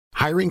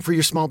Hiring for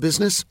your small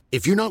business?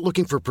 If you're not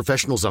looking for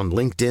professionals on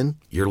LinkedIn,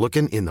 you're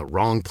looking in the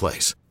wrong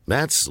place.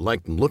 That's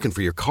like looking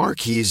for your car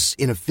keys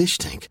in a fish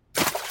tank.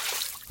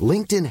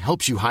 LinkedIn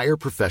helps you hire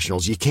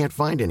professionals you can't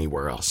find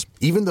anywhere else,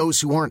 even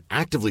those who aren't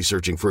actively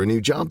searching for a new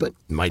job but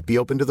might be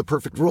open to the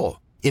perfect role.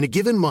 In a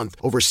given month,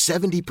 over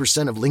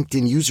 70% of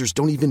LinkedIn users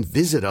don't even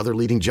visit other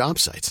leading job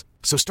sites.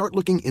 So start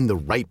looking in the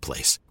right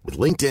place. With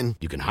LinkedIn,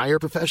 you can hire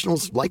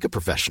professionals like a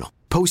professional.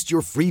 Post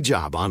your free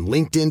job on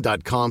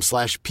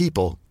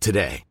linkedin.com/people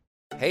today.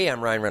 Hey,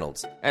 I'm Ryan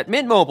Reynolds. At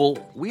Mint Mobile,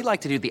 we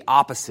like to do the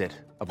opposite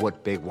of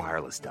what Big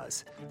Wireless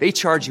does. They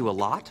charge you a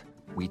lot,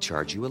 we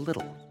charge you a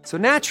little. So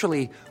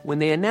naturally, when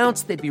they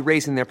announced they'd be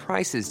raising their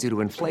prices due to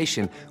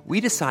inflation,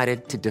 we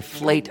decided to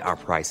deflate our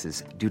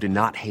prices due to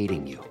not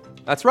hating you.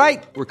 That's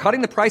right. We're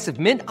cutting the price of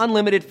Mint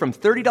Unlimited from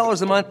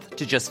 $30 a month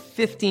to just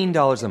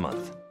 $15 a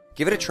month.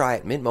 Give it a try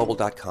at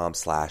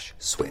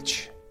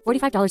mintmobile.com/switch.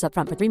 $45 up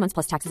front for 3 months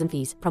plus taxes and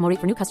fees. Promo rate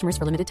for new customers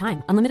for limited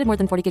time. Unlimited more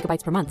than 40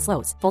 gigabytes per month.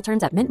 Slows full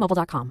terms at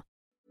mintmobile.com.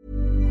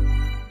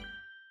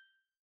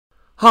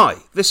 Hi,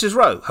 this is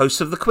Ro, host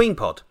of the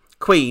Queenpod.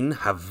 Queen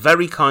have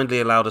very kindly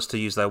allowed us to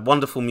use their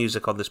wonderful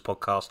music on this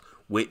podcast,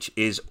 which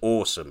is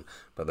awesome.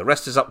 But the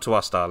rest is up to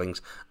us, darlings.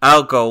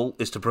 Our goal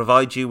is to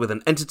provide you with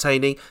an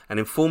entertaining and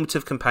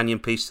informative companion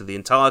piece to the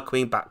entire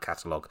Queen back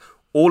catalogue,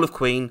 all of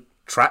Queen,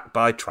 track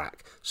by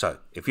track. So,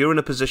 if you're in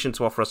a position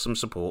to offer us some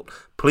support,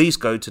 please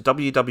go to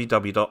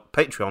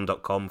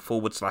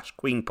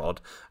www.patreon.com/Queenpod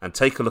and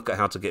take a look at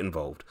how to get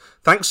involved.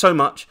 Thanks so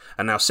much,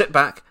 and now sit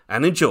back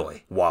and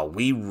enjoy while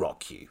we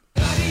rock you.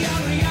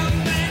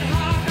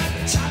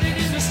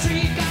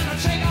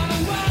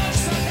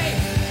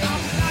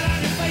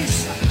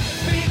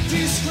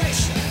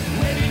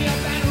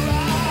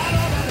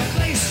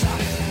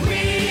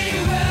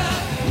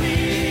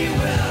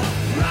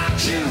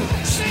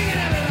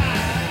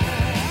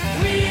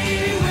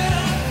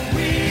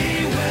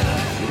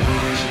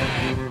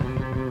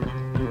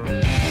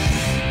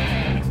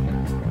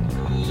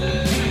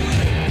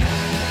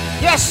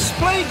 Yes,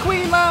 play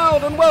Queen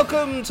loud and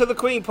welcome to the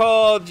Queen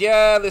Pod.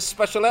 Yeah, this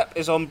special ep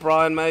is on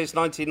Brian May's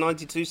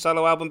 1992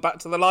 solo album Back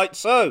to the Light.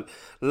 So,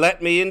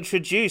 let me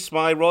introduce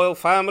my royal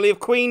family of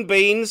Queen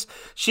Beans.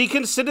 She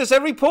considers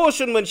every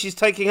portion when she's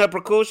taking her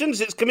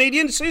precautions. It's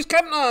comedian Suze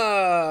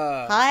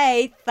Kempner.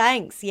 Hi,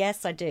 thanks.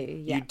 Yes, I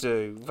do. Yeah. You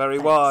do. Very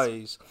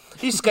wise.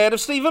 She's scared of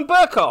Stephen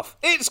Burkoff.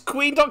 It's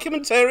Queen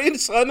documentarian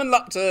Simon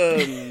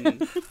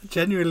Lupton.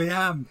 Genuinely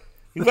am.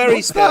 Very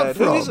What's scared. that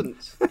from? Who isn't?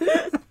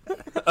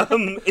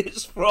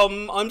 It's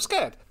from I'm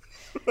Scared.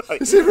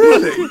 Right. Is it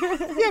really?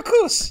 Yeah, of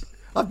course.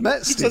 I've met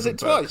He Stephen does it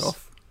twice. Burkoff.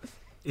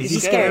 Is he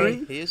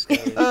scary? He is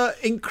scary.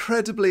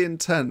 Incredibly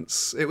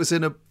intense. It was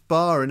in a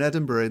bar in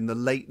Edinburgh in the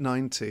late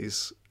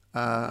 90s.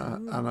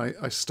 And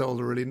I stole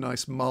a really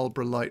nice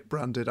Marlboro Light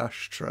branded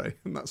ashtray,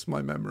 and that's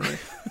my memory.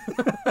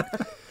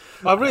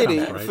 I really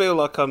feel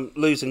like I'm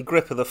losing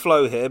grip of the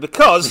flow here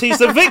because he's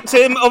the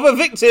victim of a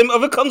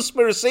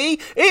conspiracy.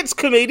 It's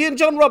comedian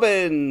John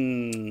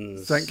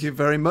Robbins. Thank you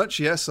very much.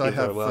 Yes, I You're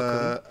have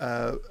very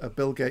a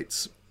Bill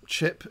Gates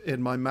chip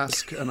in my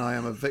mask, and I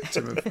am a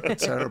victim of a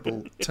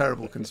terrible,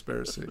 terrible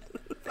conspiracy.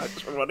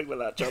 Thanks for running with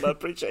that, John. I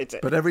appreciate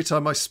it. But every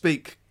time I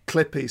speak,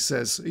 Clippy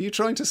says, "Are you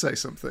trying to say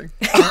something?"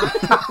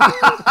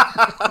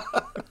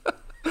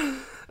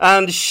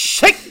 And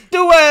shake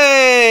the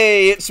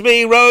way! It's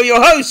me, Ro,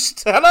 your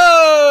host.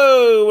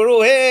 Hello! We're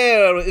all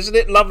here. Isn't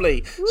it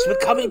lovely? Woo! So we're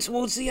coming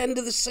towards the end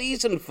of the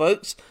season,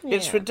 folks. Yeah.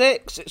 It's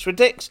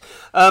ridiculous.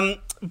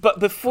 But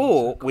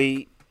before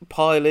we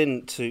pile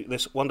into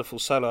this wonderful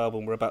solo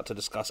album we're about to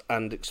discuss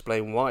and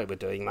explain why we're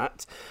doing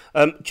that,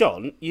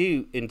 John,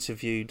 you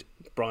interviewed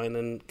Brian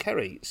and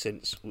Kerry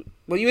since...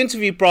 Well, you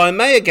interviewed Brian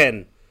May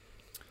again.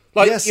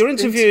 Yes, you're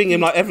interviewing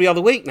him like every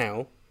other week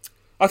now.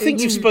 I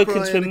think you've spoken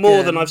Brian to him more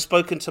again. than I've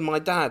spoken to my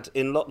dad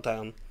in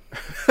lockdown.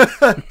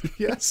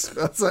 Yes,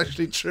 that's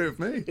actually true of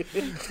me.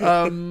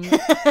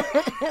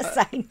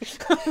 Same.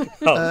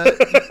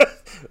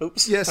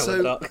 Oops. Yeah,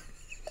 so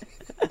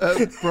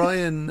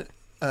Brian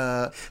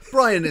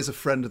is a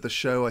friend of the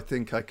show, I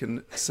think I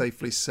can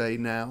safely say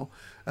now.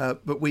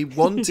 But we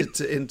wanted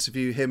to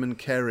interview him and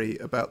Kerry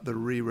about the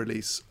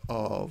re-release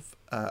of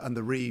and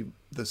the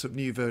sort of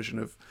new version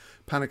of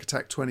Panic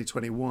Attack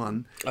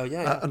 2021. Oh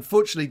yeah.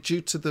 Unfortunately, due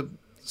to the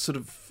sort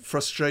of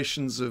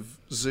frustrations of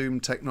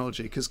Zoom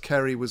technology, because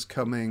Kerry was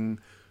coming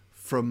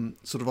from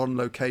sort of on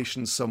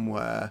location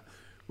somewhere,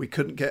 we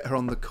couldn't get her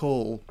on the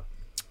call.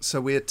 So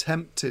we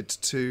attempted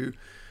to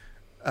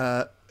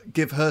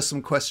give her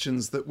some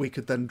questions that we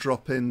could then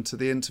drop into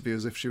the interview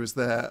as if she was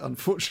there.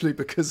 Unfortunately,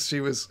 because she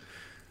was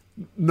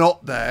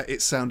not there,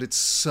 it sounded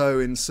so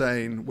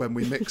insane when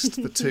we mixed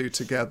the two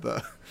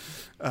together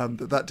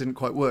that didn't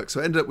quite work. So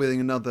I ended up with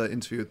another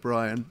interview with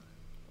Brian.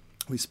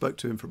 We spoke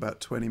to him for about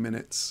 20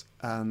 minutes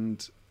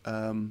and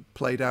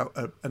played out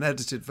an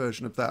edited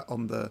version of that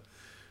on the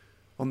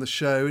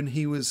show. And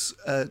he was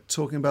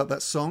talking about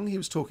that song. He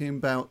was talking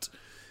about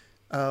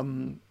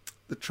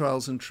the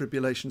trials and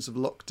tribulations of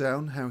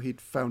lockdown, how he'd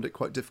found it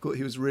quite difficult.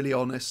 He was really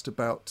honest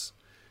about,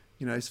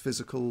 his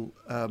physical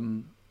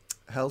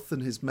health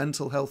and his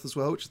mental health as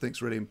well, which I think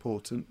is really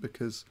important,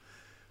 because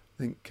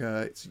I think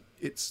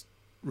it's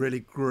really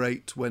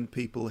great when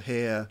people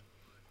hear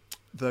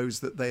those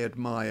that they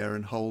admire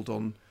and hold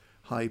on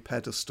high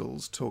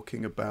pedestals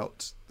talking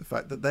about the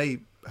fact that they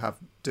have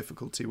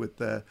difficulty with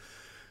their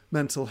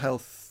mental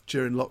health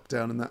during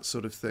lockdown and that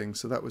sort of thing.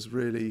 So that was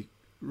really,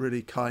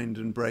 really kind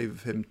and brave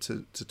of him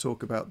to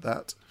talk about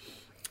that.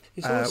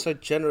 He's always so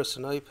generous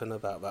and open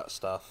about that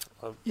stuff.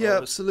 I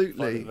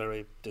absolutely. Find it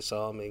very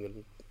disarming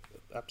and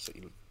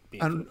absolutely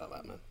beautiful about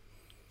that man.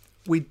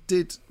 We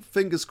did,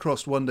 fingers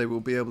crossed, one day we'll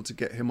be able to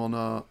get him on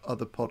our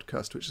other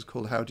podcast, which is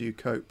called How Do You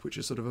Cope, which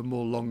is sort of a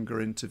more longer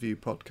interview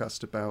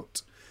podcast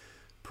about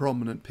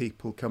prominent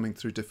people coming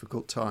through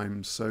difficult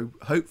times. So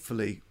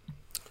hopefully...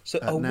 So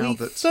are we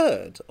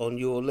third on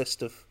your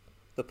list of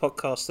the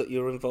podcasts that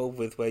you're involved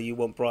with where you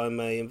want Brian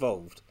May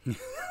involved?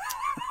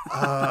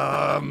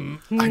 I'm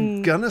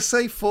going to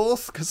say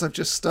fourth, because I've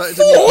just started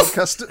a new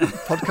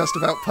podcast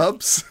about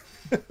pubs.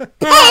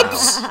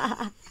 Pubs!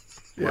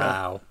 Yeah.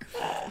 Wow.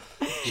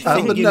 You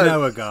think you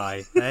know a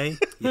guy, eh?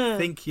 You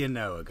think you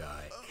know a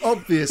guy.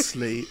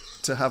 Obviously,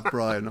 to have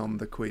Brian on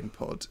the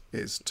Queenpod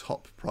is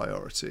top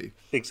priority.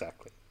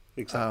 Exactly.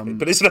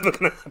 But it's never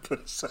going to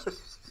happen, so...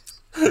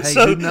 Hey,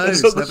 who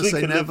knows? Never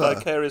say never.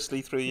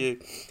 Vicariously through you.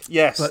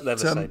 Yes, but, never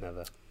say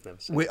never.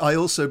 I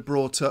also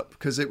brought up,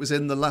 because it was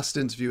in the last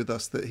interview with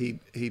us that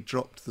he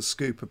dropped the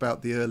scoop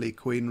about the early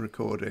Queen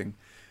recording,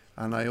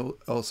 and I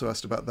also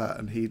asked about that,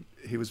 and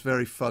he was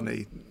very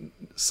funny.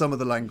 Some of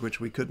the language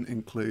we couldn't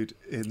include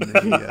in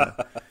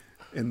the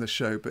in the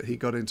show, but he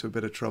got into a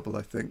bit of trouble,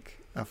 I think,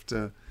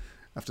 after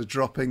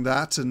dropping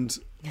that. And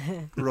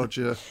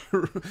Roger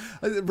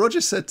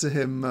said to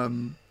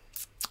him,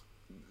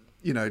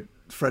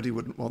 Freddie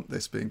wouldn't want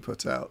this being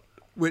put out,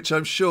 which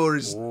I'm sure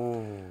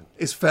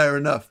is fair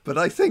enough. But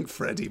I think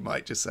Freddie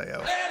might just say,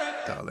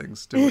 "Oh,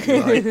 darlings, do what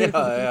you like.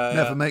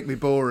 Never make me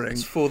boring."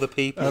 It's for the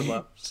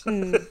people.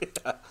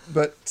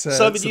 But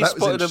Simon, you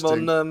spotted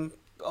him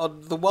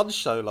on the One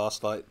Show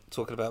last night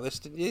talking about this,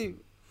 didn't you?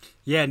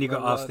 Yeah, and you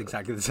got asked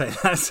exactly the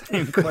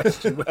same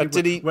question.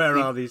 Where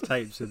are these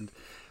tapes? And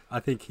I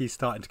think he's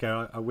starting to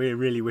go, I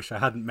really wish I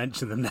hadn't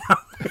mentioned them now,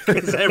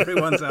 because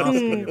everyone's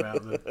asking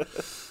about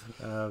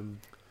them.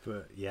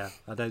 But yeah,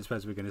 I don't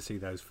suppose we're going to see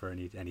those for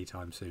any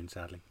time soon,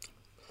 sadly.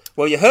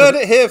 Well, you heard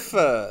it here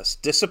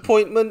first.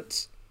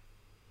 Disappointment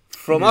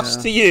from us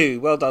to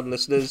you. Well done,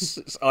 listeners.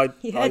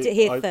 You heard it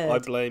here first. I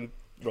blame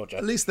Roger.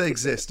 At least they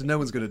exist, and no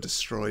one's going to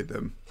destroy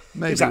them.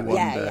 Maybe one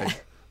day. Yeah.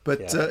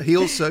 But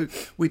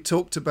we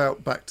talked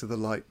about Back to the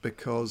Light,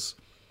 because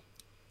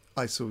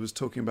I was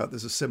talking about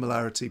there's a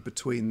similarity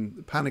between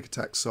the Panic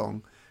Attack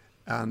song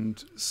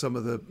and some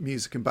of the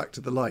music in Back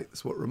to the Light.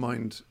 That's what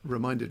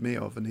reminded me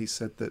of. And he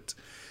said that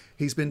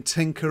he's been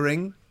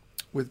tinkering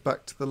with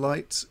Back to the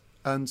Light,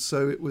 and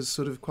so it was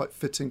sort of quite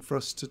fitting for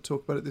us to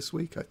talk about it this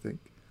week, I think.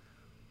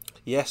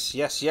 Yes.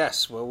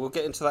 Well, we'll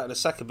get into that in a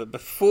second. But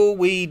before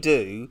we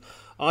do,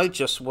 I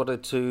just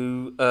wanted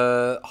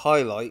to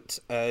highlight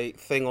a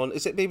thing on...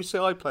 Is it BBC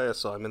iPlayer,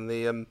 Simon?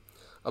 The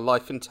A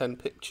Life in 10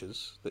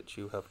 Pictures that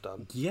you have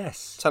done.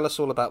 Yes. Tell us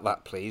all about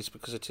that, please,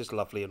 because it is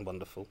lovely and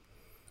wonderful.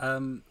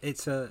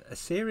 It's a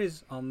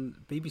series on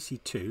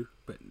BBC Two,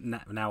 but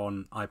now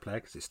on iPlayer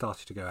because it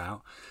started to go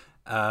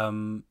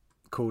out,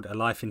 called A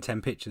Life in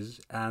 10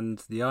 Pictures.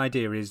 And the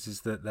idea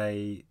is that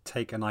they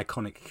take an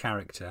iconic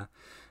character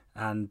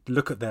and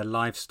look at their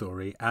life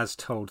story as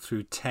told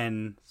through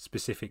 10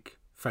 specific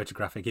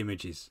photographic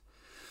images.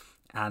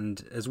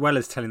 And as well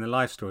as telling the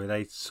life story,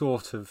 they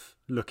sort of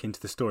look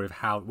into the story of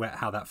how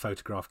that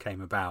photograph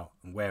came about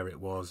and where it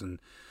was and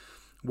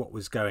what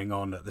was going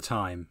on at the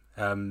time.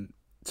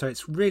 So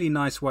it's a really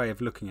nice way of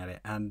looking at it.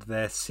 And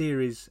their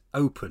series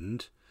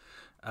opened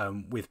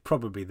with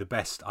probably the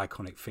best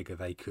iconic figure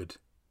they could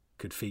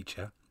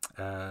feature,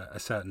 a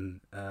certain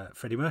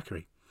Freddie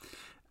Mercury.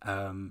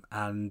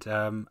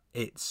 And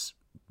it's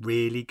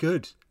really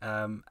good.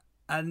 And,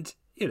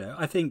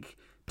 I think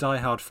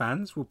diehard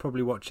fans will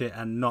probably watch it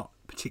and not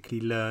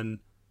particularly learn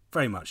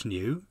very much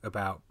new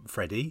about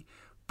Freddie.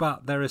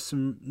 But there are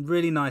some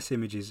really nice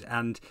images,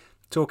 and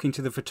talking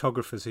to the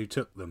photographers who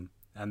took them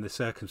and the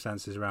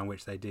circumstances around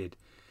which they did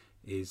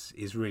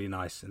is really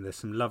nice. And there's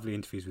some lovely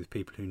interviews with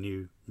people who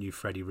knew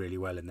Freddie really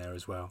well in there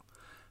as well.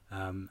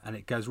 And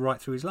it goes right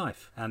through his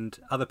life. And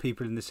other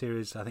people in the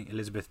series, I think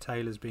Elizabeth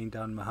Taylor's being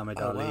done, Muhammad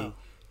Ali, wow.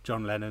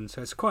 John Lennon.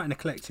 So it's quite an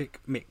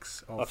eclectic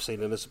mix. I've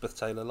seen Elizabeth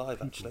Taylor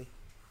live, actually.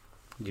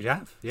 You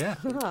have? Yeah.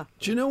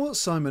 Do you know what,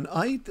 Simon?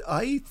 I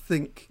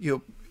think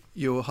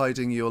you're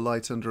hiding your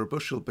light under a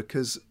bushel,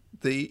 because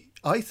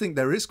I think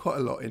there is quite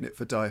a lot in it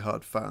for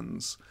diehard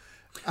fans.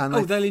 And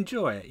they'll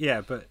enjoy it,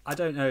 yeah, but I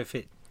don't know if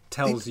it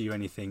tells you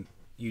anything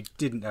you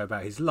didn't know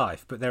about his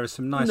life, but there are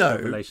some nice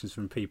revelations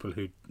from people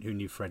who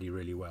knew Freddie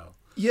really well.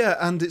 Yeah,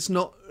 and it's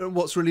not...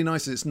 What's really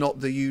nice is it's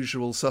not the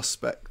usual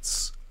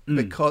suspects,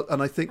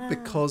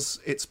 because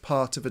it's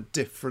part of a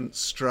different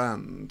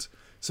strand,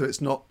 so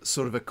it's not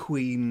sort of a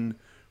Queen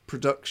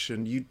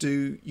production. You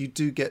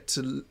do get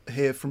to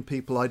hear from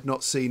people I'd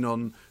not seen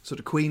on sort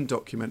of Queen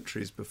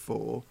documentaries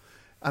before,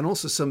 and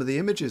also some of the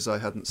images I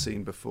hadn't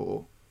seen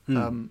before.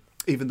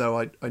 Even though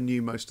I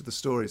knew most of the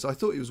stories, I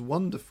thought it was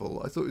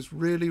wonderful. I thought it was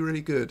really,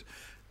 really good.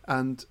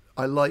 And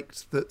I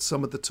liked that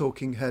some of the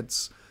talking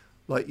heads,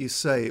 like you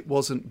say, it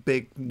wasn't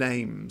big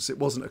names. It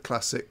wasn't a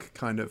classic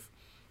kind of,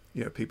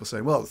 people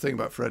saying, well, the thing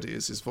about Freddie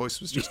is his voice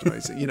was just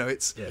amazing.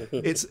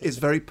 It's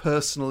very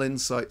personal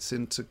insights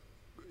into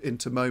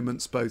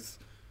moments, both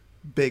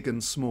big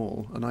and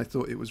small. And I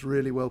thought it was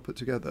really well put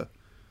together.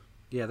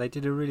 Yeah, they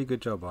did a really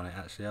good job on it,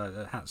 actually.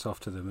 Hats off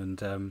to them.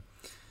 And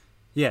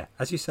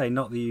as you say,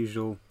 not the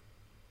usual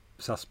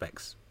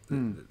suspects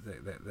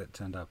that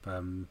turned up.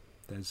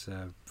 There's,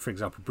 for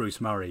example, Bruce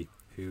Murray,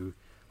 who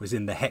was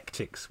in the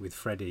hectics with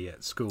Freddie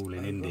at school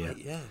in India. Right,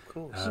 yeah, of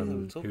course.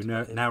 Who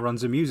now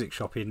runs a music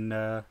shop in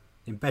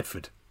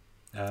Bedford.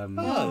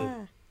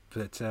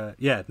 But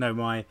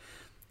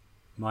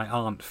my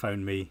aunt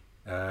phoned me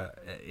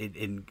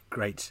in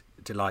great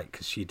delight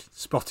because she'd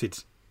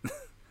spotted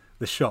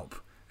the shop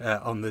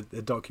on the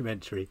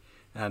documentary,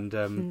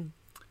 and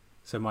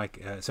so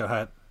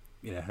her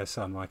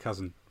son, my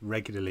cousin,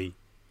 regularly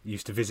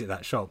used to visit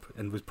that shop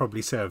and was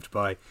probably served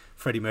by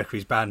Freddie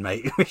Mercury's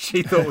bandmate, which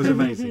she thought was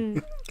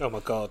amazing. Oh my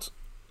God.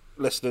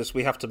 Listeners,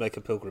 we have to make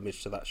a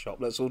pilgrimage to that shop.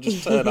 Let's all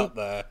just turn up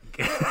there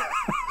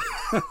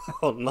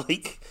on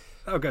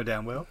that'll go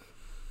down well.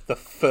 The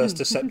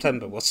 1st of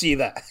September. We'll see you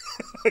there.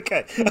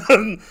 Okay.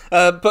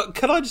 But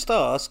can I just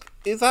ask,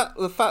 is that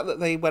the fact that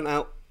they went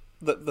out,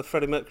 that the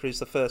Freddie Mercury's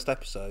the first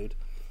episode,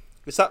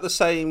 is that the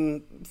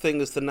same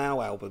thing as the Now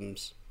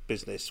albums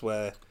business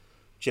where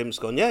Jim's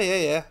gone,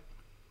 yeah?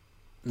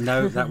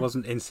 No, that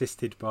wasn't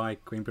insisted by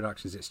Queen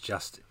Productions. It's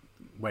just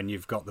when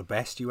you've got the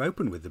best, you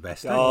open with the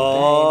best.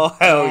 Oh,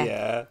 hell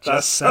yeah.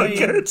 That's so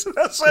good.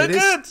 That's so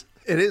good.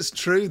 It is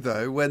true,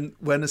 though.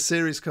 When a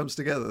series comes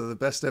together, the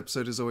best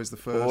episode is always the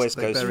first. Always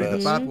they goes bury first.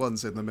 the bad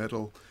ones in the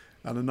middle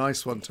and a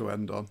nice one to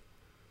end on.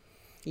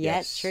 Yeah,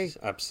 it's true.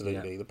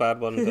 Absolutely. Yeah. The bad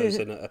one goes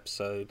in at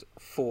episode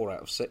 4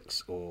 out of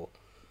 6 or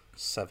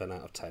 7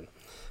 out of 10.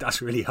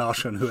 That's really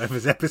harsh on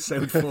whoever's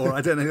episode 4.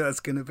 I don't know who that's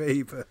going to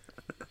be, but...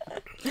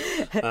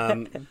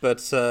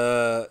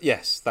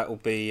 yes, that will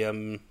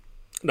be...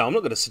 No, I'm not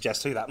going to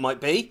suggest who that might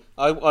be.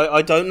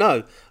 I don't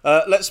know.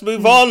 Let's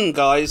move on,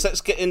 guys. Let's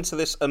get into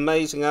this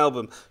amazing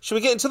album. Should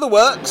we get into the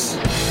works?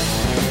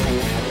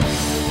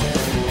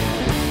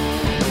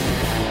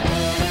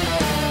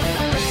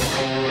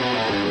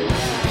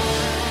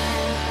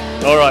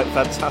 All right,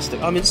 fantastic.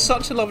 I'm in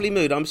such a lovely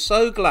mood. I'm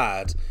so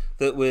glad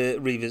that we're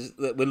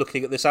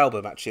looking at this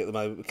album actually at the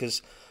moment,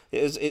 because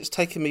it's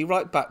taken me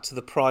right back to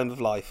the prime of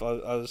life. I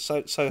was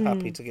so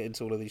happy to get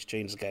into all of these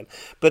tunes again.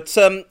 But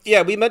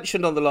we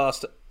mentioned on the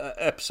last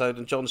episode,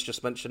 and John's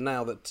just mentioned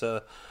now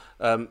that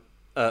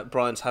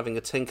Brian's having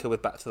a tinker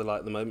with Back to the Light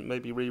at the moment,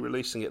 maybe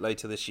re-releasing it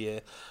later this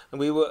year, and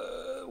we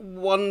were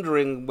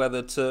wondering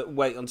whether to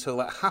wait until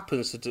that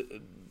happens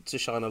to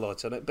shine a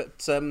light on it,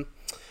 but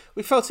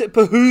we felt it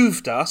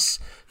behooved us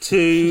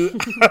to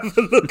have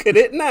a look at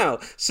it now,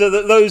 so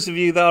that those of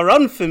you that are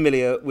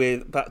unfamiliar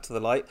with Back to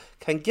the Light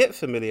can get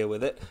familiar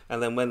with it,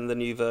 and then when the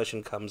new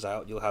version comes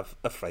out, you'll have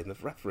a frame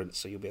of reference,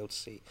 so you'll be able to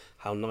see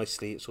how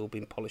nicely it's all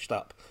been polished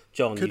up.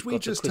 John, could we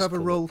just have a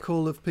roll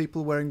call of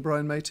people wearing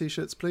Brian May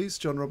t-shirts, please?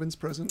 John Robbins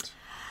present.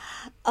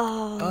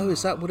 Oh,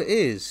 is that what it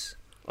is?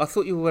 I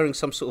thought you were wearing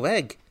some sort of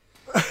egg.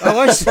 Oh,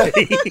 I see.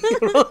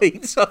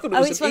 Right. So I thought it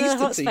was it's one of the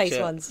Hot Space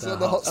ones. So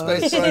the Hot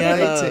Space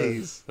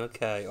tees.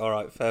 Okay, all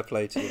right. Fair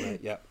play to you,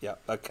 mate. Yeah.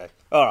 Okay.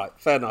 All right.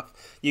 Fair enough.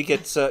 You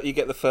get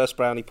the first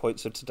brownie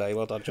points of today.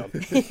 Well done, John.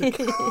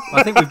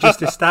 I think we've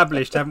just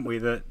established, haven't we,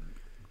 that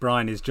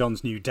Brian is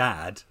John's new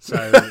dad.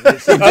 So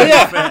it seems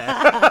fair.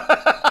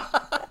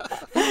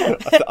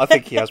 I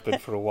think he has been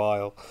for a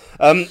while.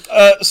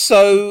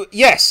 So,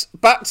 yes,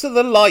 Back to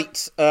the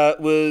Light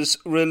was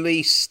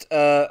released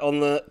on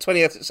the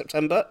 20th of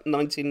September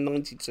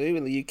 1992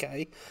 in the UK,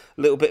 a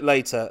little bit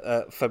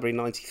later, February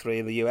 93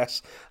 in the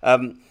US.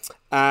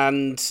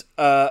 And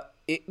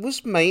it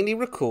was mainly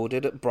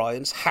recorded at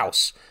Brian's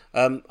house.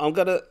 I'm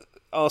going to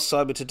ask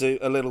Simon to do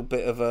a little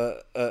bit of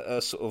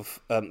a sort of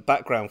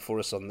background for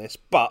us on this,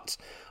 but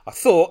I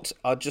thought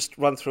I'd just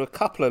run through a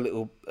couple of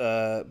little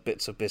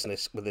bits of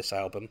business with this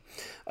album.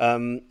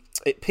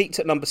 It peaked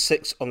at number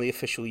 6 on the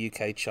official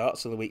UK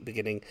charts in the week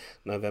beginning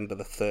November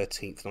the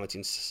 13th,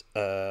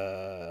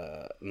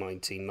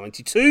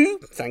 1992.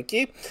 Thank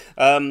you.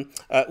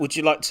 Would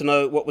you like to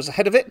know what was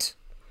ahead of it?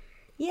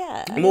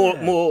 Yeah.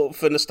 More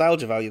for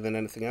nostalgia value than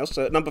anything else.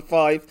 So at number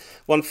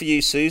 5, one for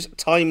you, Suze,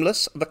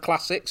 Timeless, The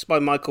Classics by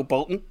Michael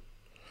Bolton.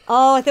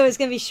 Oh, I thought it was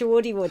going to be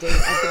Shawaddy Waddy. I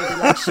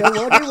was going to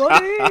be like, Shawaddy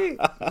Waddy.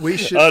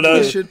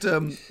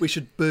 We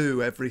should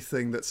boo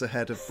everything that's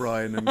ahead of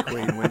Brian and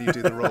Queen when you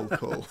do the roll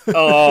call.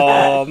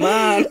 Oh,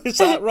 man. Is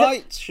that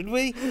right? Should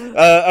we?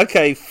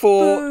 Okay,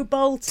 Boo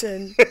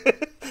Bolton.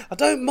 I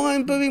don't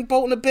mind booing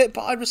Bolton a bit,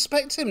 but I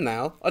respect him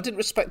now. I didn't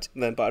respect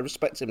him then, but I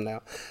respect him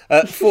now.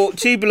 For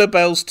Tubular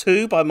Bells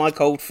 2 by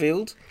Mike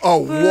Oldfield. Oh,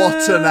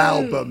 what an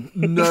album.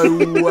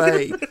 No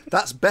way.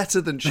 That's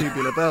better than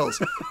Tubular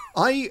Bells.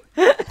 This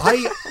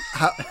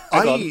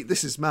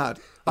is mad.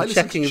 I'm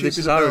listened checking to if this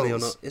is Tubular irony or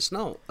Bells not. It's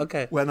not.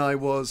 Okay. when I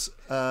was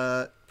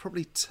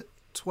probably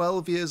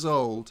 12 years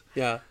old.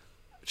 Yeah.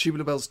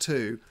 Tubular Bells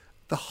 2.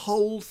 The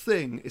whole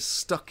thing is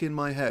stuck in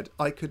my head.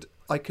 I could.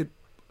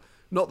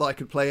 Not that I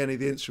could play any of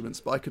the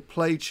instruments, but I could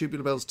play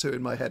Tubular Bells 2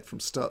 in my head from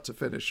start to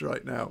finish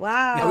right now.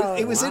 Wow.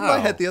 It was in my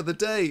head the other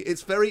day.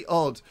 It's very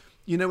odd.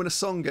 You know when a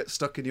song gets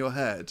stuck in your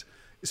head?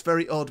 It's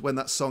very odd when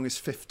that song is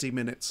 50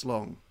 minutes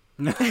long.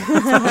 I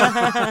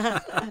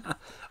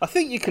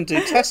think you can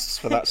do tests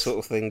for that sort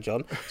of thing,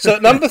 John. So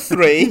at number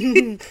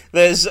 3,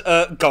 there's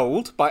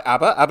Gold by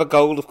ABBA. ABBA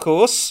Gold, of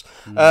course.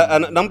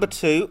 And at number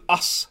 2,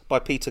 Us by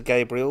Peter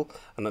Gabriel.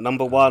 And at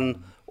number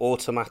 1...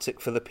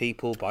 Automatic for the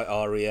People by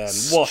R.E.M.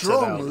 What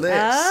Strong an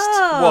list.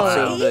 What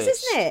a It is,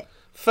 list. isn't it?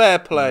 Fair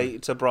play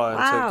to Brian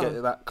Wow. to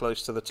get that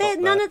close to the top.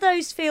 None of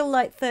those feel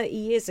like 30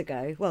 years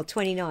ago. Well,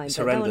 29, It's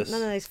but none horrendous. of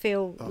those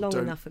feel long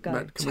Don't enough ago. Can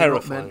we not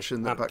Terrifying.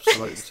 mention that Back to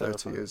Absolutely Light is 30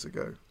 terrifying. years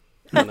ago?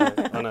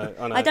 I know.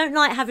 I don't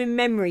like having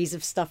memories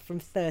of stuff from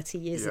 30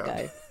 years Yeah.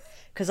 ago.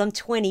 Because I'm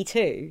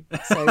 22,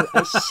 so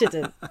I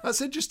shouldn't. That's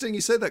interesting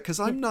you say that, because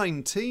I'm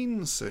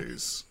 19,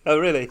 Suze. Oh,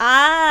 really?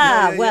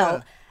 Ah, Yeah.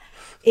 well,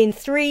 in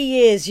 3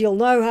 years you'll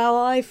know how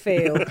I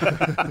feel.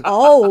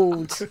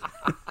 Old.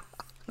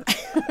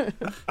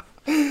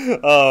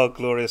 Oh,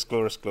 glorious,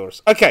 glorious,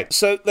 glorious. Okay,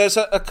 so there's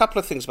a couple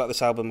of things about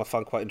this album I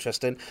find quite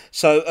interesting.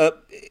 So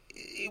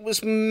it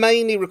was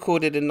mainly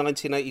recorded in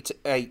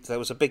 1988. There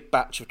was a big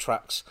batch of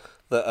tracks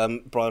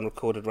that Brian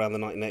recorded around the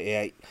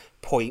 1988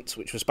 point,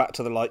 which was Back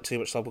to the Light, Too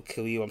Much Love Will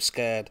Kill You, I'm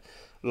Scared,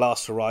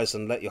 Last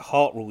Horizon, Let Your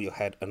Heart Rule Your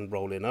Head, and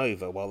Rollin'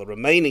 Over, while the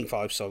remaining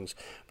 5 songs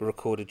were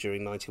recorded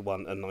during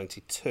 91 and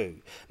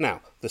 92. Now,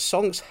 the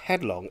songs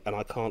Headlong and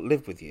I Can't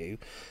Live With You,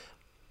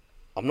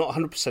 I'm not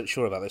 100%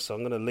 sure about this, so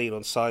I'm going to lean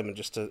on Simon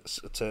just to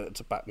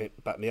back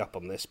me up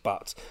on this,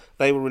 but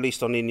they were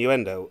released on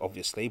Innuendo,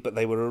 obviously, but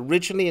they were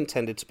originally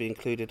intended to be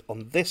included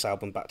on this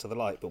album, Back to the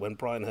Light, but when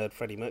Brian heard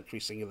Freddie Mercury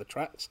singing the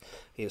tracks,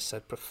 he has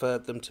said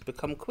preferred them to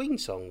become Queen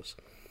songs.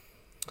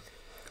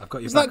 I've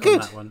got your Isn't back that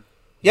good? on that one.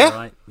 Yeah?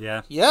 Right?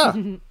 Yeah. Yeah,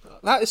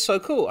 that is so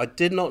cool. I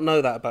did not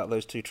know that about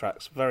those 2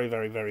 tracks. Very,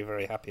 very, very,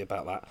 very happy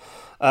about that.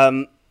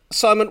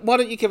 Simon, why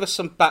don't you give us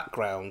some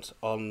background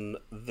on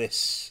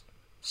this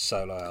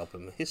solo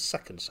album? His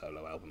second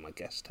solo album, I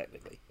guess,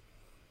 technically.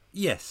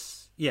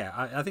 Yes. Yeah,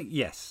 I think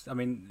yes. I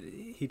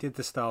mean, he did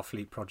the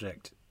Starfleet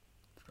project,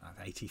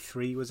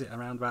 83, was it,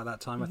 around about that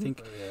time, I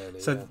think.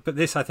 But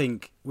this, I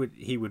think,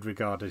 he would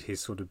regard as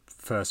his sort of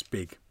first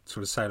big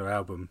sort of solo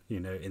album, you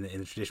know, in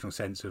the traditional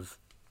sense of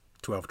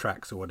 12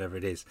 tracks or whatever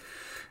it is.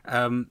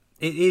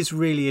 It is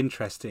really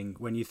interesting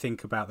when you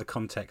think about the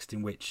context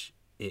in which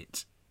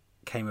it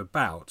came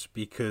about,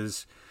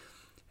 because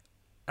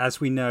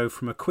as we know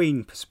from a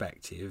Queen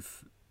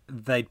perspective,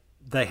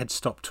 they had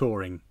stopped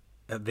touring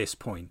at this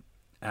point,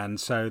 and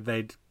so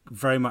they'd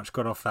very much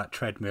got off that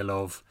treadmill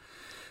of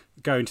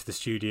go into the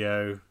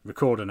studio,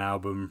 record an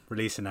album,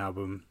 release an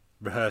album,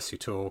 rehearse your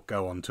tour,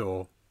 go on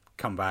tour,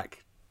 come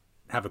back,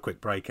 have a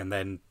quick break, and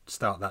then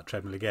start that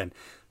treadmill again.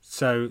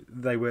 So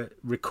they were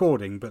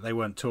recording, but they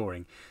weren't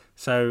touring.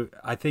 So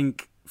I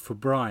think for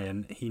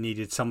Brian, he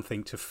needed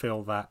something to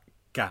fill that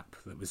gap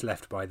that was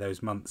left by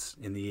those months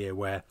in the year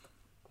where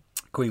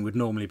Queen would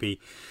normally be,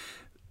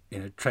 you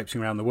know,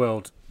 traipsing around the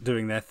world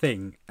doing their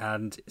thing.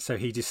 And so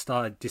he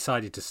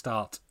decided to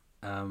start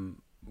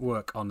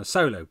work on a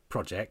solo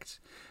project.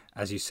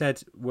 As you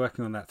said,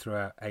 working on that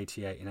throughout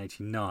 88 and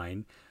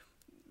 89.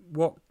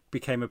 What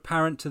became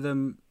apparent to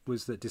them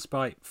was that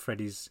despite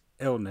Freddie's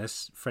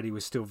illness, Freddie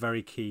was still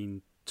very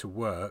keen to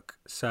work.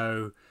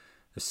 So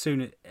as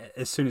soon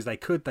as they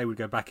could, they would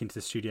go back into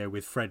the studio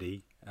with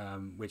Freddie,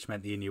 which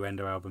meant the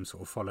Innuendo album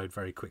sort of followed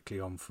very quickly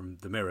on from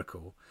The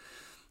Miracle.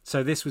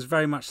 So this was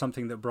very much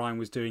something that Brian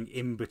was doing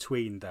in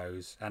between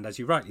those. And as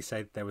you rightly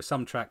said, there were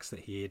some tracks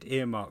that he had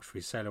earmarked for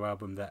his solo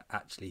album that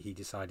actually he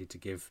decided to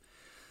give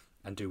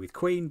and do with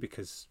Queen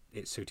because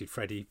it suited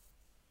Freddie's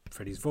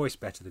voice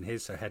better than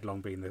his, so Headlong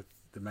being the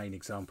main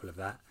example of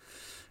that.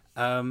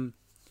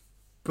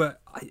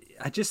 But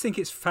I just think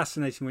it's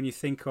fascinating when you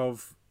think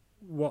of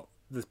what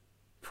the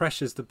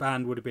pressures the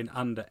band would have been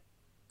under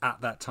at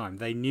that time.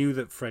 They knew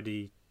that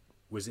Freddie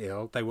was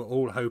ill. They were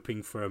all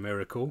hoping for a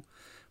miracle,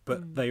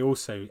 but they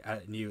also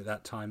knew at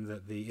that time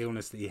that the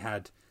illness that he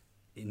had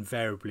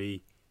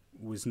invariably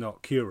was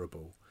not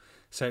curable.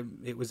 So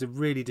it was a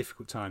really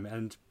difficult time.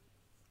 And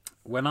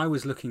when I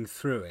was looking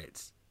through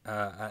it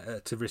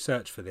to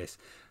research for this,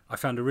 I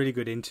found a really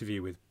good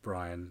interview with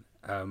Brian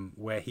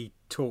where he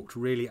talked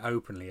really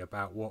openly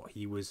about what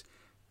he was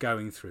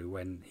going through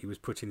when he was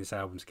putting this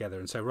album together.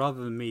 And so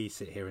rather than me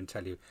sit here and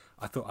tell you,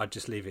 I thought I'd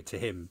just leave it to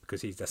him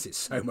because he does it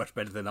so much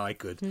better than I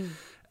could.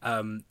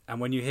 And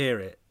when you hear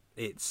it,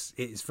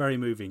 it's very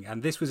moving.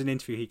 And this was an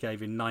interview he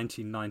gave in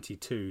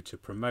 1992 to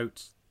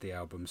promote the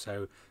album.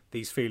 So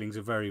these feelings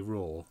are very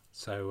raw.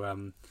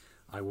 So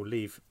I will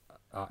leave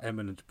our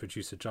eminent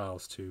producer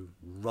Giles to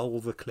roll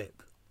the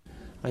clip.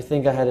 I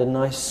think I had a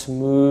nice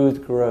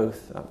smooth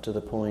growth up to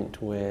the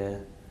point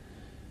where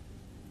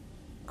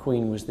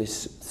Queen was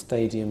this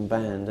stadium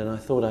band, and I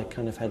thought I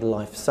kind of had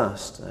life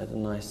sussed. I had a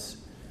nice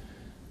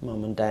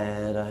mum and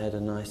dad, I had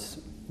a nice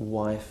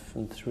wife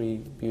and 3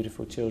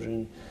 beautiful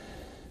children,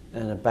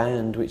 and a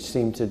band which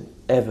seemed to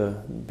ever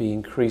be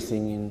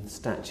increasing in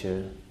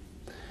stature,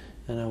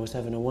 and I was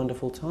having a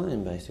wonderful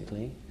time,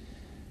 basically.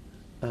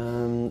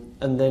 And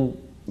then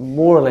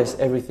more or less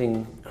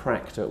everything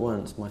cracked at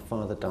once. My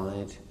father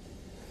died.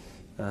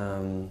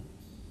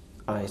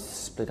 I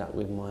split up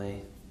with my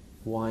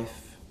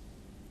wife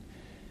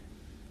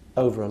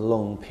over a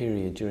long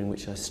period during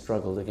which I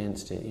struggled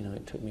against it. You know,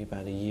 it took me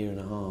about 1.5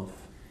 years,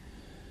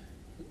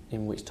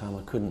 in which time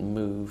I couldn't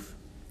move,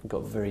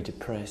 got very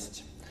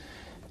depressed.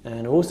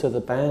 And also the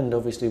band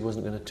obviously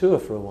wasn't going to tour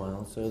for a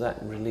while, so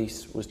that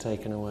release was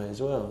taken away as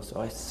well.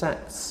 So I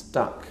sat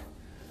stuck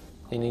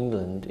in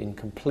England in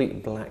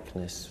complete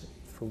blackness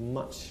for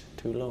much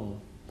too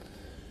long.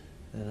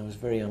 And I was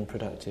very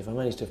unproductive. I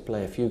managed to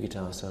play a few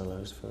guitar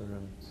solos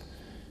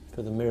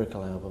for the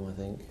Miracle album, I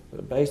think.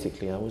 But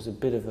basically I was a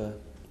bit of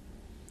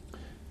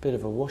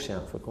a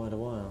washout for quite a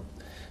while.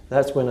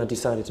 That's when I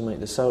decided to make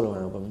the solo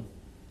album.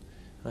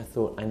 I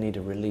thought, I need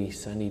a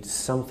release, I need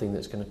something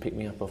that's going to pick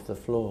me up off the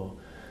floor,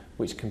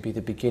 which can be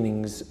the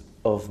beginnings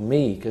of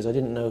me, because I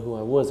didn't know who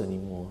I was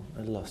anymore.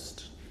 I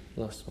lost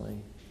my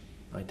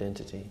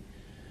identity.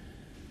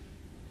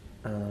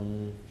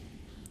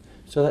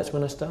 So that's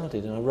when I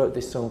started, and I wrote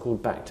this song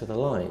called Back to the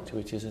Light,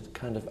 which is a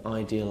kind of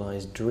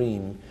idealised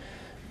dream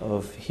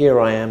of here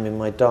I am in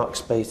my dark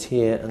space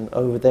here, and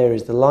over there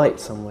is the light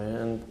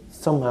somewhere, and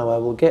somehow I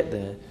will get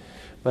there.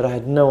 But I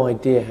had no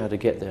idea how to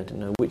get there. I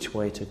didn't know which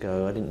way to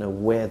go. I didn't know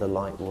where the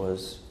light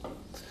was.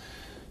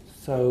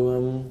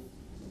 So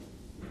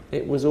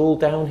it was all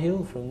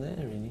downhill from there,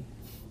 really.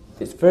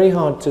 It's very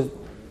hard to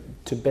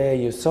bear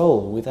your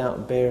soul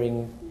without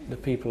bearing the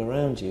people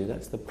around you.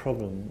 That's the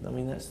problem. I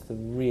mean, that's the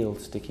real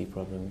sticky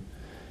problem.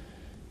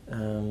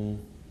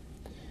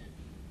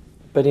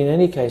 But in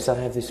any case, I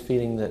have this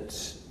feeling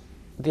that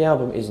the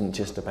album isn't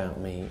just about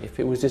me. If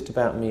it was just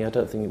about me, I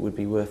don't think it would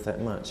be worth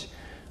that much.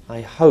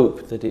 I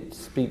hope that it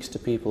speaks to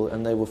people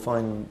and they will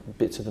find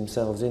bits of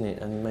themselves in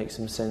it and make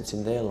some sense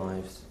in their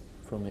lives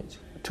from it.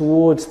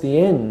 Towards the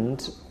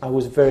end, I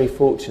was very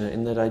fortunate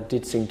in that I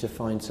did seem to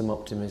find some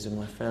optimism.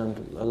 I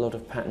found a lot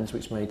of patterns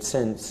which made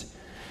sense.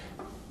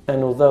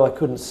 And although I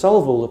couldn't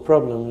solve all the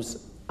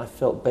problems, I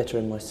felt better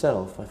in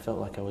myself. I felt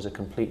like I was a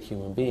complete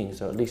human being,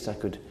 so at least I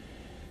could,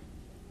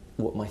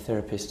 what my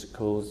therapist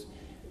calls,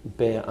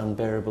 bear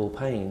unbearable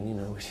pain, you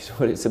know, which is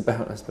what it's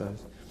about, I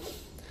suppose.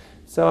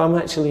 So I'm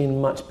actually in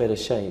much better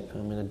shape.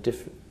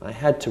 I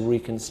had to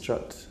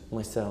reconstruct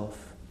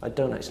myself. I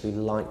don't actually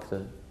like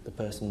the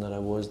person that I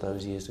was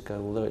those years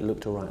ago, although it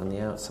looked all right on the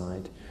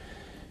outside.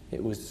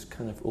 It was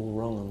kind of all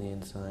wrong on the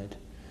inside.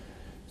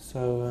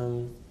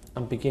 So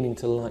I'm beginning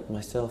to like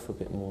myself a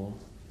bit more.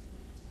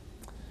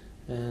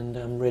 And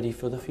I'm ready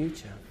for the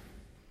future.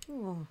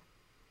 Oh.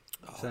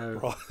 So,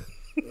 Brian.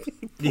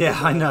 yeah,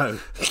 I know.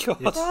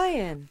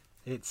 Brian.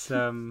 It's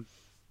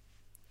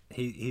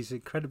he's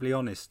incredibly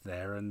honest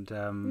there,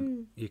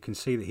 and you can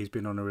see that he's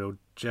been on a real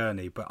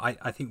journey. But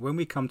I think when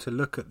we come to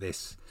look at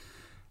this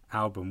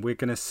album, we're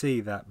going to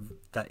see that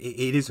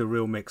it is a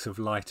real mix of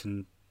light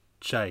and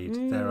shade.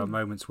 There are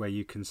moments where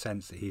you can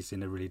sense that he's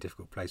in a really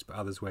difficult place, but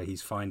others where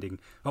he's finding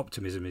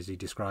optimism, as he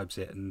describes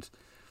it, and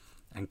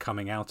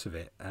coming out of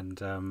it.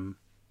 And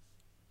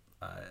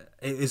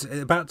it is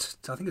about,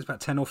 I think it's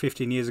about 10 or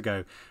 15 years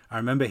ago, I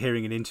remember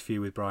hearing an interview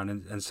with Brian,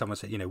 and someone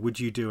said, you know, would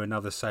you do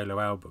another solo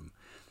album?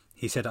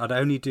 He said, I'd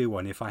only do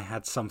one if I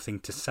had something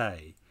to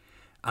say.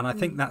 And I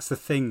think that's the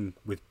thing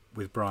with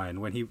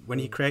Brian. When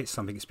he creates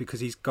something, it's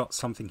because he's got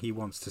something he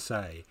wants to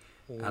say.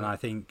 And I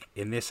think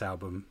in this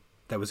album,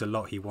 there was a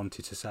lot he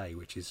wanted to say,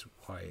 which is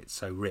why it's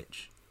so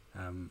rich.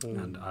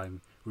 And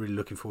I'm really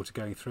looking forward to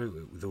going through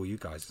it with all you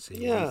guys and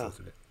seeing what you thought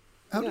of it.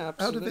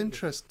 Out of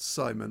interest,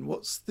 Simon,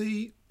 what's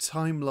the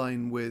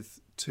timeline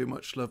with Too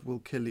Much Love Will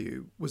Kill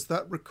You? Was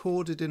that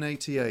recorded in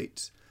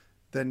 88,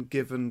 then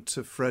given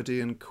to Freddie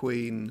and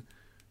Queen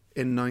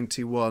in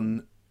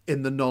 91,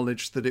 in the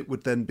knowledge that it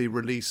would then be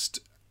released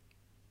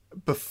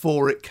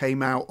before it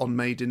came out on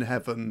Made in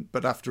Heaven,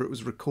 but after it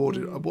was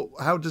recorded?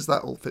 How does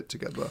that all fit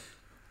together?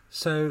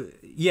 So,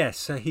 yes,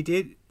 so he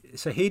did.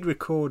 So he'd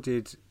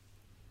recorded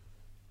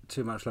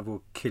Too Much Love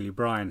Will Kill You,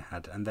 Brian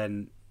had, and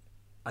then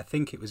I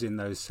think it was in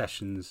those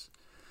sessions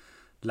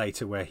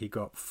later where he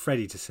got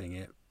Freddie to sing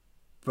it,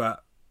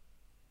 but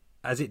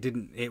as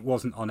it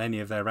wasn't on any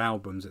of their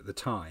albums at the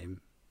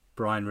time,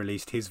 Brian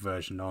released his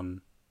version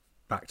on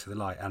Back to the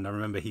Light, and I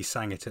remember he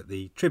sang it at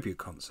the tribute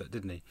concert,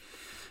 didn't he?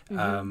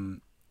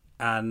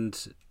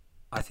 And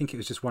I think it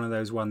was just one of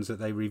those ones that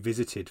they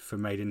revisited for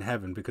Made in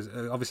Heaven, because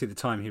obviously at the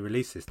time he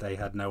released this, they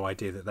had no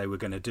idea that they were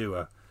going to do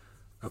a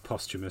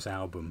posthumous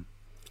album.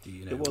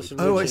 You know, it was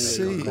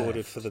originally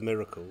recorded for The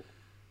Miracle.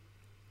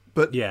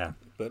 But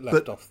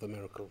left off The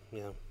Miracle,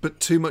 yeah. But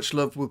Too Much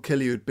Love Will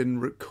Kill You had been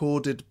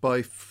recorded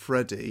by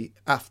Freddie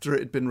after it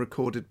had been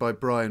recorded by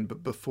Brian,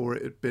 but before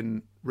it had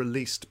been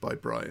released by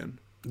Brian.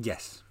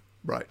 Yes.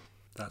 Right.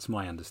 That's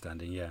my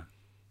understanding, yeah.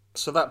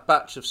 So that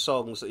batch of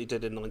songs that he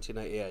did in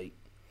 1988,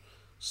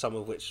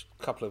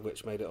 a couple of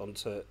which made it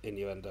onto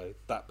Innuendo,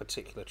 that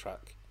particular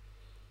track,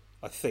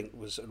 I think,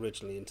 was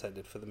originally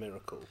intended for The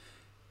Miracle.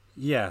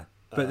 Yeah,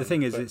 but the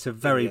thing is, it's a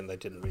very they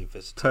didn't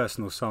revisit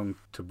personal song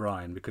to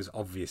Brian, because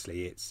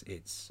obviously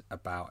it's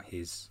about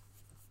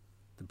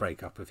the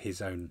breakup of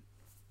his own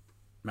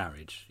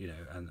marriage,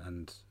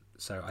 and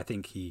so I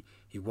think he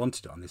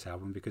wanted it on this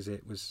album because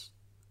it was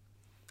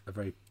a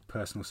very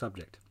personal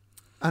subject.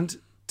 And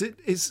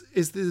is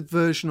the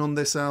version on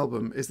this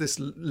album, is this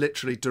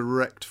literally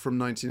direct from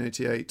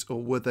 1988,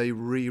 or were they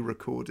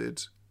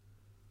re-recorded?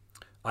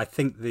 I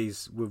think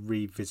these were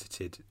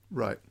revisited.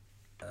 Right.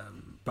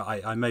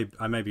 But I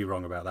may be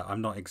wrong about that.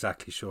 I'm not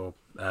exactly sure.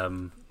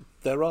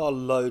 There are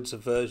loads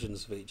of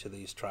versions of each of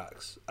these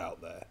tracks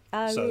out there.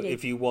 So really?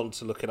 if you want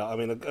to look it up, I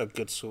mean, a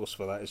good source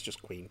for that is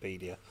just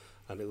Queenpedia,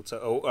 and it'll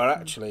or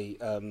actually,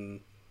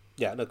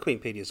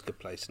 Queenpedia is a good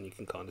place, and you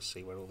can kind of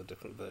see where all the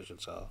different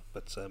versions are.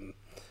 But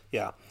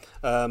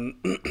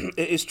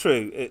it is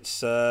true. It's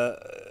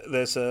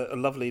there's a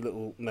lovely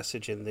little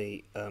message in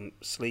the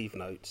sleeve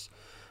notes.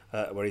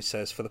 Where he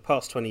says, "For the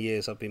past 20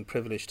 years, I've been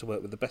privileged to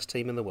work with the best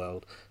team in the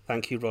world.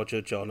 Thank you, Roger,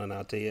 John, and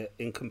our dear,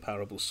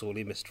 incomparable,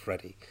 sorely missed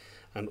Freddie,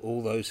 and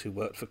all those who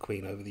worked for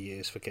Queen over the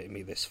years for getting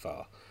me this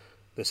far.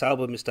 This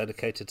album is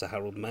dedicated to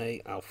Harold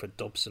May, Alfred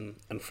Dobson,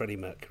 and Freddie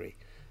Mercury,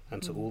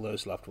 and to all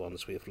those loved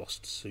ones we have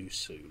lost so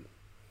soon."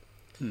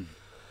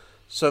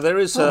 So there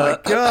is. Oh my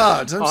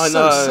God! I'm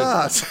so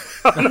sad.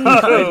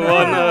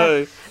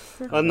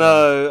 I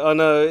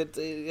know.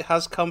 It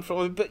has come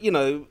from, but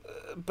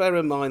bear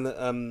in mind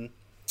that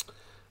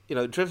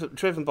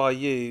Driven by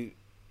You.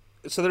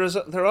 So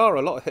there are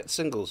a lot of hit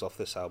singles off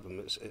this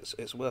album.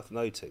 It's worth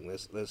noting.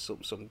 There's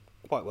some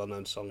quite well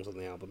known songs on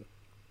the album.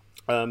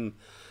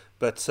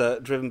 But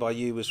Driven by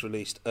You was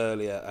released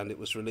earlier, and it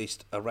was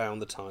released around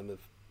the time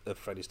of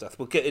Freddie's death.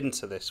 We'll get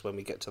into this when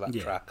we get to that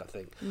track, I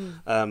think.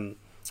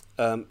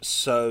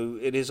 So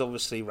it is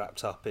obviously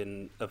wrapped up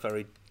in a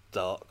very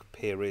dark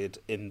period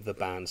in the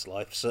band's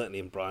life. Certainly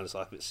in Brian's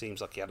life, it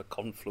seems like he had a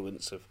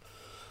confluence of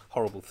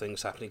horrible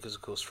things happening, because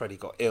of course Freddie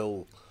got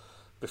ill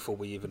before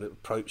we even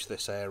approached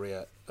this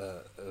area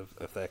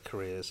of their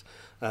careers.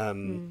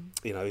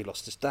 He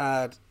lost his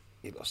dad,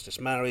 he lost his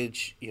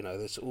marriage,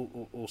 there's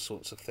all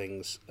sorts of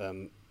things,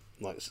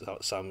 like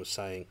Simon was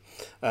saying.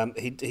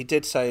 He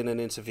did say in an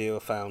interview I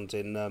found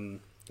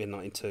in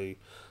 92,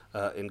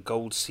 in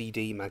Gold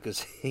CD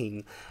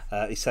magazine,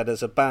 he said,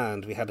 "As a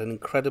band, we had an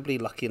incredibly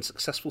lucky and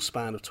successful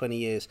span of 20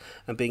 years,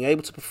 and being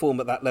able to perform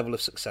at that level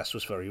of success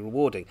was very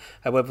rewarding.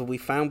 However, we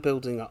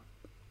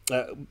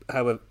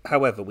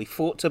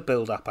fought to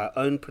build up our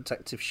own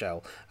protective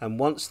shell, and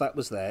once that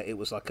was there, it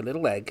was like a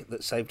little egg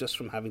that saved us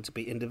from having to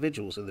be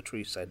individuals in the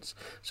true sense.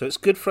 So it's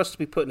good for us to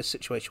be put in a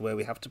situation where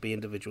we have to be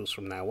individuals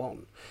from now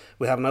on.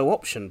 We have no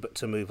option but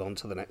to move on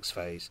to the next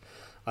phase.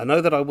 I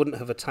know that I wouldn't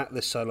have attacked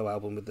this solo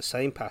album with the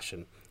same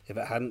passion if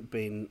it hadn't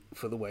been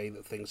for the way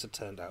that things had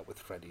turned out with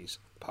Freddie's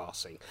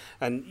passing."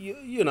 And,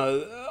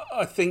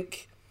 I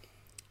think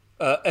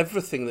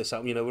everything this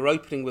album, we're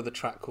opening with a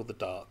track called The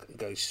Dark and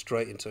goes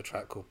straight into a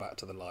track called Back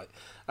to the Light.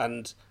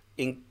 And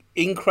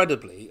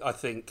incredibly, I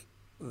think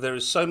there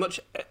is so much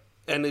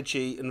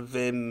energy and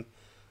vim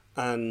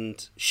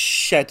and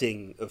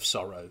shedding of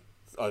sorrow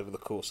over the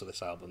course of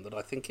this album that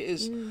I think it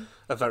is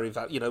a very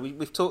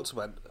we've talked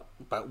about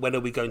when are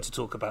we going to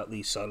talk about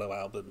these solo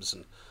albums,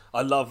 and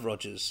I love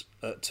Roger's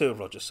two of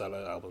Roger's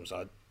solo albums.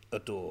 I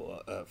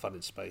adore Fun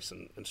in Space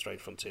and Strange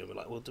Frontier. We're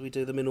like, well, do we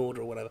do them in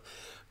order or whatever?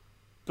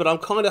 But I'm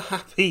kind of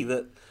happy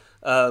that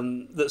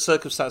that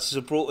circumstances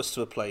have brought us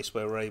to a place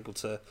where we're able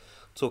to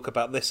talk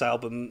about this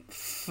album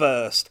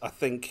first. I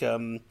think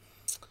it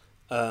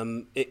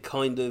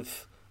kind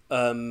of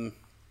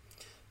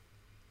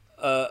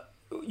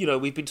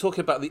we've been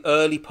talking about the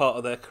early part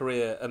of their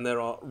career, and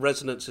there are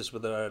resonances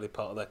with the early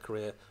part of their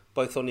career,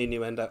 both on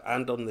Innuendo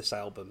and on this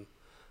album.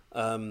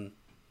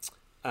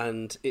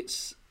 And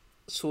it's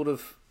sort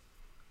of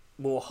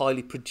more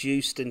highly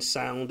produced in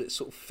sound. It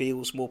sort of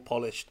feels more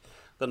polished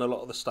than a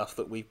lot of the stuff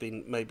that we've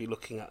been maybe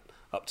looking at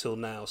up till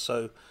now.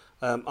 So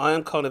I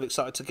am kind of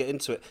excited to get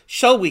into it.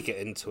 Shall we get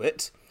into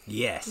it?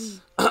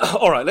 Yes.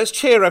 All right, let's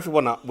cheer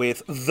everyone up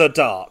with The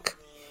Dark.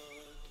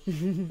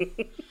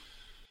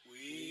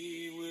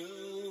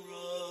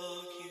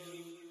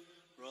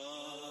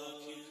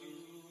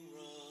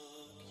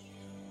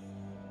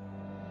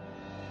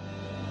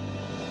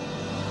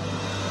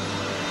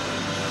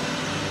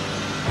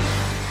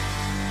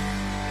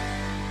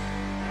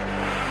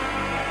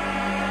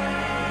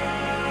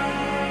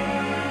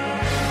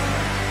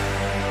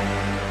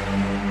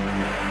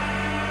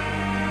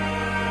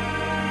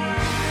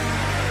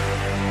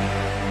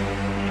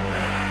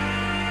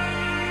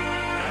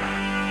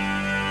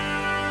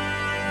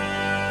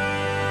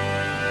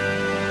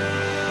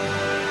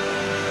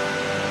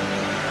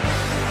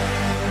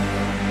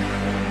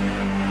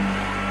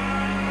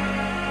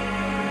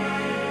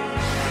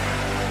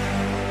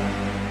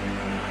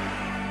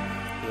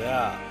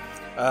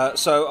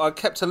 So I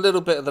kept a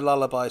little bit of the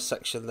lullaby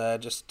section there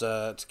just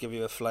to give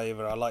you a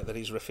flavour. I like that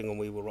he's riffing on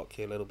We Will Rock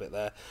You a little bit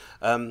there.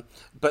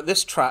 But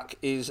this track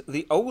is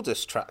the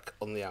oldest track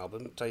on the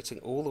album, dating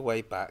all the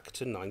way back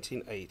to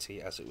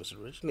 1980, as it was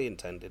originally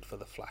intended for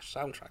the Flash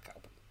soundtrack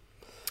album.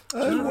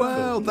 Oh,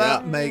 wow,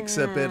 that makes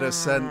a bit of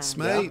sense,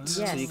 mate.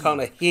 Yeah. Yes. So you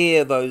kind of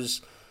hear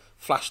those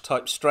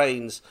Flash-type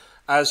strains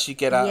as you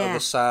get out of the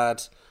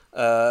sad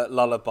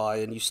lullaby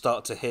and you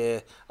start to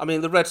hear... I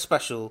mean, the Red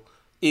Special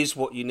is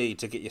what you need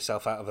to get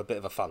yourself out of a bit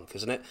of a funk,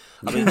 isn't it?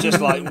 I mean, just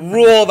like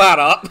roar that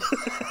up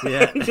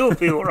and you'll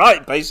be all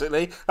right,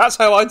 basically. That's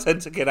how I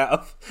tend to get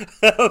out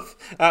of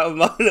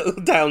my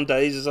little down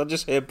days, is I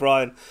just hear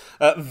Brian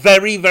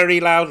very, very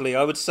loudly.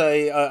 I would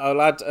say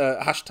I'll add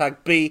hashtag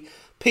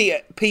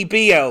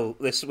PBL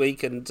this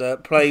week and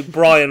play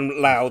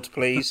Brian loud,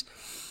 please.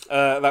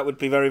 That would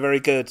be very,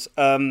 very good.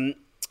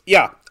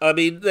 Yeah, I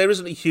mean, there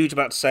isn't a huge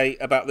amount to say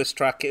about this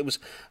track.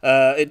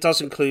 It does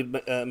include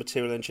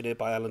material engineered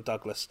by Alan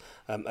Douglas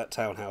at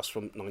Townhouse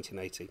from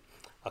 1980.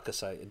 Like I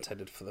say,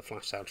 intended for the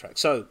Flash soundtrack.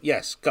 So,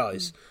 yes,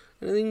 guys,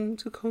 anything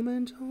to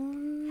comment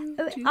on?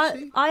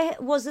 I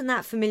wasn't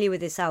that familiar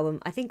with this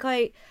album. I think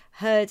I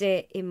heard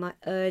it in my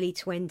early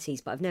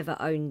 20s, but I've never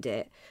owned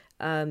it.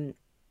 And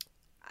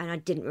I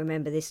didn't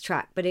remember this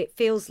track. But it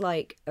feels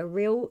like a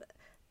real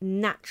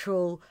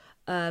natural...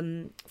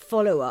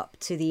 follow-up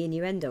to the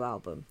Innuendo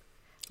album.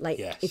 Like,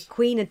 if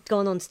Queen had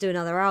gone on to do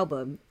another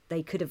album,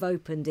 they could have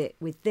opened it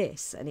with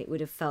this, and it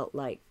would have felt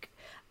like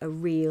a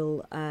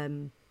real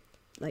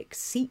like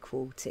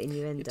sequel to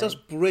Innuendo. It does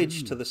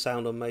bridge to the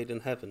sound on Made in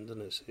Heaven,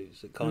 doesn't it,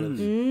 Suze? It kind of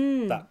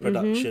that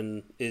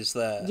production is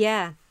there.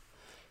 Yeah,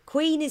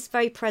 Queen is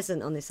very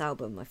present on this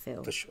album, I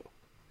feel. For sure.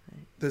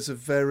 There's a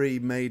very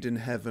Made in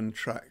Heaven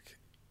track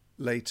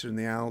later in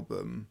the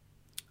album.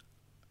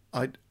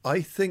 I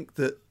think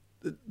that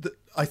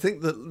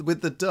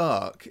with The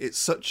Dark, it's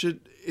such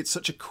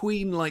a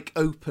Queen-like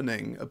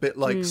opening, a bit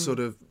like sort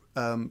of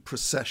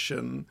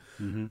Procession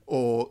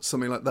or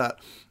something like that.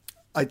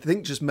 I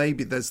think just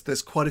maybe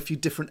there's quite a few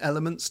different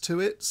elements to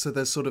it. So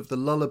there's sort of the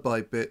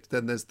lullaby bit,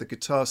 then there's the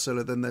guitar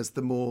solo, then there's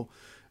the more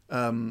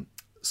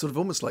sort of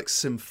almost like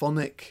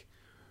symphonic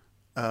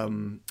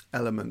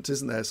element,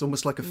 isn't there? It's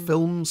almost like a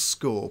film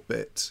score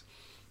bit.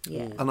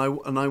 Yeah. And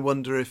I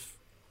wonder if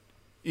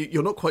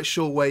you're not quite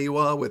sure where you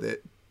are with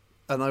it.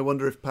 And I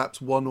wonder if perhaps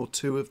one or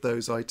two of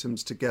those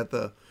items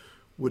together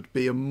would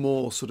be a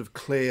more sort of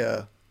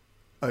clear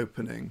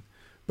opening.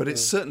 But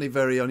it's certainly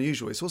very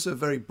unusual. It's also a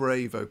very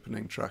brave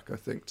opening track, I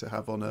think, to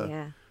have on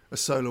a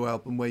solo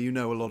album where you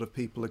know a lot of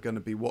people are going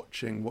to be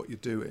watching what you're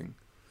doing.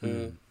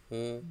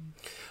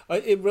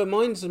 It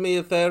reminds me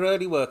of their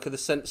early work in the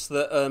sense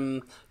that,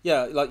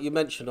 like you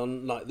mentioned,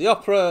 on like the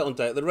Opera, on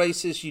Day at the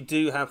Races, you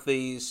do have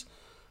these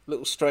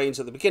little strains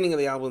at the beginning of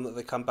the album that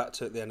they come back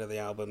to at the end of the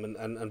album,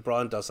 and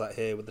Brian does that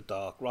here with The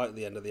Dark. Right at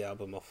the end of the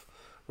album off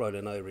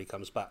Roland Over, he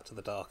comes back to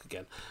The Dark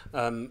again,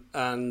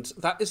 and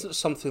that isn't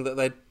something that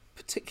they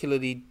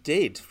particularly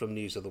did from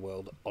News of the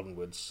World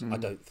onwards. I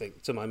don't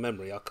think, to my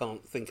memory, I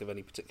can't think of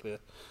any particular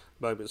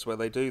moments where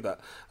they do that.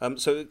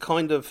 So it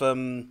kind of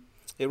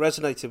it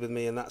resonated with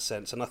me in that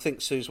sense, and I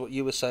think, Suze, what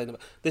you were saying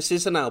about this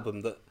is an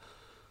album that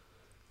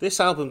this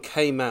album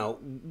came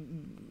out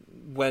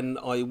when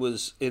I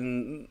was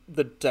in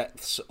the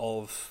depths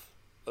of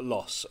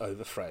loss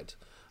over Fred.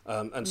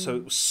 And so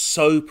it was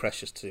so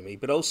precious to me,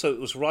 but also it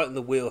was right in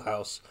the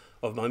wheelhouse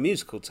of my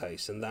musical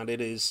taste, and that it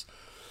is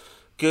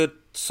good,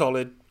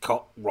 solid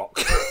cop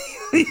rock.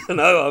 You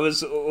know, I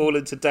was all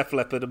into Def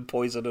Leppard and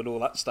Poison and all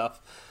that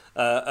stuff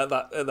at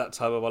that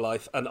time of my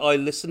life, and I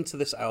listened to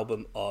this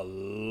album a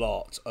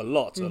lot.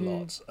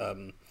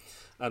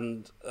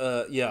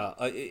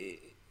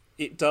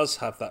 It does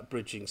have that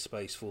bridging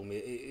space for me.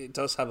 It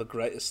does have a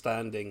greater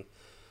standing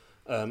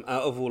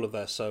out of all of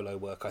their solo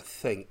work, I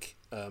think,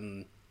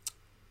 in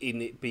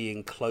it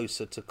being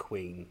closer to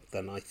Queen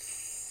than I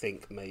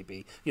think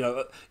maybe. You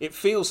know, it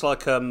feels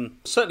like,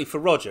 certainly for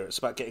Roger, it's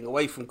about getting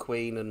away from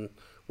Queen and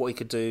what he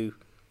could do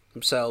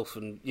himself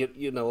and,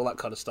 you know, all that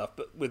kind of stuff.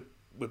 But with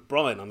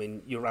Brian, I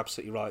mean, you're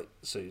absolutely right,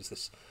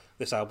 Suze.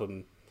 This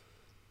album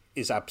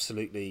is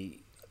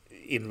absolutely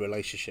in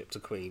relationship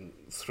to Queen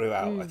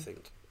throughout, I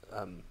think.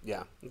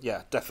 Yeah,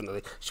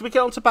 definitely. Should we get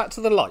on to Back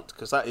to the Light?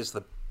 Because that is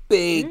the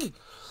big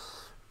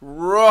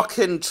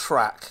rockin'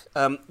 track.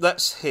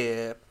 Let's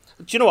hear...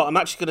 Do you know what? I'm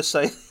actually going to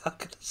say... I'm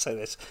going to say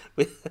this.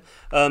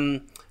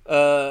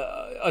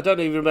 I don't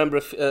even remember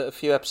a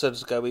few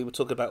episodes ago we were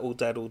talking about All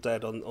Dead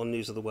on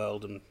News of the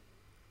World, and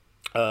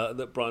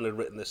that Brian had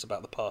written this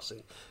about the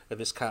passing of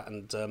his cat,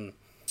 and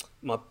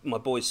my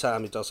boy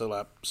Sam, who does all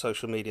our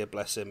social media,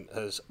 bless him,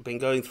 has been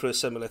going through a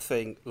similar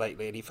thing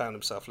lately, and he found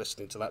himself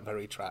listening to that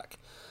very track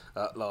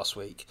last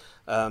week.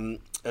 And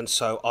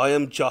so I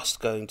am just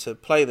going to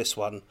play this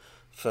one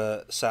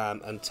for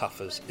Sam and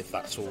Tuffers, if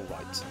that's all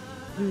right.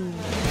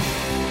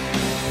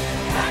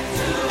 Back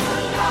to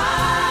the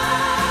light,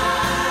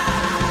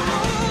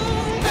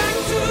 back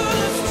to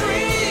the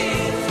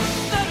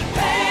streets that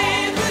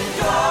paved the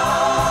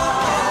door,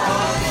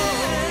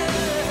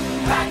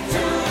 back to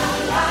the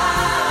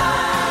light.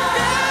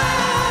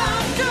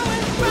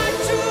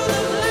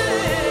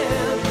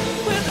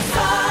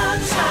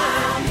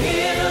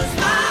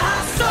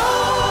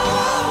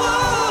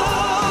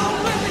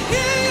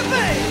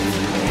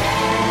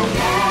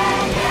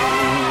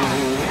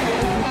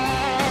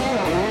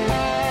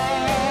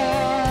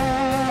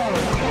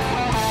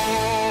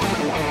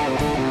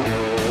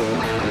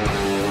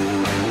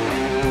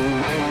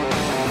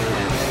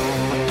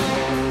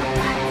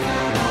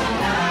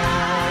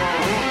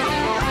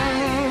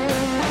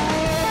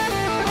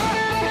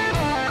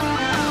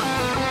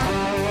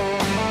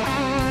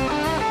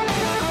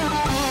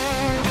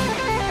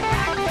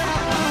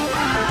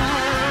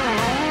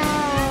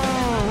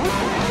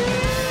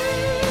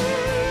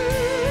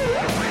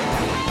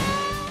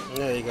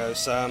 go,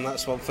 Sam.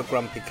 That's one for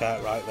Grumpy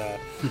Cat right there.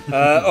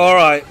 All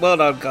right, well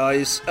done,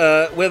 guys.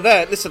 We're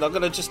there. Listen, I'm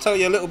going to just tell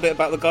you a little bit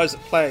about the guys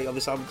that play on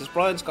this album, because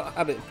Brian's got a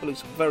habit of pulling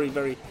some very,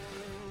 very,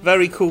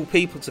 very cool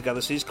people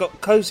together. So he's got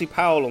Cozy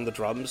Powell on the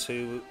drums,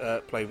 who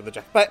played with the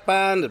Jeff Beck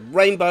Band and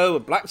Rainbow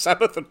and Black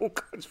Sabbath and all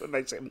kinds of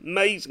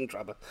amazing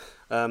drummer.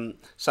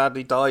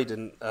 Sadly died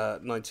in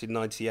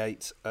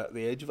 1998 at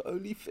the age of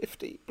only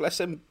 50. Bless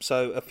him.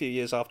 So a few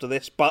years after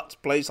this, but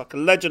plays like a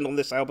legend on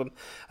this album.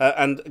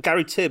 And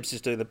Gary Tibbs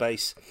is doing the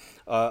bass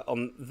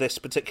on this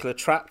particular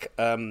track.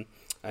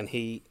 And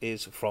he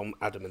is from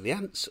Adam and the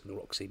Ants and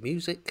Roxy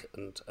Music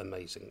and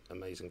amazing,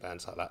 amazing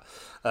bands like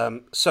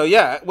that. So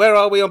yeah, where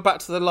are we on Back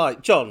to the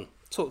Light? John,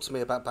 talk to me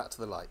about Back to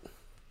the Light.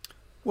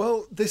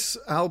 Well, this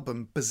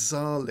album,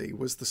 bizarrely,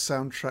 was the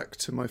soundtrack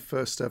to my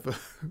first ever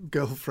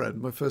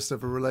girlfriend, my first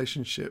ever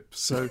relationship.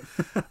 So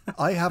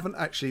I haven't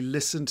actually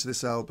listened to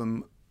this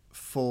album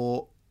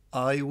for,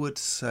 I would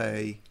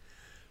say,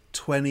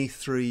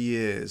 23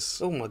 years.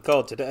 Oh my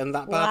God, did it end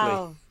that badly?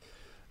 Wow.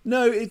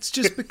 No, it's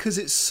just because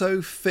it's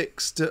so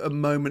fixed at a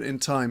moment in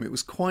time. It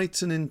was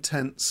quite an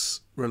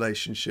intense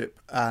relationship,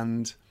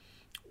 and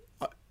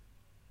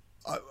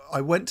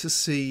I went to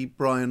see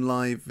Brian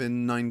live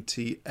in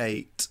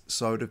 98,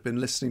 so I would have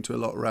been listening to a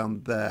lot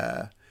around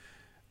there.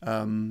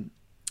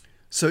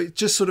 So it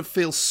just sort of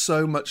feels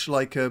so much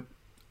like a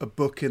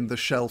book in the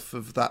shelf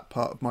of that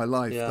part of my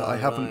life that I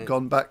haven't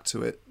gone back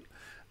to it.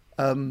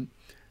 And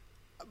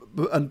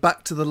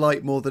Back to the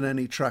Light, more than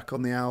any track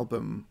on the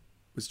album,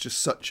 was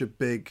just such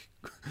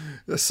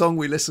a song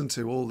we listened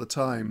to all the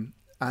time.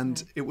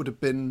 And it would have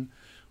been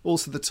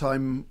also the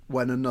time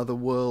when Another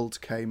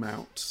World came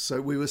out. So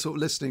we were sort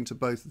of listening to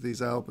both of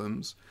these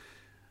albums.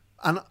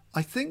 And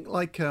I think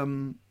I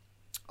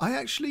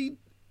actually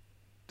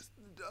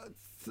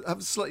have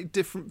a slightly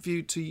different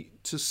view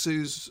to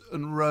Suze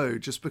and Roe,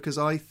 just because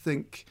I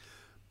think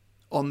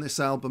on this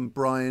album,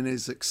 Brian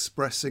is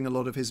expressing a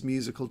lot of his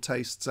musical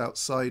tastes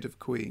outside of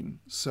Queen.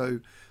 So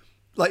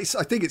I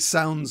think it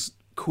sounds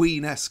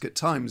Queen-esque at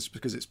times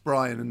because it's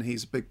Brian and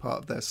he's a big part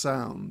of their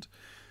sound.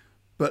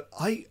 But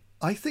I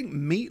think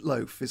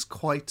Meatloaf is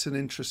quite an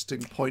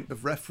interesting point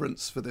of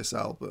reference for this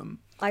album.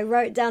 I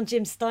wrote down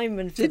Jim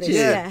Steinman for this.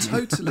 Yeah,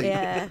 totally.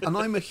 Yeah. And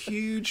I'm a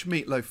huge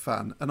Meatloaf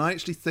fan, and I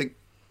actually think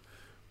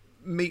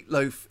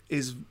Meatloaf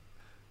is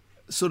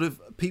sort of...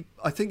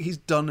 I think he's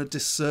done a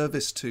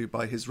disservice to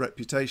by his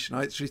reputation.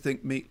 I actually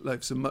think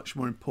Meatloaf's a much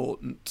more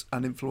important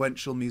and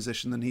influential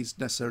musician than he's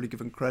necessarily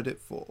given credit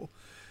for.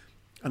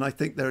 And I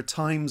think there are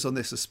times on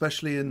this,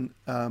 especially in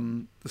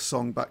the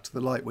song Back to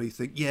the Light, where you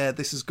think, yeah,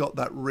 this has got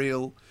that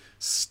real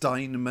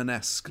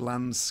Steinman-esque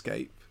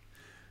landscape.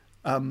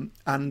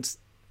 And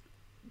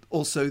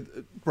also,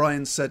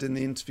 Brian said in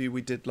the interview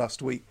we did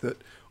last week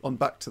that on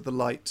Back to the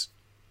Light,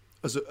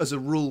 as a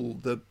rule,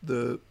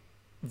 the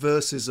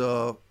verses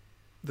are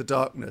the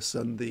darkness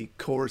and the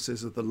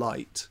choruses are the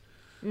light.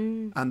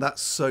 And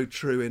that's so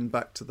true in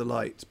Back to the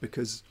Light,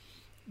 because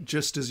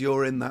just as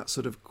you're in that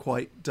sort of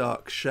quite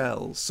dark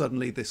shell,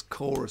 suddenly this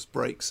chorus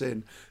breaks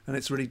in and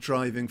it's really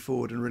driving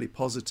forward and really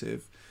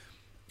positive.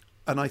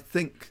 And I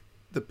think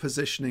the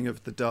positioning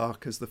of The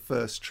Dark as the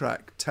first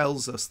track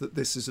tells us that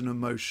this is an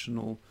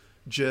emotional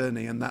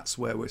journey, and that's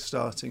where we're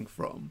starting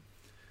from.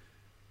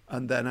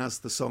 And then as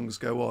the songs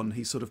go on,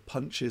 he sort of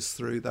punches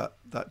through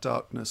that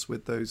darkness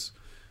with those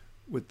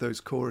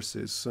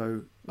choruses.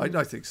 So I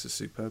think it's a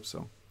superb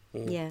song.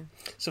 Yeah.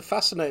 It's a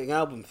fascinating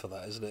album for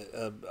that, isn't it?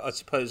 I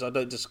suppose I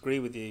don't disagree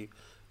with you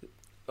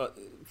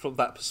from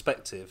that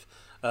perspective.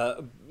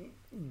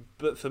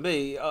 But for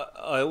me,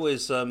 I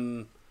always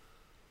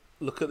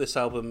look at this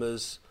album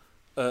as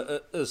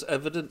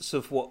evidence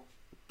of what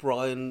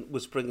Brian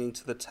was bringing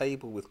to the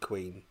table with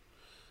Queen.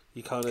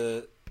 You kind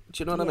of...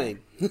 Do you know what I mean?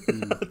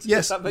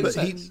 Yes, that makes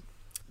sense?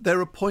 There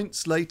are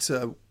points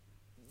later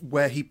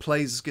where he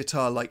plays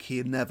guitar like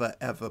he never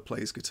ever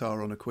plays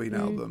guitar on a Queen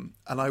album,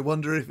 and I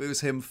wonder if it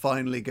was him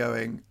finally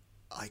going,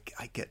 I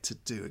get to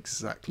do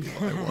exactly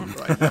what I want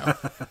right now.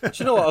 Do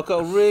you know what? I've got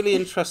a really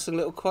interesting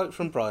little quote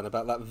from Brian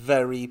about that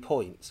very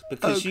point,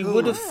 because you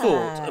would have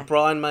thought a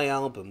Brian May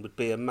album would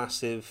be a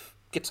massive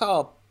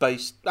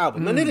guitar-based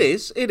album, and it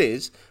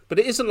is, but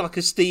it isn't like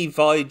a Steve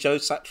Vai, Joe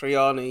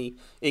Satriani,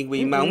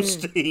 Yngwie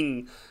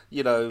Malmsteen,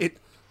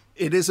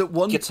 It is at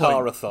one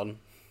guitar-a-thon.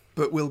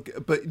 point.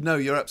 But no,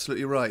 you're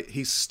absolutely right.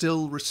 He's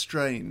still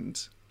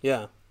restrained.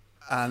 Yeah.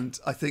 And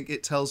I think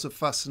it tells a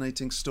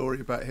fascinating story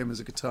about him as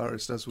a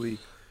guitarist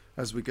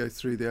as we go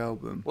through the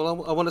album.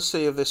 Well, I want to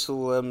see if this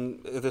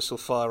will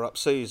fire up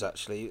Suze.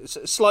 Actually, it's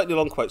a slightly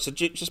long quote, so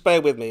just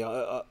bear with me.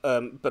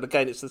 But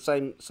again, it's the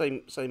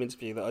same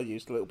interview that I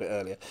used a little bit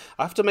earlier.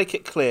 I have to make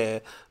it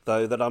clear,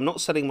 though, that I'm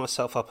not setting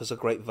myself up as a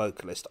great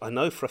vocalist. I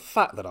know for a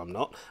fact that I'm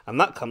not, and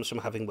that comes from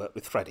having worked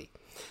with Freddie.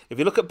 If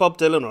you look at Bob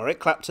Dylan or Eric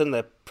Clapton,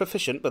 they're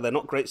proficient, but they're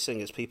not great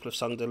singers. People have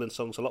sung Dylan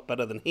songs a lot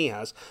better than he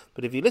has.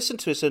 But if you listen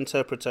to his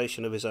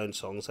interpretation of his own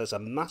songs, there's a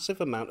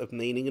massive amount of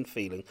meaning and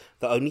feeling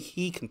that only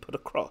he can put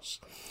across.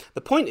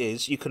 The point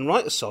is, you can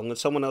write a song and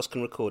someone else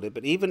can record it,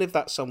 but even if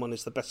that someone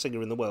is the best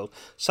singer in the world,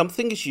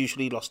 something is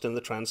usually lost in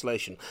the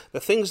translation. The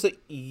things that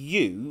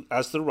you,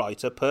 as the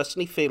writer,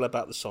 personally feel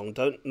about the song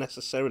don't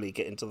necessarily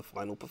get into the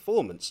final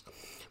performance.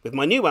 With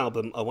my new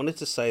album, I wanted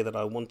to say that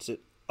I wanted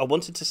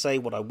to say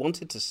what I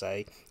wanted to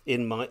say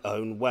in my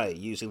own way,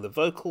 using the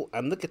vocal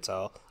and the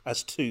guitar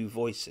as two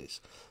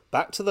voices.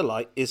 Back to the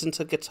Light isn't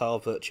a guitar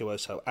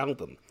virtuoso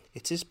album.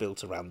 It is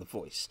built around the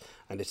voice,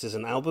 and it is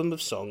an album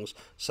of songs,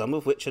 some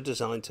of which are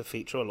designed to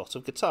feature a lot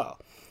of guitar.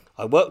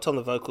 I worked on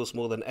the vocals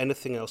more than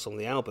anything else on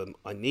the album.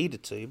 I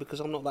needed to, because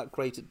I'm not that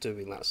great at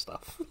doing that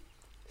stuff.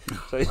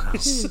 So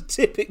it's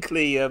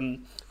typically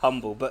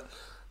humble, but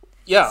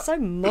yeah. So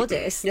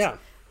modest. Yeah.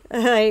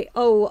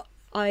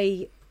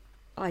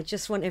 I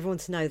just want everyone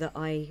to know that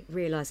I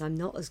realise I'm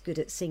not as good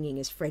at singing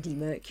as Freddie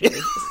Mercury.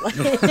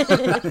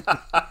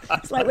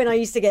 It's like when I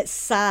used to get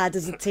sad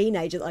as a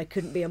teenager that I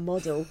couldn't be a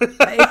model.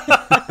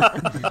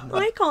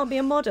 I can't be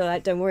a model.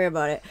 Don't worry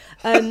about it.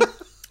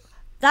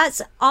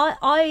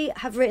 I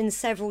have written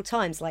several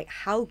times like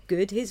how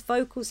good his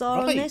vocals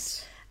are on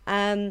this.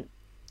 And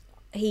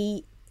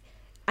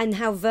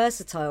how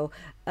versatile.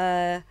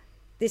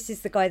 This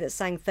is the guy that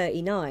sang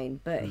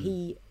 39, but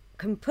he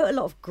can put a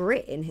lot of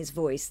grit in his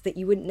voice that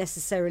you wouldn't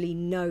necessarily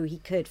know he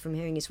could from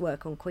hearing his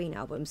work on Queen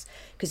albums,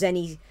 because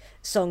any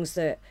songs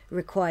that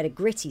required a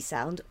gritty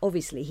sound,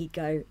 obviously he'd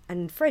go,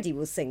 and Freddie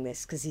will sing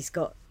this because he's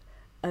got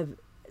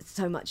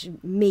so much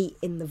meat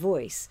in the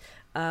voice.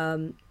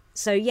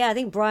 So yeah, I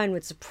think Brian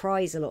would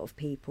surprise a lot of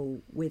people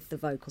with the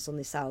vocals on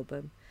this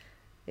album.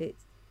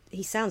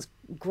 He sounds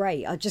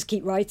great. I just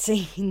keep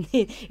writing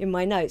in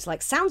my notes,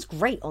 like, sounds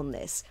great on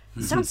this.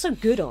 Sounds so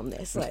good on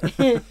this. Like,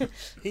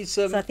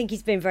 so I think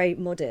he's been very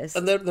modest.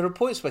 And there are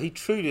points where he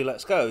truly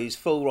lets go. He's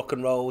full rock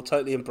and roll,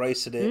 totally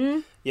embracing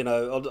it. You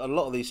know, on a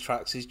lot of these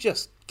tracks, he's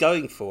just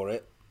going for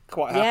it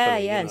quite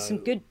happily. Yeah, and some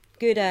good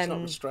he's not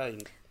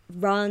restrained.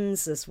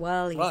 Runs as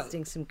well. He's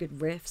doing some good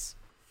riffs.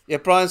 Yeah,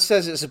 Brian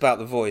says it's about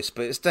the voice,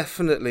 but it's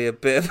definitely a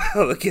bit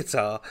about the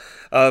guitar.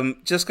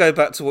 Just go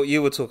back to what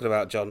you were talking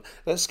about, John.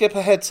 Let's skip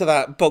ahead to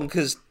that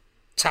bonkers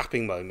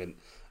tapping moment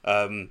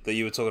that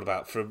you were talking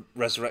about from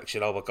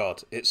Resurrection. Oh my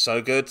God, it's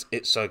so good.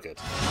 It's so good.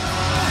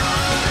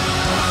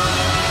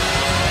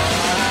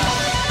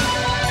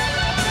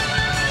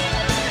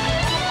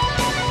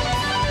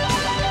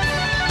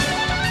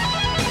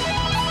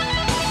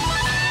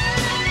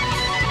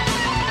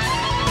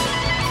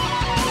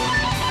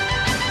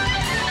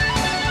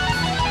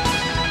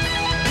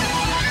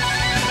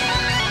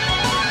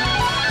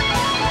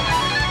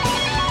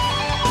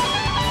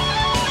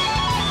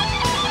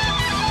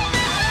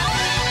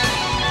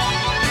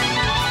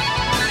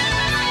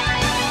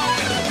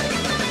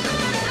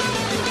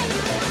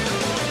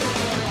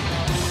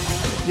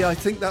 Yeah, I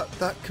think that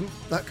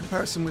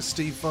comparison with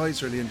Steve Vai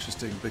is really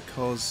interesting,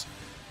 because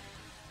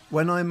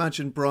when I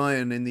imagine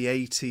Brian in the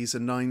 80s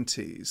and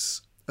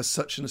 90s as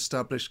such an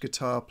established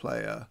guitar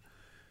player,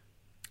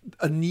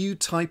 a new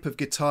type of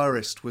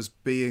guitarist was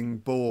being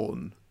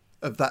born,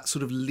 of that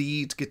sort of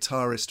lead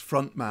guitarist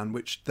frontman,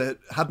 which there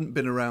hadn't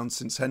been around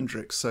since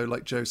Hendrix. So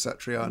like Joe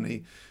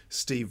Satriani,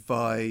 Steve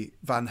Vai,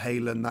 Van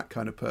Halen, that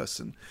kind of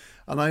person.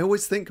 And I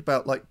always think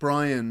about like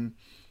Brian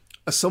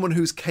as someone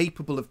who's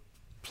capable of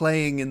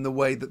playing in the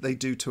way that they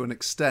do to an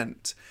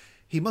extent.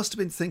 He must have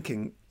been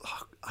thinking,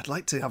 oh, I'd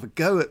like to have a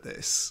go at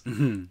this,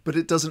 but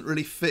it doesn't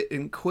really fit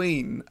in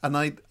Queen. And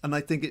I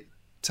think it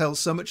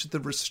tells so much of the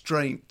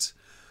restraint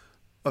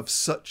of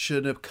such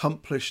an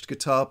accomplished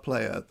guitar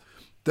player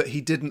that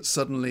he didn't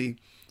suddenly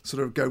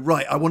sort of go,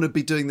 right, I want to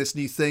be doing this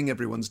new thing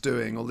everyone's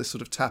doing, all this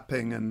sort of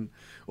tapping and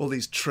all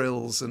these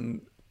trills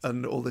and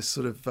all this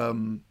sort of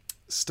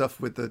stuff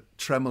with the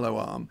tremolo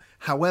arm.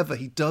 However,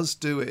 he does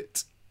do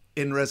it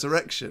in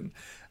Resurrection,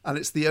 and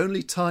it's the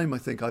only time I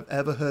think I've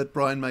ever heard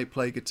Brian May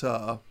play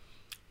guitar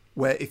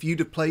where if you'd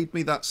have played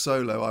me that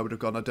solo, I would have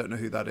gone, I don't know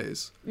who that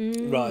is.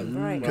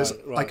 Right. Because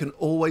I can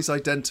always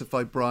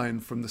identify Brian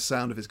from the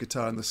sound of his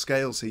guitar and the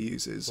scales he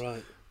uses.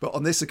 Right. But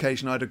on this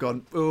occasion, I'd have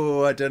gone,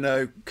 oh, I don't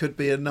know, could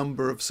be a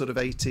number of sort of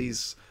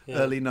 80s,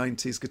 early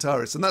 90s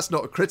guitarists. And that's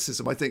not a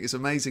criticism. I think it's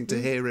amazing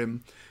to hear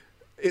him.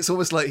 It's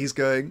almost like he's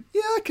going,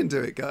 yeah, I can do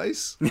it,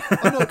 guys.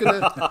 I'm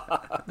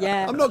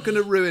not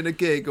gonna ruin a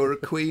gig or a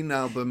Queen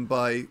album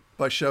by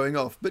showing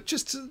off. But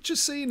just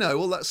so you know,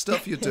 all that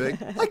stuff you're doing,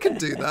 I can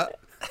do that.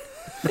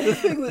 The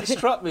thing that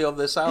struck me on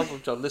this album,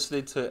 John,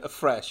 listening to it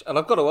afresh, and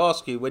I've got to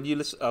ask you, when you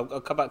listen,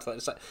 I'll come back to that in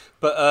a sec,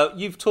 but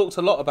you've talked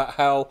a lot about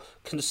how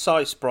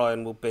concise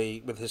Brian will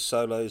be with his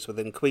solos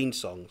within Queen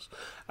songs.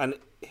 And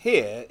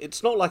here,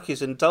 it's not like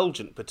he's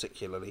indulgent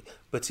particularly,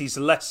 but he's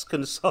less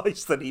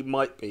concise than he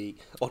might be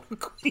on a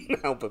Queen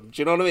album.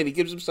 Do you know what I mean? He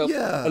gives himself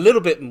a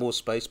little bit more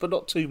space, but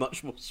not too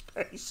much more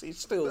space. He's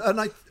still restrained.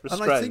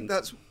 And I think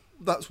that's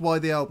that's why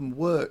the album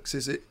works.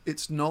 Is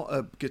it's not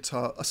a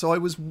guitar. So I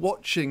was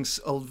watching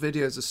old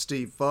videos of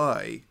Steve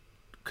Vai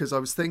because I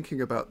was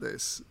thinking about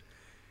this,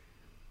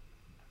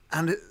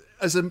 and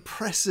as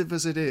impressive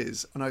as it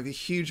is, and I have a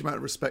huge amount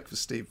of respect for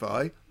Steve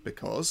Vai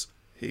because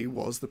he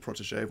was the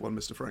protege of one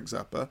Mr. Frank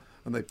Zappa,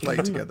 and they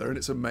played together, and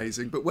it's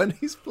amazing. But when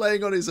he's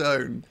playing on his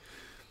own,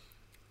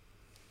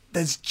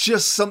 there's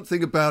just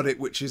something about it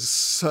which is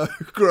so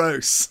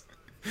gross.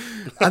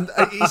 And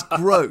he's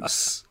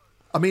gross.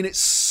 I mean, it's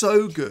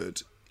so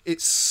good.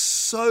 It's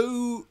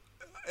so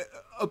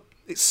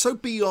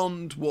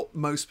beyond what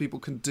most people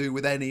can do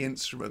with any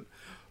instrument.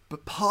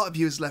 But part of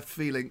you is left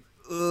feeling,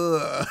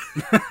 ugh.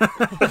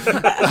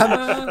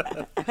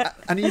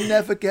 and you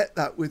never get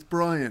that with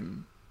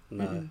Brian.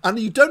 No. And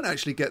you don't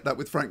actually get that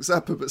with Frank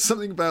Zappa, but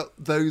something about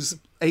those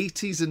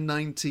 80s and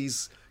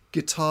 90s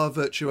guitar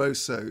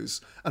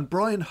virtuosos, and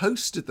Brian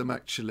hosted them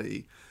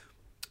actually.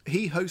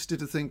 He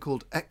hosted a thing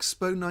called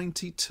Expo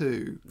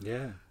 92.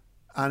 Yeah.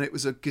 And it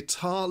was a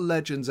Guitar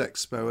Legends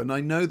Expo, and I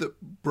know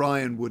that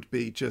Brian would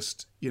be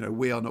just,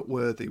 We Are Not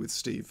Worthy with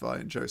Steve Vai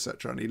and Joe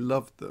Satriani. He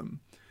loved them.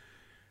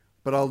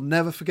 But I'll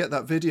never forget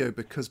that video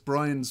because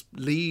Brian's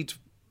lead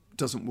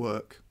doesn't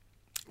work.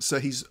 So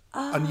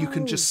and you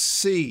can just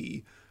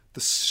see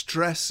the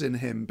stress in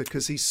him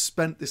because he's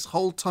spent this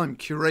whole time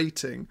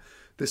curating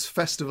this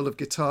festival of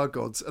guitar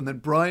gods, and then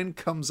Brian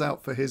comes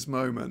out for his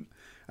moment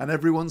and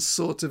everyone's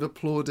sort of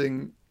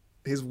applauding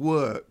his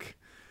work,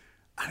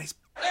 and his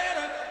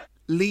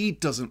lead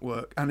doesn't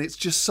work, and it's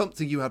just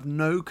something you have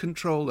no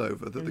control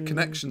over, that the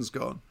connection's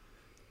gone.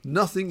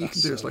 Nothing you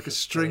can do. It's like a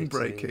string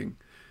breaking.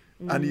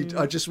 And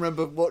I just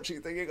remember watching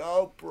it thinking,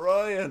 oh,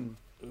 Brian.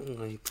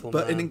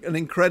 But an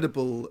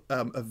incredible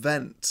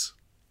event.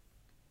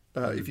 I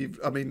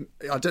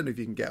don't know if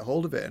you can get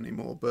hold of it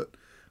anymore, but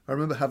I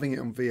remember having it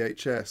on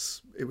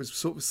VHS. It was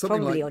sort of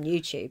something Probably like on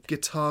YouTube.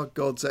 Guitar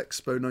Gods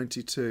Expo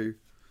 92.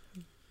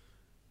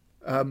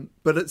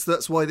 But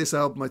that's why this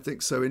album I think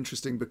is so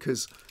interesting,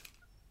 because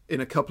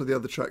in a couple of the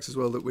other tracks as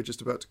well that we're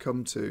just about to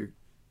come to,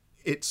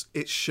 it's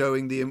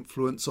showing the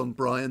influence on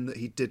Brian that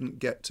he didn't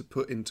get to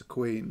put into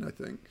Queen, I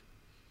think.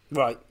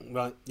 Right.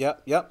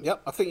 Yep.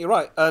 I think you're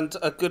right. And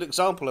a good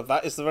example of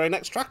that is the very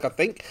next track, I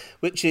think,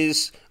 which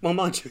is, well,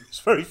 mind you, it's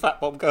very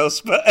Fat Bomb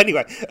Girls. But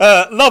anyway,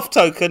 Love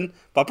Token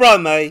by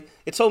Brian May.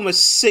 It's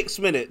almost 6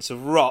 minutes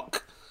of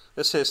rock.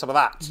 Let's hear some of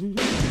that.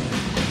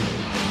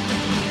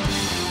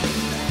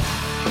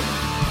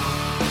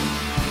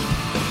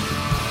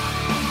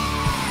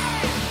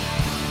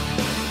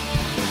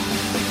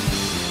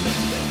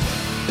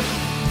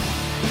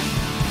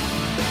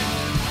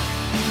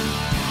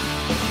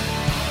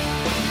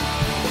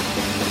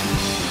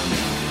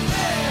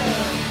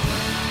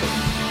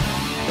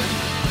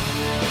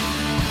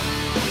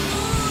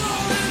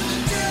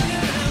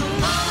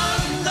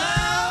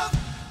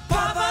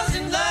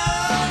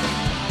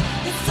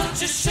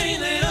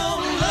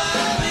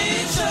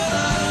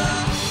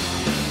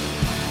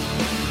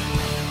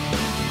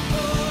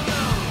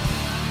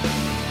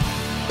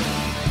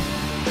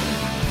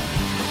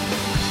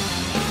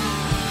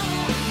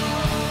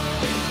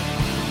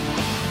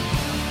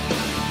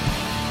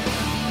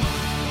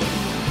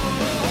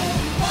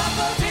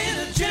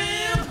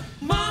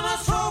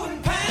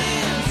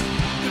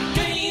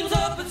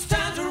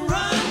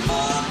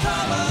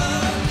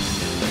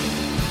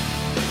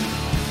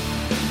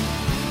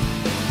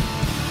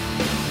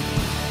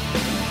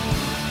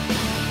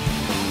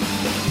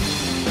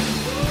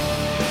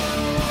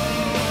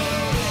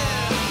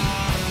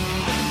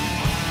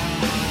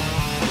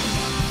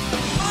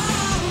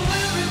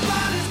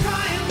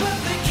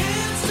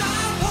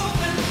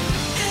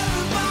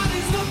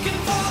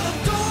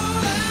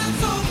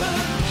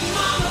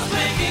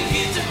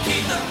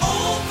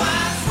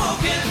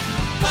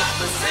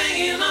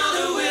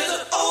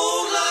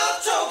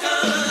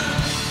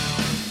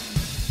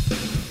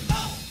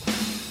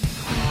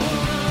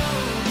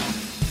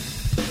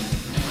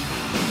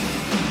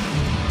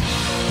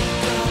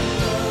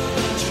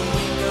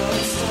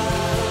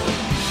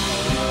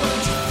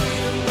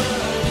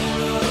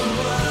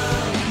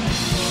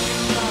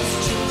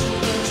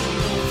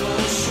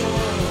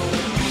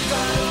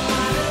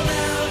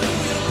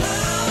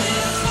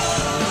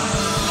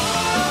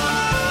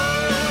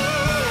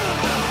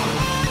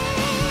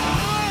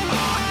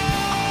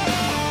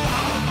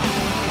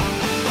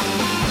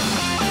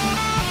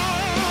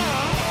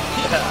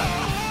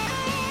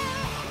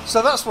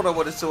 So that's what I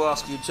wanted to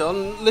ask you,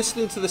 John.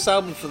 Listening to this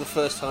album for the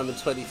first time in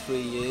 23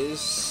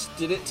 years,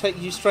 did it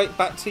take you straight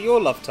back to your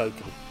Love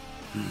Token?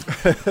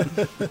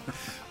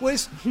 Well,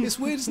 it's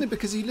weird, isn't it?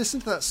 Because you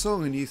listen to that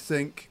song and you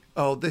think,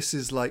 oh, this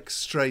is like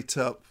straight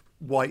up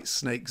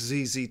Whitesnake,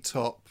 ZZ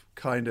Top,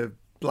 kind of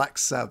Black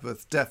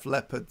Sabbath, Def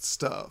Leppard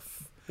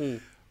stuff.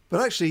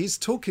 But actually, he's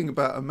talking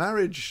about a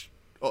marriage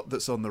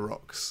that's on the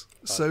rocks.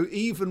 So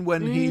even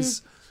when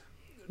he's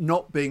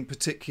not being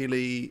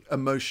particularly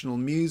emotional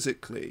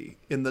musically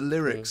in the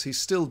lyrics, he's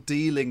still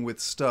dealing with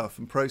stuff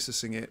and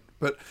processing it.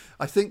 But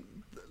I think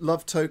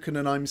Love Token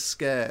and I'm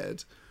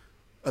Scared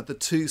are the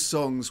two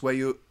songs where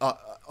you,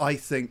 I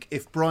think,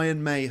 if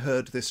Brian May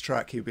heard this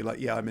track, he'd be like,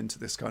 yeah, I'm into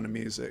this kind of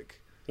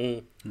music.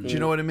 Do you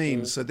know what I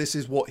mean? So this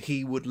is what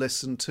he would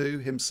listen to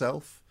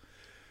himself,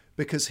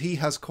 because he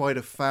has quite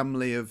a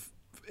family of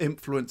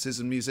influences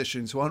and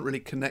musicians who aren't really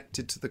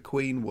connected to the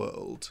Queen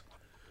world,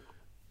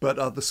 but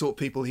are the sort of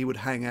people he would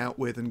hang out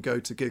with and go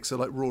to gigs. So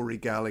like Rory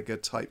Gallagher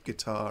type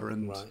guitar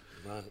and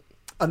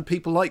and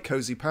people like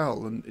Cozy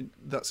Powell, and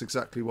that's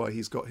exactly why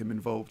he's got him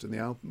involved in the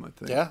album, I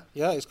think.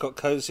 Yeah, he's got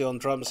Cozy on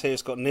drums here.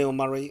 He's got Neil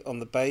Murray on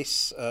the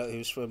bass,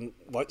 who's from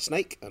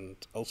Whitesnake and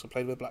also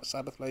played with Black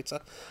Sabbath later.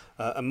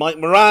 And Mike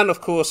Moran,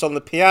 of course, on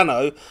the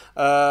piano,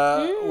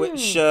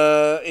 which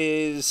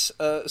is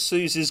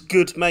Suze's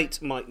good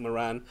mate, Mike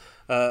Moran.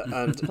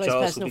 And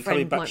Giles will be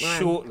coming back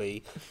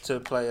shortly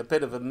to play a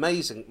bit of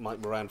amazing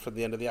Mike Moran from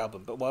the end of the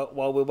album. But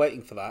while we're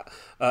waiting for that,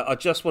 I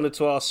just wanted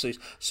to ask Suze.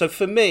 So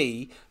for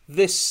me,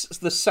 the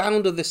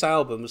sound of this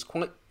album was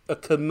quite a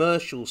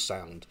commercial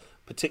sound,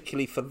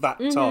 particularly for that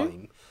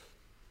time.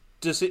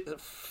 Does it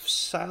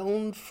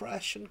sound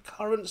fresh and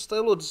current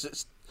still, or does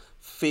it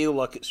feel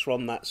like it's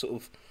from that sort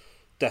of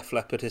Def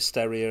Leppard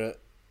Hysteria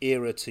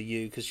era to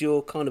you? Because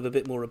you're kind of a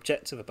bit more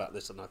objective about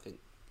this than I think.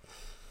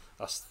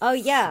 Oh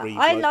yeah,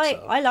 I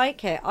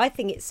like it. I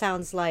think it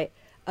sounds like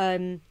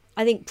I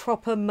think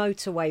proper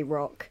motorway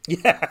rock.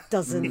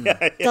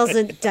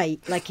 Doesn't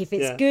date. Like if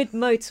it's good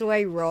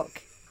motorway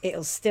rock,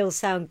 it'll still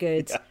sound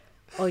good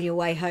on your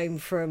way home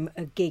from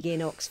a gig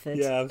in Oxford.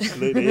 Yeah,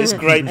 absolutely. It's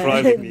great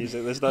driving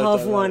music. There's no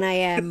half 1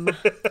 a.m.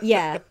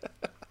 Yeah,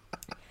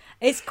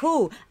 it's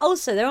cool.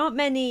 Also, there aren't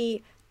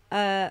many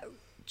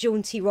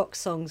jaunty rock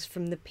songs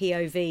from the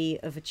POV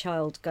of a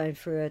child going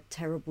through a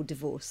terrible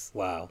divorce.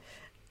 Wow.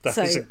 That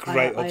is a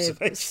great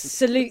observation. I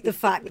salute the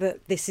fact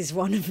that this is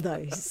one of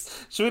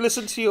those. Should we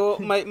listen to your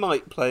mate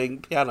Mike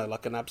playing piano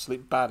like an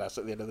absolute badass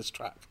at the end of this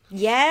track?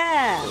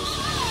 Yeah.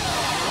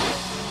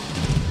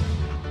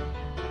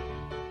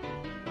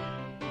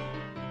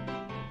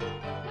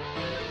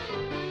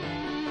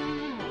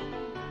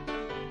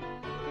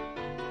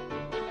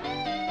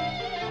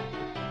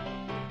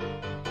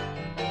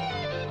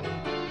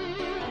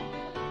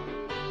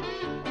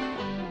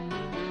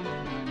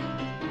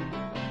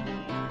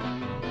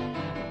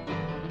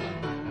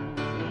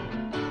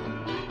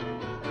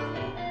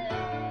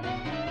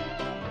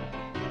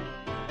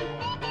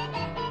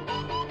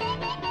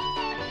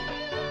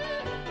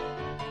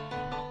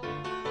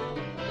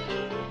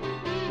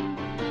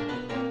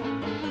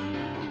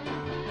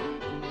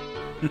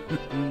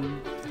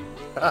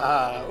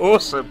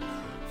 Awesome.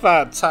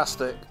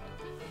 Fantastic.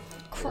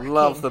 Cracking.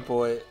 Love the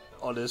boy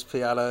on his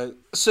piano.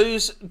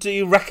 Suze, do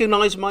you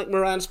recognise Mike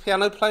Moran's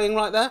piano playing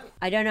right there?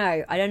 I don't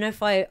know. I don't know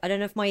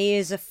if my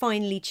ears are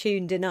finely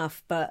tuned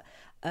enough, but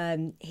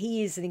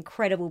he is an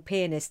incredible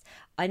pianist.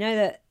 I know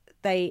that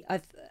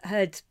I've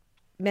heard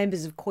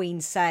members of Queen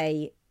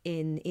say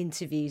in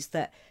interviews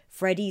that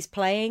Freddie's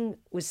playing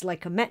was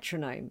like a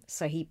metronome,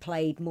 so he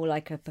played more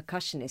like a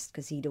percussionist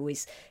because he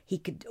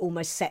could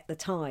almost set the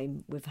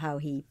time with how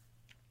he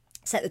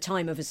set the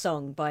time of a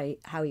song by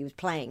how he was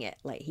playing it.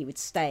 Like he would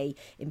stay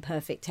in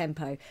perfect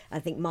tempo. I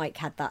think Mike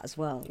had that as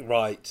well.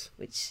 Right.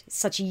 Which is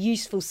such a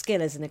useful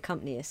skill as an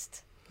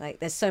accompanist. Like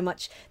it's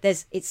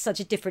such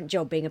a different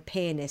job being a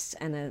pianist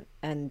and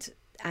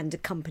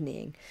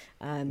accompanying.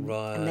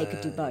 Right. And they could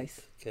do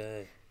both.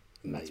 Okay.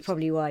 That's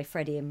probably why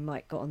Freddie and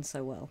Mike got on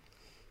so well.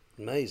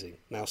 Amazing.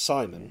 Now,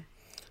 Simon,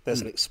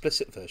 there's an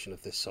explicit version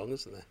of this song,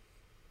 isn't there?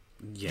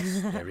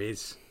 Yes, there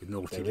is. With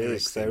naughty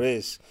lyrics. There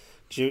is.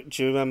 Do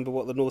you remember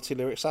what the naughty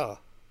lyrics are?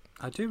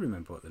 I do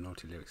remember what the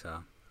naughty lyrics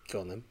are. Go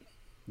on then.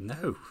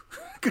 No.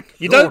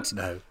 You don't?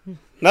 No.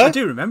 No? I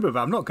do remember,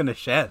 but I'm not going to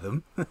share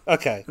them.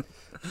 Okay.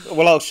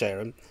 Well, I'll share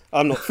them.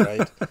 I'm not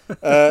afraid.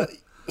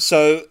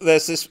 So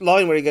there's this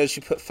line where he goes,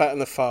 you put fat in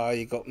the fire,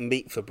 you got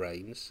meat for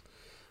brains.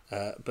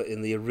 But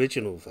in the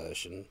original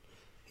version,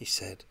 he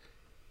said,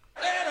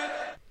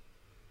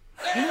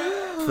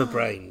 for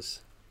brains.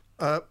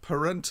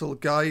 Parental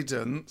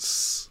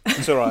guidance.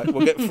 It's all right.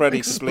 We'll get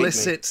Freddie to bleep me.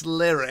 Explicit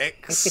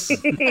lyrics.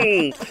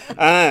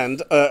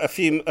 And a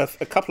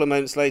couple of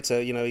moments later,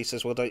 he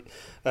says, "Well,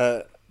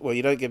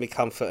 you don't give me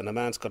comfort, and a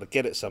man's got to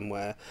get it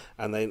somewhere."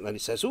 And then he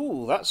says,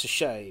 "Ooh, that's a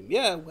shame."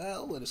 Yeah,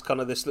 well, and it's kind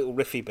of this little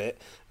riffy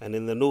bit. And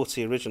in the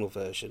naughty original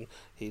version,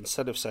 he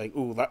instead of saying,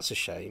 "Ooh, that's a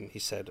shame," he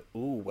said,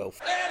 "Ooh, well."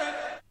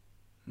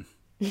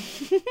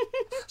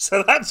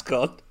 So that's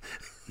gone.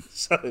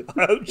 So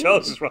I hope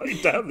Charles is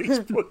writing down these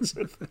points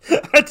and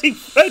he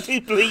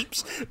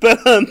bleeps.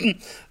 But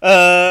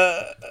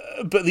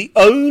the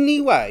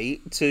only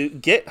way to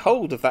get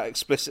hold of that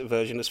explicit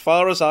version, as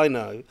far as I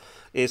know,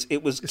 is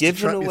it was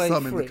given away your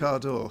thumb free. in the car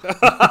door.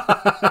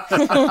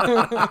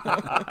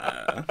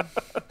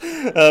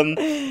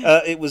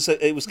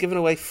 It was given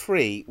away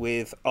free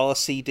with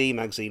RCD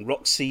magazine,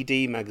 Rock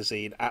CD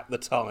magazine at the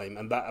time,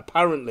 and that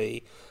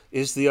apparently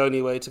is the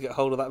only way to get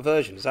hold of that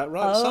version. Is that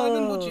right,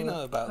 Simon? What do you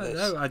know about this?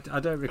 No, I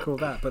don't recall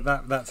that, but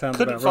that sounds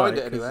Couldn't about right.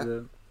 Couldn't find it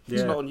anywhere.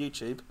 It's not on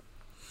YouTube.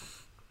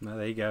 No,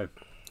 there you go.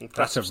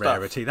 That's Impressive a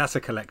rarity. That's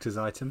a collector's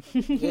item.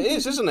 It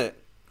is, isn't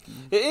it?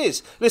 It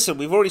is. Listen,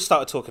 we've already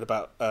started talking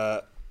about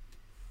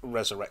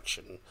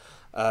Resurrection.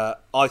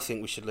 I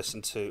think we should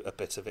listen to a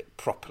bit of it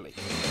properly.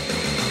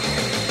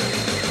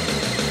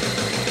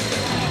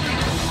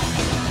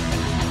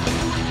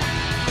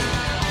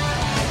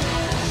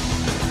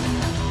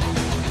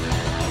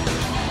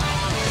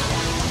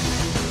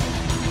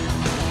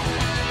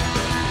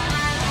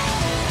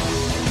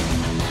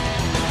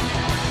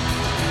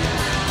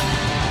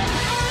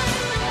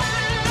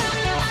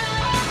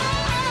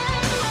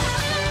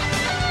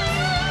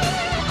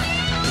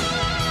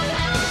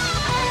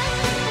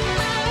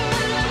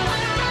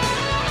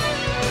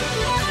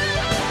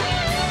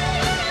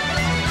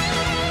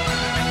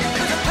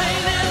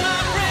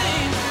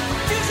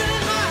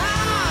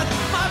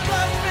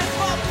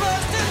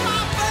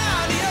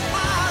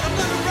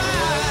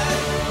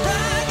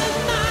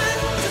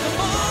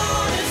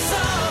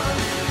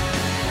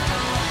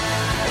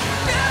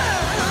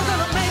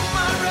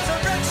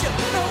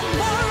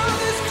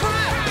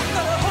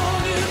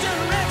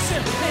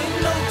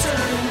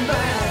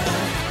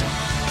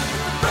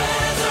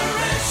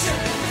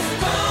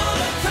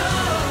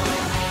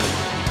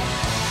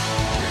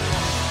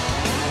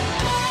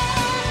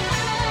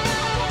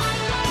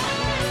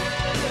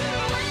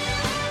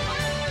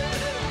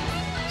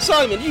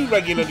 Simon, you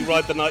regularly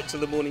ride the night to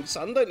the morning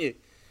sun, don't you?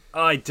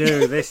 I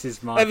do. This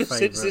is my Ever favourite.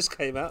 since this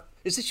came out.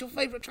 Is this your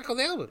favourite track on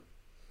the album?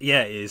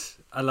 Yeah, it is.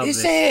 I love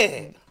Is this.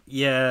 it?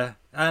 Yeah,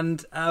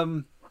 and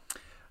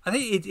I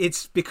think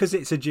it's because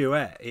it's a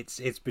duet.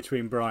 It's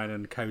between Brian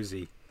and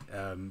Cozy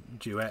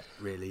duet,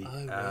 really.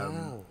 Oh,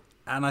 wow.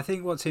 And I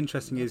think what's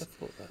interesting is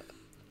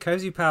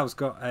Cozy Powell's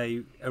got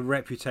a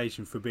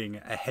reputation for being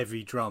a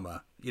heavy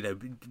drummer, you know,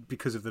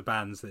 because of the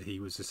bands that he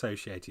was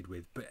associated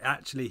with. But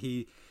actually,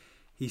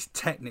 he's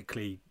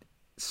technically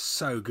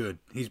so good.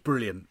 He's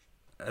brilliant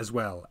as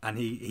well, and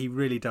he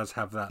really does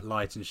have that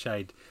light and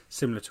shade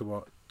similar to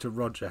what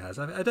Roger has.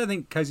 I don't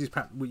think Cozy's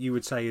what you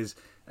would say is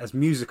as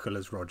musical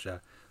as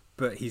Roger,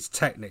 but he's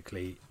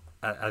technically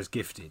as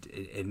gifted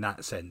in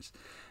that sense.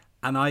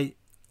 And I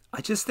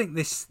just think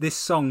this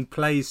song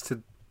plays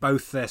to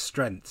both their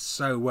strengths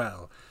so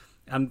well.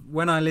 And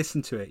when I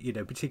listen to it, you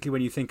know, particularly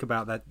when you think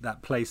about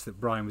that place that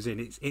Brian was in,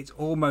 it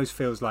almost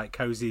feels like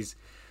Cozy's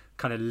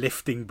kind of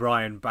lifting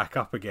Brian back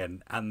up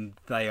again, and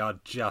they are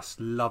just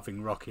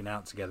loving rocking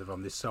out together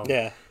on this song.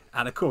 Yeah.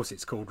 And of course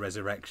it's called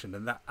Resurrection,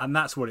 and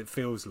that's what it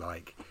feels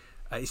like.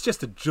 It's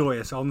just a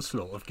joyous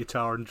onslaught of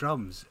guitar and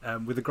drums,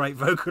 with a great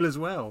vocal as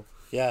well.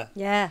 Yeah.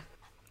 Yeah.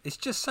 It's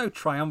just so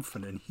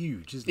triumphant and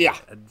huge, isn't Yeah.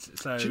 it? And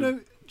so, Do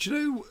you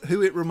know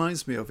who it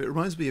reminds me of? It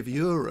reminds me of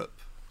Europe.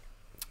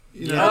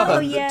 You know, Yeah. the Oh,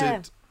 band yeah.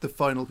 that did the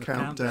final The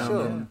countdown.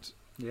 Countdown, And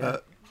yeah.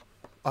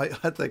 I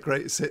had their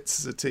greatest hits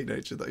as a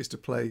teenager that I used to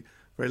play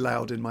very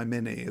loud in my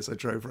Mini as I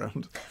drove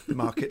around the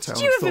market town.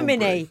 Did you of have a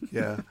Mini? Thornbury.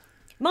 Yeah.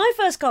 My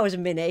first car was a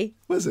Mini.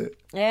 Was it?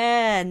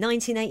 Yeah,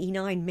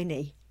 1989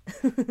 Mini.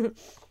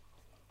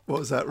 What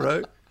was that,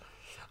 Ro?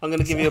 I'm going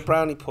to give you a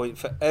brownie point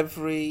for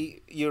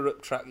every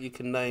Europe track you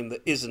can name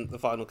that isn't the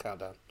final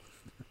countdown.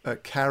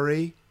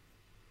 Carrie.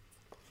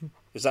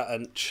 Is that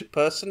a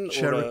person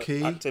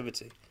Cherokee. or an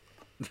activity?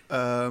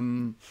 Are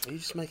you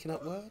just making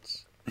up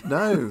words?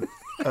 No.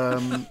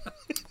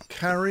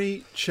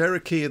 Carrie,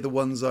 Cherokee are the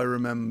ones I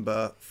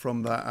remember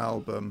from that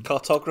album.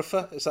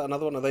 Cartographer? Is that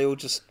another one? Are they all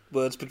just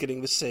words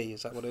beginning with C?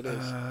 Is that what it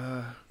is?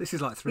 this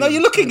is like three. No,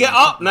 you're looking it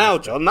up now,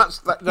 John. No,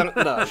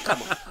 come on.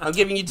 I'm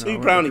giving you two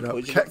brownie Look it up.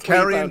 points. You've got three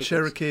Carrie brownie and points.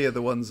 Cherokee are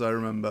the ones I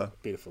remember.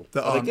 Beautiful.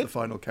 That Are they aren't good? the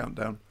final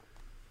countdown.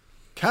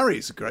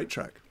 Carrie's a great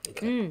track.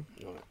 Okay.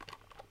 All right.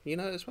 You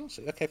know it as well.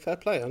 So, okay, fair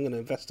play. I'm going to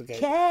investigate.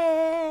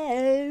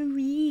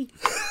 Carrie.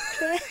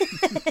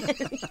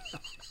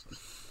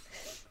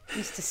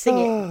 Used to sing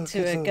it to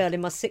a girl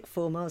in my sixth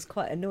form. I was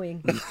quite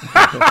annoying.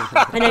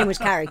 Her name was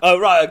Carrie. Oh,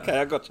 right. Okay,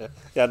 I got you.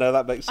 Yeah, no,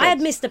 that makes sense. I had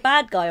Mr.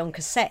 Bad Guy on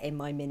cassette in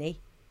my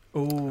Mini.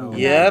 Oh,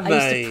 Yeah, I used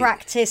mate.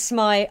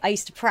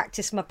 to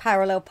practice my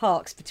parallel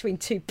parks between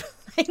two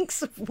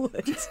planks of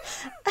wood.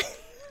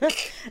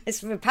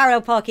 It's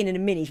parallel parking in a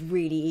Mini is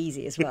really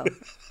easy as well.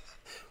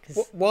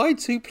 Why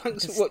two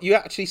planks of what? You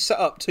actually set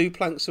up two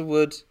planks of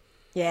wood?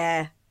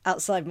 Yeah,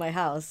 outside my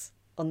house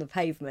on the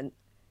pavement.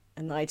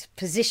 And I'd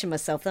position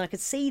myself, then I could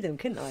see them,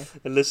 couldn't I?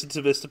 And listen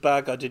to Mr.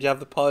 Bad Guy. Did you have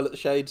the pilot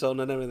shades on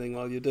and everything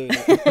while you're doing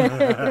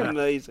it?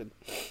 Amazing.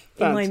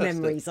 In my Fantastic.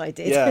 memories, I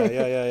did.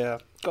 Yeah.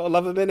 Gotta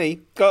love a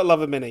Mini. Gotta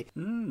love a Mini.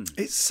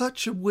 it's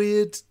such a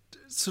weird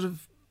sort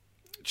of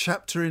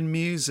chapter in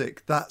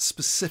music, that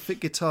specific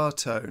guitar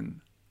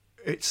tone.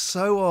 It's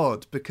so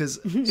odd because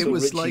it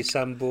was Richie like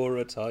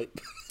Sambora type.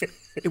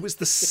 it was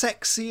the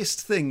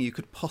sexiest thing you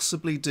could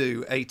possibly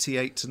do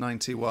 88 to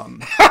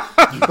 91.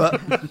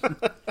 But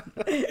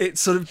it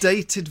sort of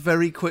dated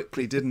very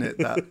quickly, didn't it,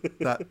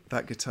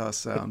 that guitar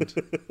sound?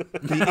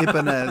 The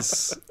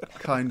Ibanez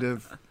kind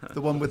of,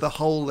 the one with the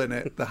hole in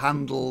it, the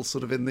handle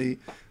sort of in the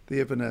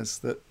Ibanez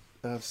that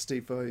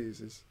Steve Vai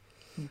uses.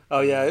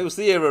 Oh yeah, it was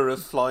the era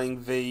of flying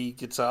V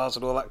guitars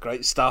and all that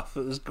great stuff.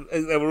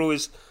 They were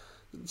always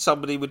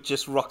somebody would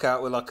just rock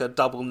out with like a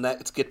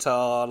double-necked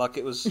guitar. Like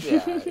it was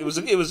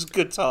a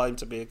good time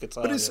to be a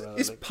guitar But hero.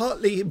 it's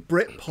partly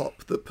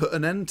Britpop that put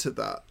an end to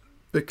that,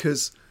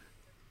 because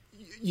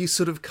you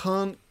sort of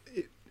can't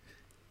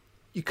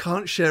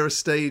share a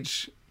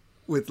stage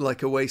with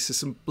like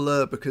Oasis and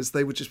Blur, because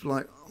they would just be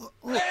like, oh,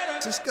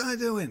 what's this guy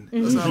doing?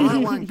 It's like,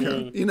 that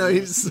wanker. You know,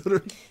 he's sort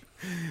of...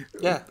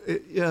 Yeah.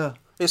 Yeah.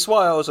 It's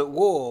why I was at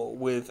war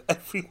with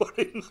everyone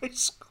in my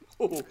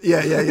school.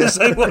 Yeah. Because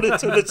they wanted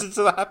to listen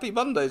to the Happy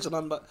Mondays, and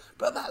I'm like,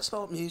 but that's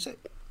not music.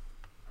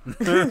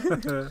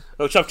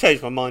 Which I've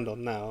changed my mind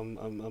on now.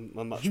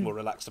 I'm much more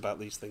relaxed about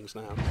these things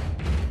now.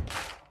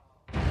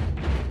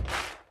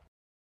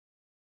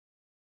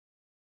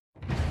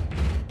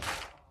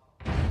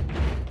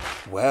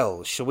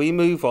 Well, shall we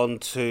move on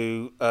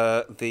to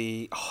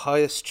the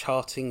highest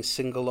charting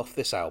single off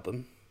this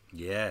album?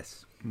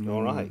 Yes.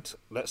 All right,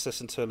 let's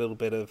listen to a little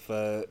bit of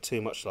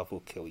Too Much Love Will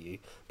Kill You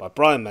by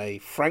Brian May,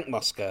 Frank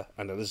Musker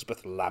and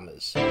Elizabeth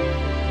Lammers.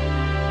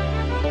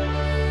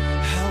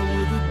 How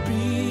would it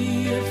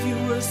be if you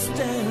were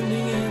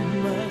standing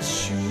in my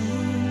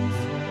shoes?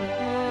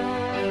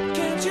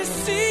 Can't you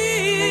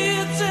see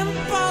it's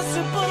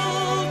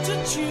impossible to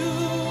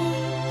choose?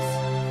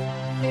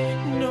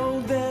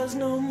 No, there's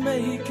no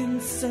making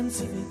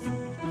sense of it.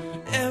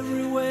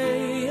 Every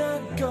way I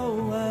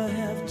go, I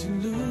have to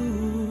lose.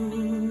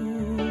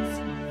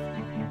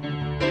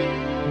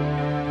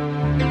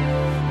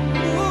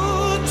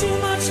 Ooh, too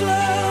much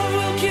love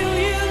will kill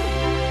you,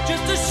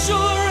 just as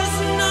sure as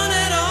none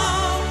at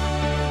all.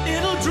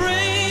 It'll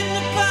drain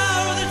the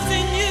power that's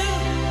in you,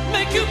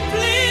 make you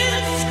bleed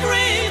and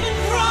scream and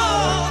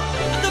crawl.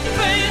 And the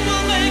pain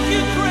will make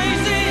you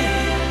crazy,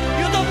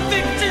 you're the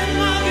victim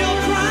of your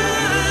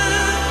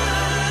crime.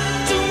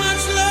 Too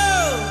much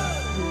love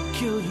will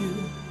kill you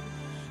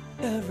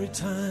every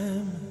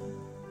time.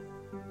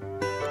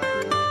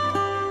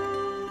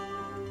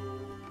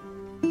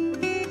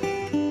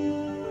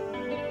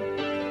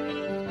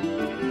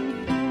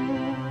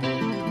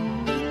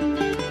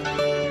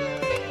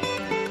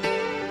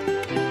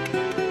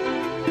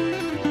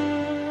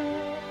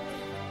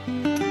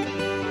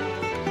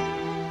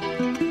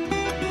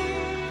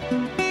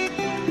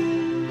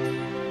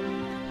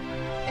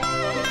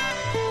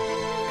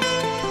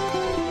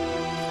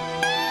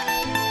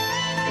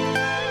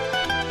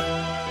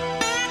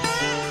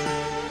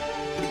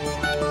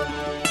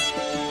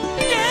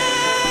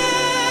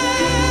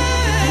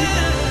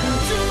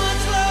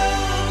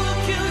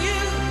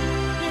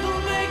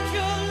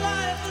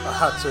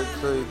 Had to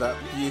include that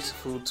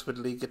beautiful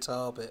twiddly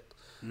guitar bit.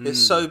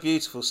 It's so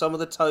beautiful. Some of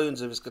the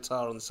tones of his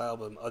guitar on this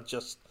album are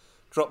just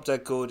drop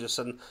dead gorgeous.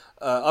 And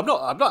I'm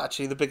not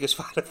actually the biggest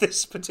fan of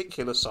this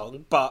particular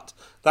song, but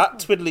that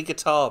twiddly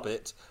guitar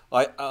bit,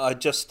 I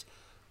just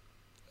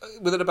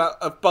within about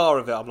a bar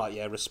of it, I'm like,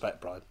 yeah,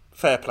 respect, Brian.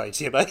 Fair play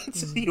to you,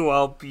 mate. You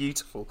are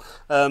beautiful.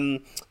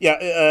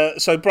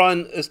 So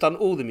Brian has done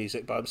all the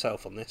music by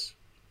himself on this,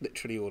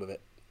 literally all of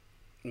it.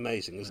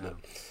 Amazing, isn't it?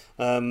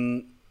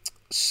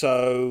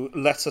 So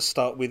let us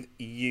start with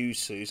you,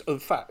 Suze. In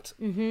fact,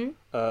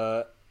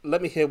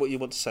 let me hear what you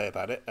want to say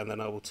about it, and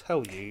then I will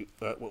tell you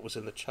what was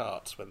in the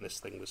charts when this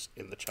thing was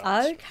in the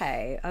charts.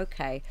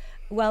 Okay.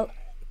 Well,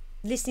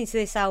 listening to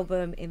this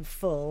album in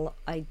full,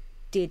 I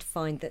did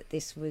find that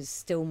this was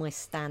still my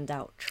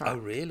standout track. Oh,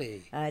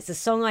 really? It's a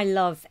song I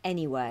love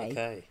anyway.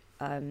 Okay.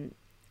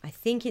 I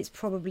think it's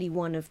probably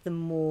one of the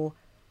more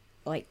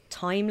like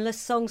timeless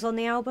songs on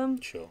the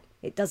album. Sure.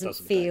 It doesn't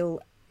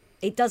feel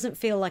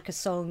like a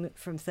song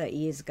from 30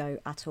 years ago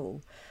at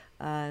all.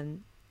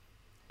 And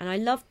I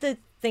love the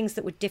things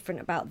that were different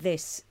about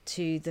this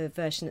to the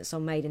version that's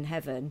on Made in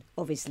Heaven.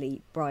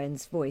 Obviously,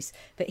 Brian's voice.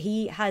 But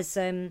he has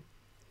a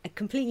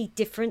completely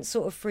different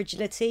sort of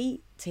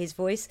fragility to his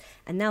voice.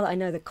 And now that I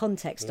know the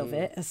context of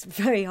it, that's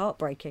very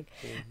heartbreaking,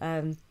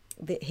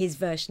 his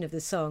version of the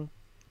song.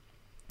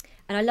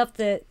 And I love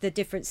the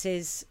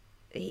differences,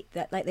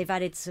 that like they've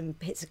added some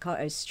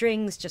pizzicato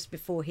strings just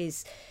before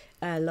his...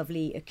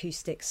 lovely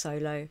acoustic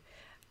solo.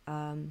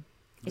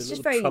 It's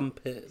just very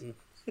trumpet. And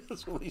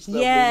it's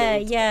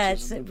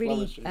a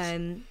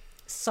really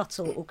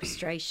subtle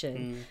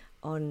orchestration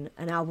on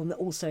an album that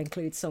also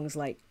includes songs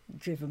like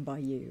 "Driven by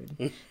You."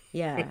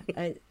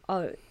 And,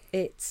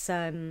 it's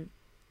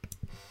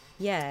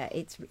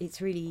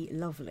really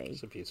lovely.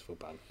 It's a beautiful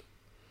band.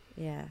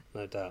 Yeah,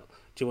 no doubt.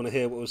 Do you want to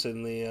hear what was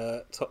in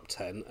the top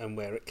 10 and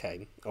where it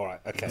came? All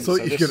right, okay. I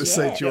thought you were going to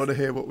say, do you want to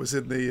hear what was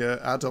in the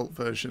adult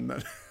version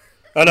then?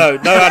 Oh no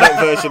adult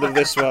version of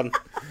this one.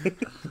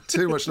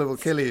 Too Much Love Will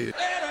Kill You.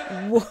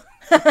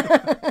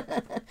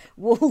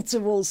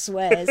 Wall-to-wall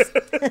swears.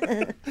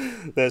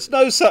 There's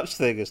no such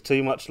thing as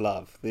Too Much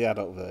Love, the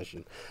adult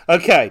version.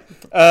 Okay.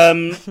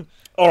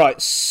 All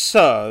right,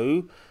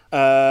 so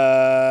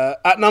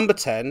at number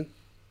 10,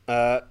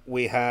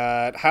 we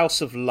had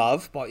House of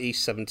Love by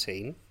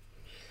E17.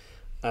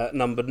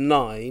 Number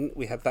 9,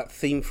 we had that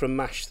Theme from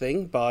MASH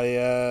thing by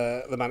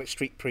the Manic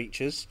Street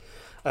Preachers.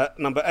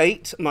 Number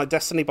 8, My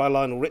Destiny by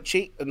Lionel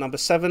Richie. At number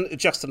 7,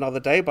 Just Another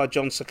Day by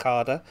John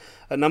Cicada.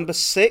 At number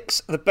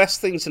 6, The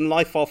Best Things in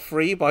Life Are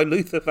Free by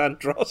Luther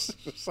Vandross.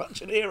 This is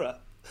such an era.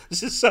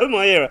 This is so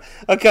my era.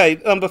 Okay,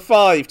 number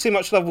 5, Too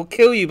Much Love Will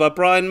Kill You by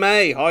Brian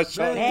May. High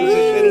chart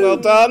position, well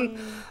done.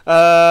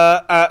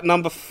 At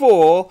number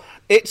 4,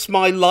 It's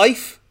My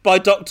Life by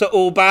Dr.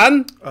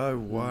 Alban. Oh,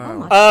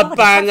 wow. God,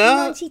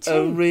 Banger. it's A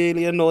 92.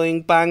 really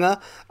annoying banger.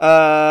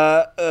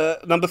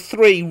 Number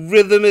 3,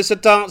 Rhythm is a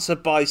Dancer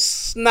by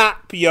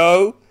Snap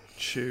Yo.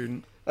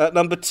 Tune. At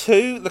number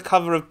 2, the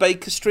cover of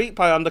Baker Street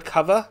by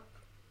Undercover.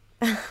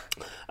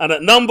 And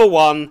at number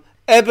 1,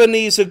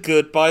 Ebenezer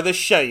Good by The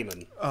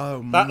Shaman.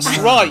 Oh, That's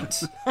man. right.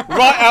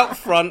 Right out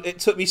front, it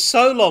took me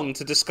so long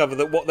to discover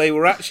that what they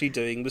were actually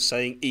doing was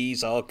saying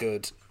E's are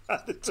good.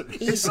 It took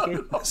me so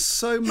long. It's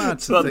so mad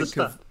To to think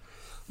understand. of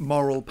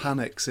moral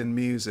panics in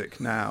music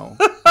now.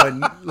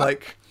 When,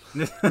 like,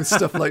 with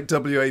stuff like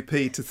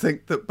WAP, to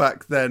think that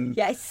back then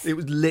Yes. it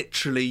was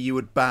literally you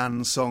would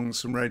ban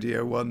songs from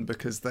Radio 1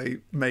 because they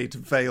made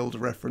veiled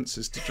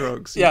references to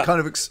drugs. Yeah. You kind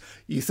of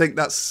you think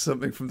that's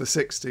something from the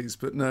 60s,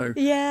 but no.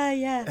 Yeah,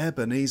 yeah.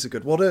 Ebenezer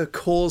Good. What a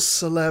cause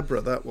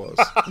célèbre that was.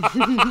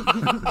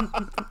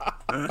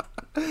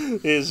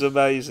 It's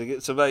amazing.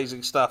 It's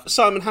amazing stuff.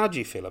 Simon, how do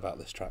you feel about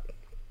this track?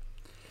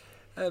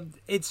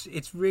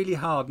 It's really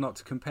hard not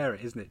to compare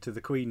it, isn't it, to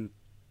the Queen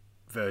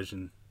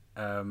version,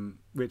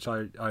 which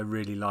I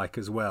really like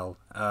as well.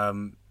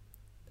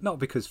 Not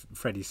because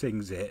Freddie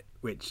sings it,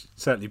 which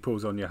certainly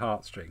pulls on your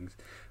heartstrings,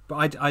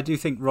 but I do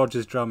think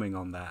Roger's drumming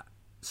on that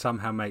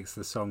somehow makes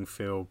the song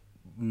feel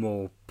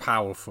more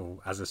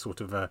powerful as a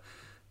sort of a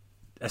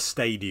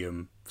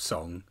stadium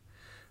song.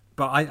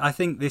 But I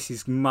think this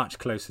is much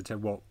closer to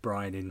what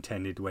Brian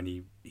intended when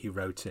he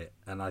wrote it,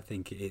 and I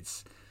think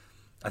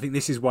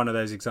this is one of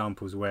those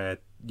examples where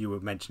you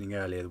were mentioning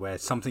earlier, where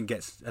something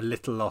gets a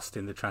little lost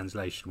in the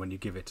translation when you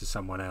give it to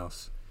someone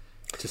else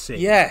to sing.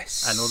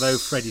 Yes. And although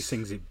Freddie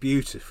sings it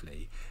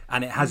beautifully,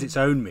 and it has its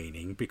own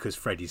meaning because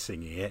Freddie's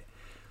singing it,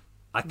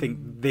 I think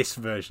this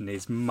version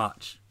is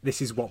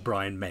this is what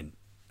Brian meant,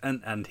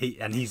 and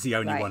he's the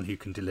only one who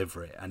can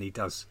deliver it, and he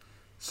does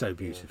so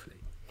beautifully.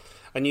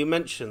 And you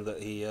mentioned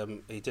that he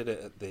did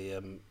it at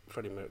the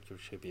Freddie Mercury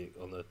tribute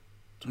on the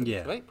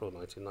 20th of April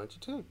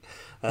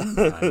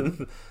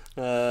 1992.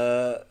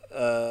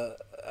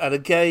 And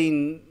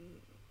again,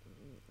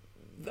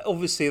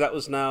 obviously that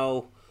was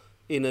now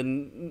I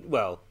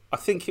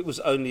think it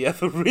was only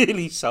ever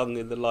really sung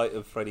in the light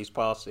of Freddie's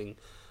passing,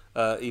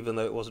 even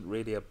though it wasn't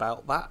really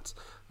about that.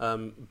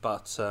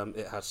 But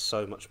it has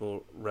so much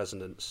more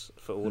resonance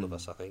for all of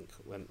us, I think,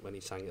 when he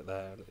sang it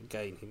there. And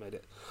again, he made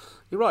it.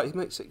 You're right. He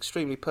makes it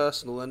extremely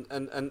personal,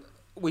 and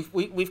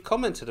we've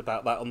commented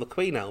about that on the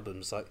Queen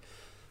albums. Like,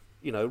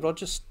 you know,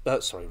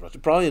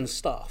 Brian's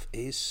stuff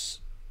is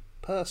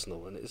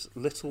personal, and it's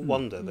little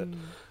wonder that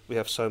we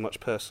have so much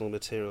personal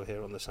material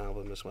here on this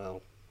album as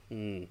well.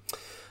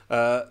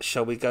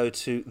 Shall we go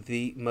to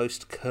the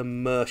most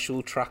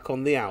commercial track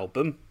on the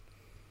album?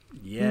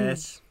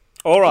 Yes.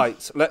 All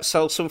right, let's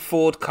sell some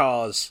Ford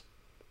cars.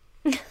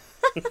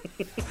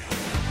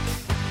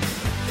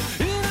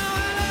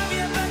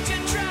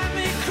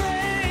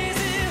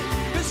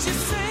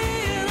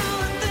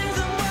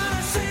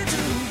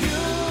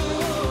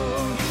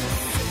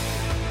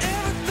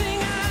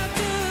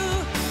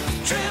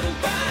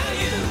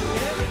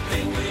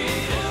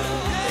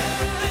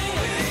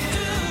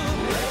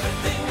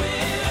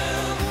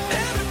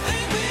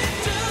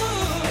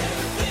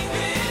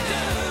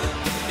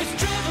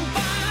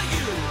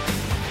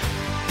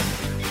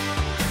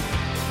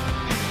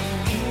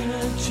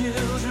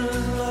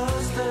 Children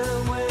lost their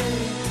way.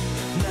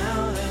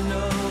 Now they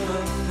know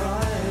the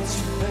price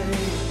you pay.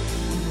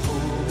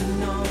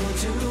 Holding on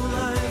to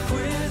life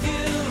with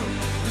you,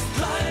 'cause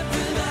life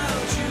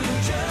without you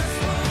just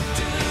won't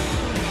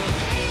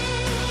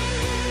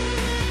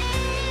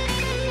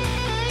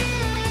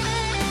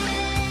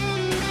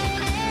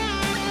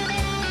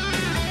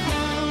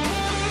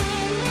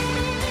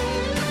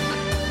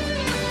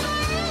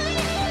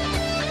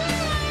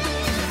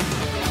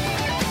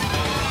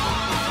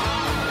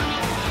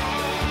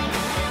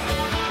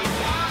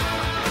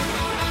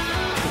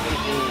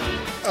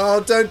Oh,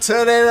 don't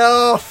turn it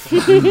off!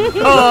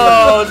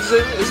 Oh,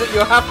 is it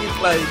your happy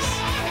place?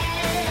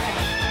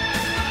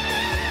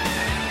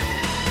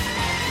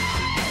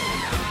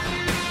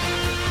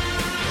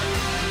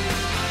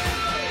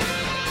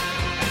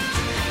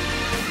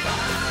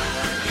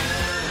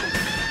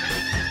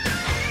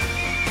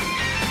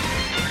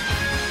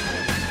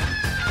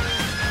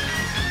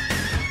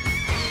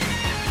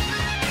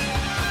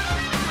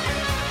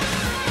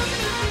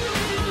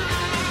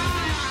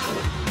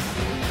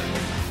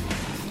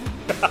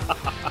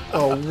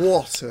 Oh,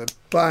 what a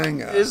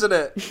banger. Isn't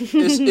it?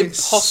 It's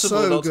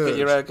impossible so not to good. get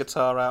your air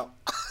guitar out.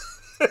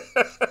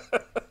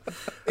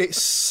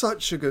 It's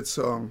such a good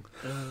song.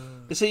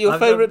 Is it your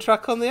favourite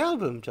track on the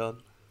album,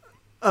 John?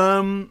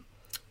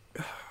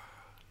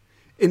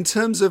 In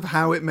terms of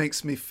how it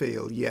makes me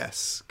feel,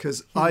 yes.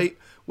 Because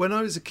when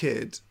I was a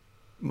kid,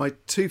 my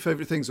two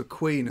favourite things were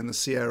Queen and the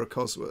Sierra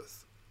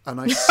Cosworth. And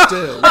I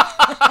still,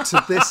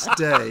 to this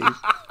day,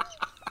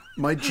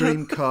 my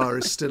dream car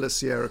is still a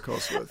Sierra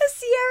Cosworth. A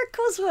Sierra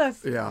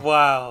Cosworth. Yeah.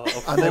 Wow.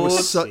 And it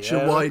was such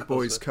a wide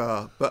boys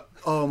car. But,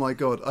 oh my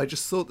God, I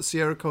just thought the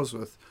Sierra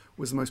Cosworth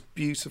was the most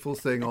beautiful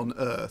thing on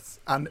earth.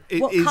 And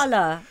it What is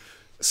colour?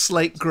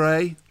 slate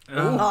grey.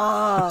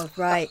 Oh,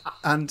 right.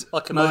 And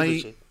Like an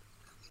aubergine.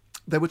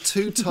 there were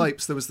two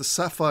types. There was the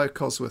Sapphire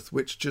Cosworth,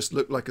 which just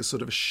looked like a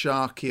sort of a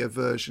sharkier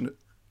version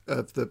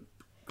of the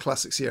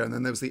classic Sierra. And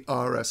then there was the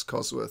RS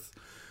Cosworth.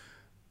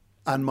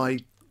 And my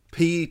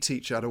PE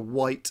teacher had a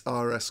white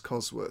RS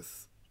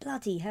Cosworth.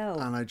 Bloody hell.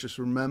 And I just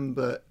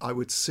remember I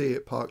would see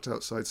it parked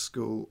outside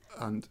school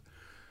and,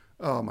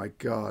 oh my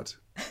God.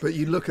 But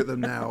you look at them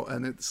now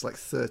and it's like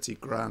 30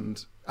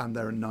 grand and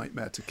they're a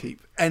nightmare to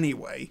keep.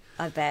 Anyway.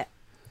 I bet.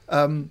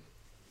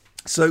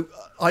 So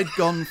I'd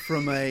gone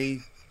from a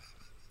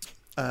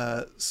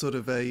sort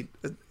of a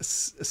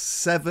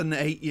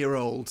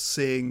 7-8-year-old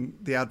seeing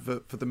the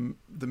advert for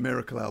the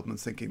Miracle album and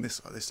thinking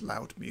this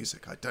loud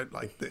music, I don't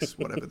like this,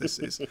 whatever this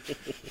is,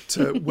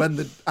 to when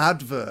the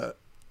advert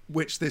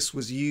which this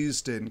was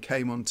used in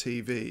came on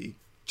TV,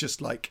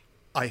 just like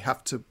I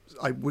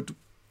would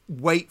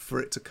wait for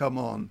it to come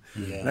on,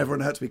 and everyone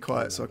had to be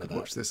quiet so I could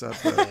watch this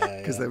advert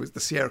because there was the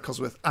Sierra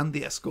Cosworth and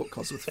the Escort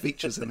Cosworth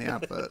features in the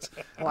advert,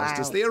 as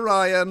does the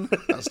Orion,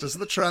 as does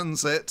the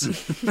Transit.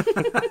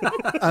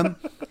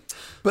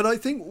 But I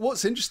think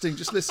what's interesting,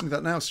 just listening to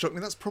that now, struck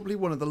me that's probably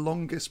one of the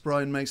longest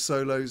Brian May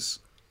solos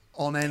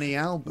on any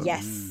album.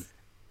 Yes.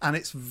 And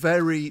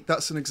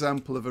that's an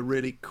example of a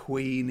really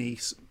Queenie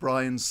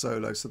Brian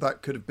solo. So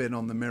that could have been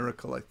on The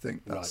Miracle, I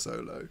think, that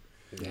solo.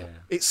 Yeah.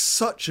 It's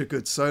such a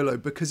good solo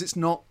because it's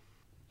not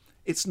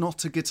a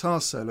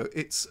guitar solo,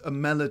 it's a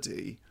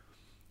melody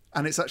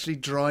and it's actually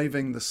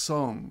driving the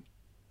song.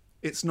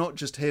 It's not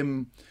just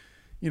him,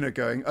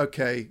 going,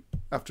 okay,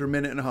 after a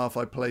minute and a half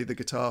I play the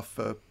guitar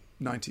for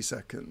 90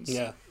 seconds.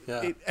 Yeah.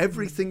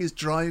 Everything is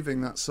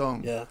driving that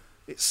song. Yeah.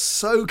 It's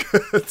so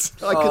good.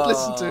 I could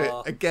listen to it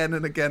again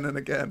and again and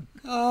again.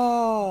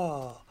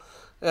 Oh.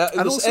 It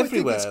And was also I think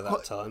everywhere it's at that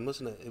quite- time,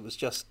 wasn't it? It was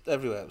just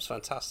everywhere. It was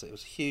fantastic. It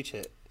was a huge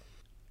hit.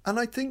 And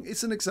I think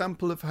it's an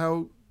example of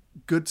how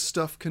good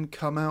stuff can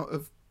come out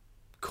of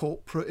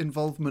corporate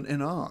involvement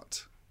in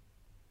art.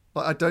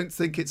 Like, I don't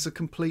think it's a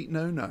complete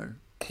no-no.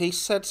 He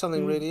said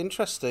something really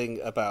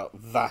interesting about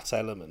that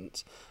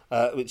element,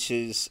 which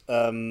is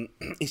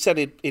he said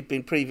he'd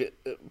been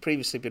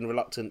previously been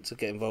reluctant to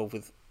get involved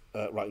with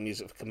writing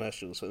music for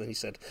commercials. But then he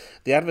said,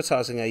 the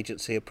advertising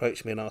agency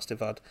approached me and asked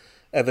if I'd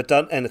ever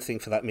done anything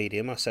for that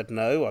medium. I said,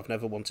 no, I've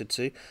never wanted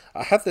to.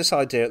 I had this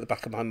idea at the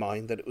back of my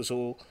mind that it was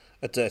all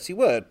a dirty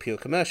word, pure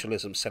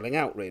commercialism, selling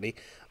out, really.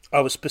 I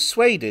was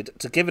persuaded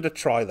to give it a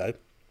try, though,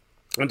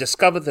 and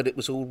discovered that it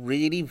was all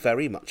really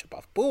very much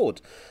above board.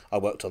 I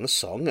worked on the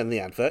song and the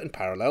advert in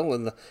parallel,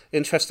 and the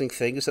interesting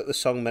thing is that the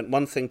song meant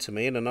one thing to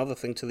me and another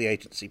thing to the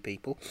agency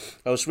people.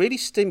 I was really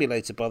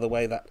stimulated by the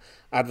way that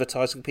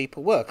advertising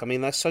people work. I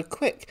mean, they're so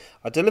quick.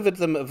 I delivered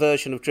them a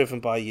version of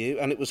Driven by You,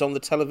 and it was on the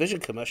television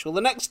commercial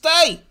the next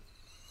day!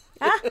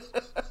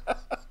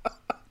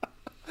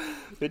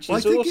 Which is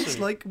I think awesome.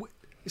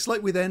 it's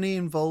like with any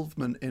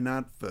involvement in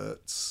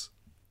adverts,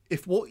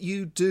 if what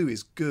you do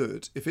is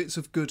good, if it's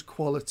of good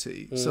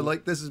quality, so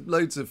like there's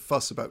loads of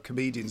fuss about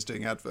comedians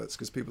doing adverts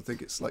because people think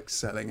it's like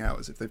selling out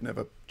as if they've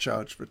never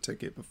charged for a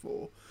ticket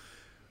before.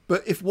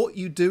 But if what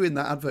you do in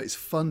that advert is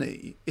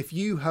funny, if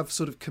you have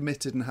sort of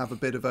committed and have a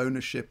bit of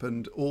ownership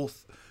and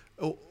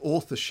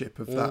authorship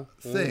of that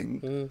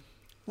thing,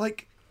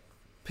 like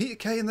Peter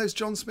Kay in those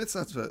John Smith's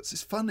adverts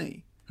is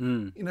funny.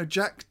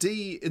 Jack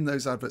D in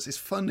those adverts is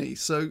funny,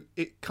 so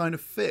it kind of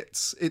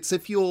fits. It's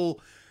if you're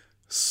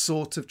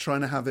sort of trying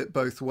to have it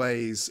both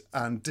ways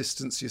and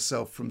distance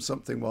yourself from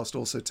something whilst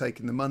also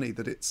taking the money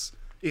that it's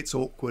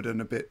awkward and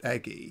a bit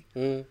eggy.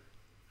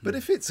 But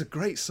if it's a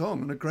great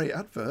song and a great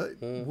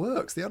advert, it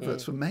works. The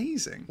advert's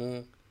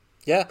amazing.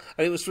 Yeah,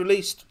 and it was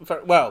released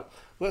very well.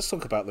 Let's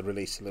talk about the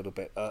release a little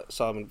bit.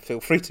 Simon,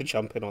 feel free to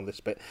jump in on this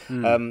bit.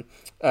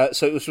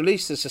 So it was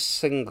released as a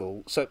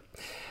single. So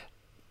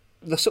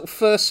the sort of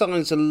first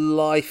signs of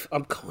life,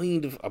 I'm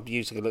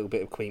using a little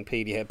bit of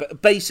Queenpedia here,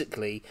 but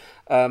basically,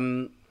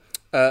 when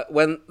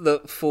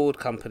the Ford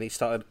company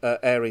started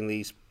airing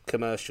these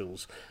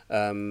commercials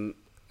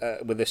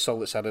with this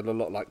song that sounded a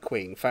lot like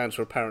Queen, fans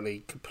were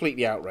apparently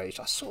completely outraged.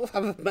 I sort of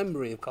have a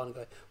memory of kind of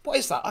going, what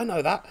is that? I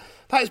know that.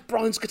 That is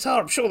Brian's guitar.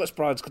 I'm sure that's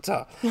Brian's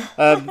guitar.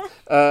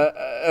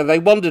 They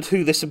wondered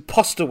who this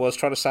imposter was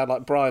trying to sound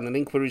like Brian, and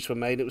inquiries were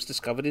made. It was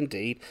discovered,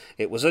 indeed,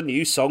 it was a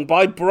new song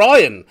by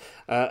Brian.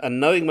 And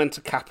knowing when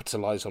to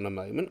capitalise on a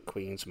moment,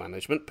 Queen's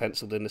management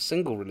penciled in a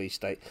single release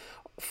date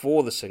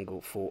for the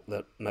single for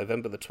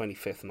November the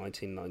 25th,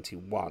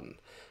 1991.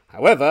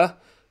 However,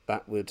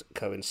 that would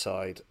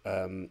coincide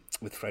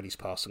with Freddie's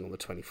passing on the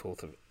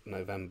 24th of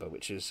November,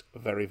 which is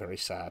very, very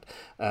sad.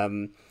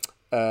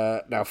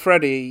 Now,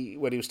 Freddie,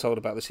 when he was told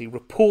about this, he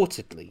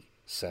reportedly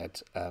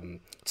said,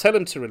 tell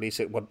him to release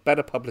it. What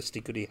better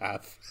publicity could he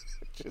have?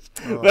 Just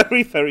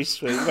very, very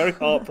sweet, very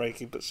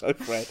heartbreaking, but so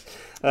Fred.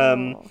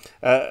 And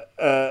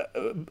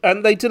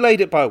they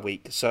delayed it by a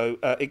week. So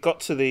it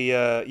got to the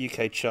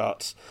UK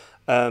charts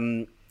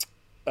in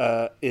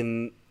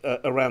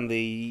around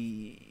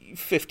the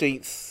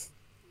 14th,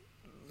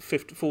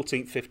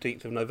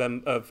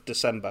 15th of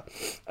December.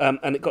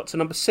 And it got to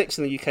number 6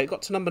 in the UK. It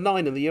got to number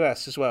 9 in the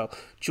US as well.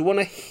 Do you want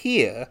to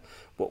hear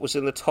what was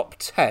in the top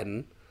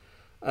 10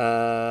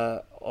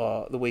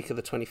 the week of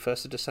the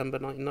 21st of December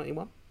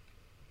 1991?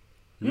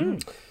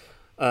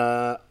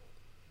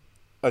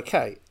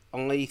 Okay,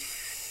 I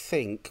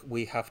think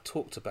we have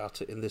talked about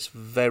it in this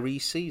very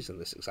season,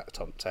 this exact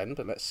top 10,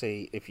 but let's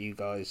see if you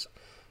guys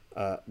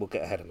will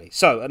get ahead of me.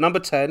 So, at number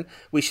 10,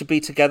 We Should Be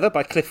Together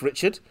by Cliff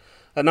Richard.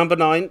 At number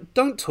 9,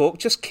 Don't Talk,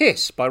 Just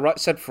Kiss by Right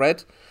Said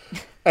Fred.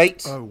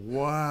 8. Oh,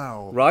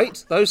 wow.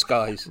 Right, those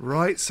guys.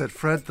 Right Said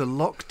Fred, the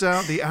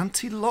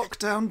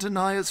anti-lockdown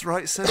deniers,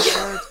 Right Said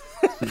Fred.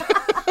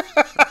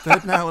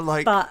 They're now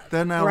like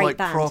band.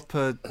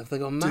 proper Have they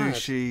gone mad?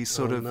 douchey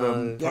sort of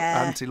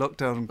Yeah.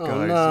 anti-lockdown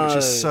guys,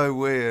 which is so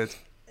weird.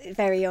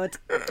 Very odd.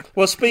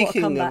 Well,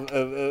 speaking of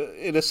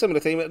in a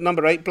similar theme, at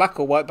number 8, Black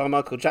or White by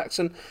Michael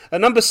Jackson.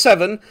 At number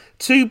 7,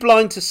 Too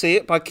Blind to See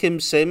It by Kim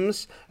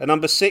Sims. At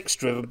number 6,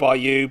 Driven by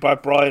You by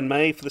Brian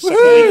May for the second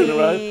week in a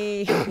row.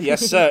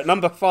 Yes, sir. At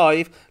number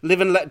 5,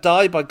 Live and Let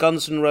Die by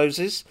Guns N'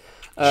 Roses.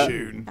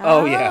 Tune.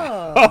 Oh,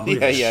 yeah. Oh,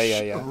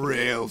 yeah.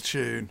 Real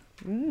tune.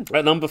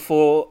 At number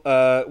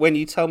 4, When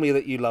You Tell Me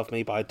That You Love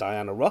Me by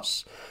Diana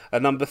Ross.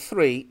 At number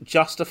 3,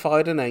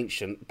 Justified and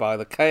Ancient by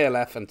the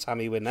KLF and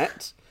Tammy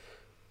Wynette.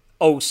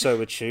 Also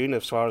a tune,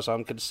 as far as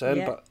I'm concerned.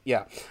 Yeah. But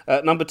yeah.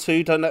 At number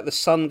 2, Don't Let the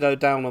Sun Go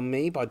Down on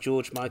Me by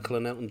George Michael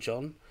and Elton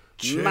John.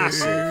 Tune.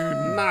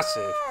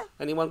 Massive.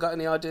 Anyone got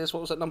any ideas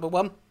what was at number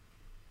 1?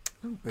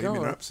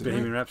 Bohemian Rhapsody.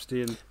 Bohemian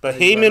Rhapsody and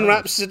Bohemian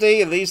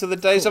Rhapsody and These Are the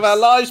Days of Our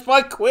Lives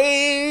by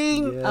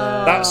Queen.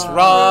 Yeah. That's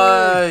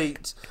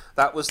right.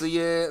 That was the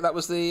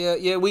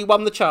year we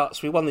won the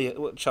charts. We won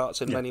the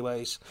charts in many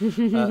ways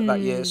that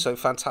year. So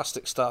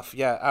fantastic stuff.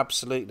 Yeah,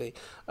 absolutely.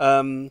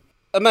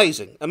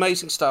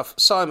 Amazing stuff.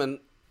 Simon,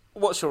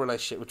 what's your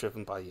relationship with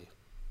Driven by You?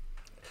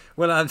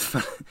 Well,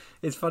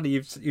 it's funny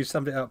you've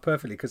summed it up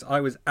perfectly, because I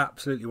was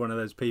absolutely one of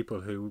those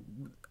people who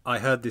I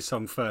heard this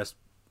song first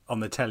on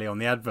the telly on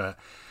the advert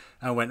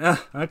and went,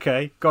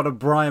 okay, got a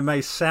Brian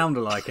May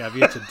sound-alike, have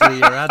you, to do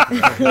your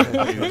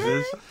advert,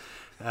 users?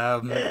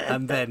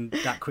 And then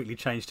that quickly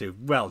changed to,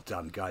 well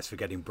done, guys, for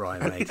getting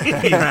Brian May.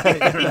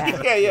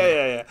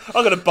 Yeah.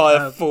 I'm going to buy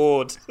a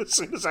Ford as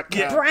soon as I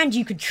can. Brand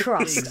you could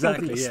trust.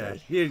 Exactly,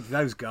 obviously. yeah.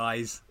 Those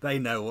guys, they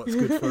know what's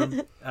good for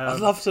them. I'd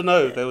love to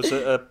know there was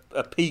a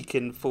peak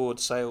in Ford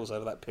sales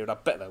over that period. I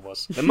bet there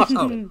was. There must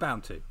have been.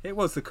 Bound to. It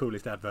was the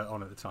coolest advert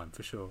on at the time,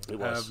 for sure. It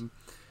was.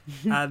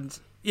 And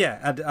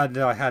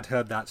I had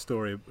heard that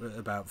story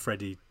about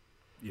Freddie,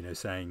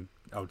 saying,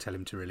 "I'll tell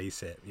him to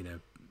release it."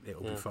 It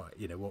will be fine.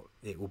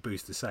 It will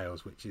boost the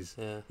sales, which is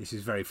this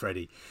is very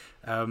Freddie.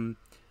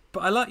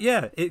 But I like,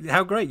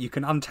 how great you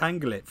can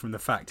untangle it from the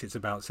fact it's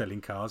about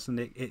selling cars, and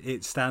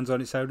it stands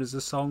on its own as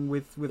a song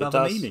with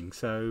other meaning.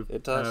 So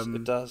it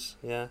does,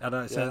 yeah. And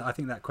I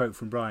think that quote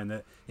from Brian,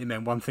 that it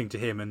meant one thing to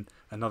him and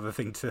another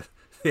thing to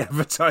the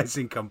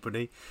advertising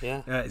company.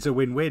 Yeah, it's a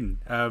win-win.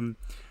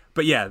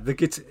 But yeah, the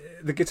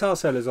guitar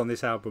solos on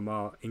this album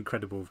are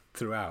incredible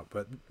throughout.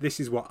 But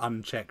this is what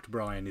unchecked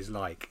Brian is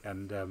like,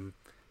 and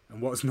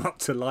what's not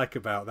to like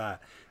about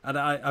that. And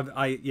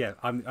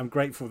I'm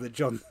grateful that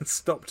John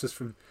stopped us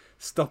from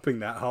stopping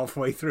that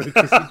halfway through,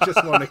 because you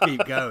just want to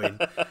keep going.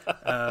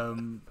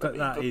 But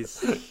that is,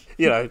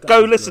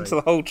 go listen to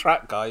the whole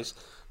track, guys.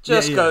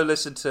 Just go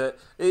listen to it.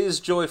 It is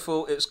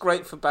joyful. It's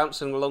great for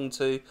bouncing along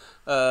to.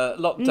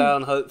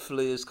 Lockdown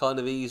hopefully is kind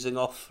of easing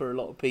off for a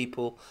lot of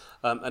people.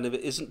 And if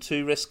it isn't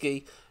too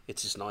risky,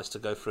 it is nice to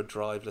go for a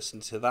drive, listen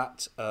to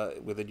that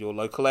within your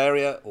local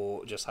area,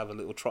 or just have a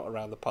little trot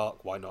around the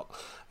park. Why not?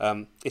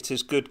 It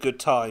is good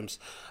times.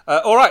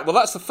 All right, well,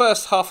 that's the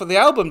first half of the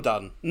album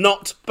done.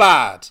 Not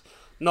bad.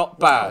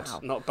 Not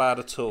bad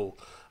at all.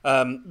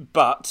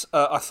 But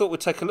I thought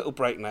we'd take a little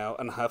break now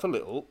and have a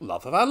little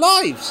Love of Our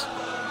Lives.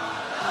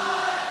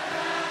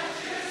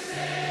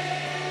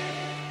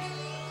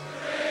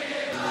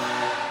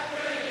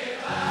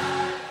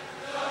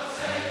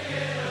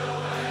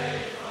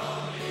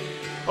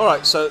 All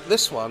right, so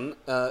this one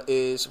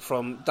is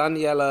from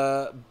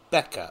Daniela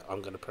Becker.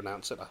 I'm going to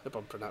pronounce it. I hope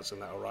I'm pronouncing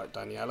that all right,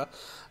 Daniela.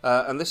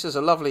 And this is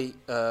a lovely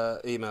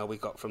email we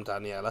got from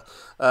Daniela.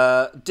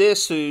 Dear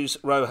Suze,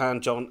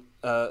 Rohan, John,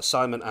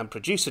 Simon and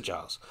producer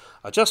Giles,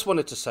 I just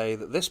wanted to say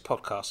that this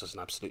podcast is an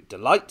absolute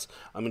delight.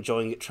 I'm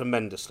enjoying it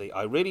tremendously.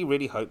 I really,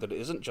 really hope that it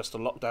isn't just a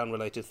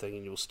lockdown-related thing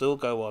and you'll still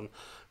go on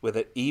with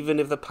it, even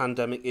if the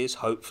pandemic is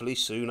hopefully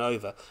soon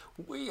over.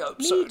 We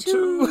hope so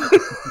too.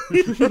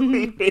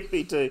 We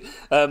really do.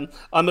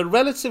 I'm a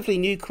relatively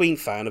new Queen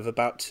fan of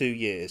about 2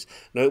 years.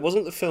 No, it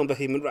wasn't the film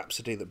Bohemian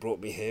Rhapsody that brought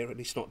me here, at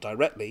least not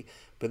directly,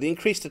 but the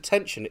increased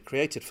attention it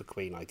created for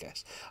Queen, I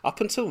guess.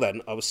 Up until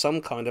then, I was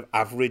some kind of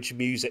average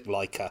music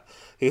liker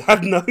who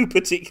had no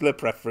particular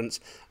preference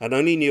and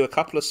only knew a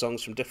couple of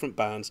songs from different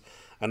bands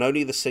and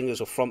only the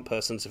singers or front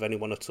persons of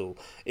anyone at all.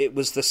 It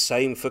was the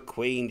same for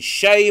Queen.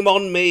 Shame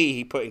on me,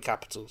 he put in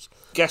capitals.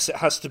 Guess it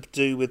has to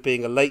do with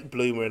being a late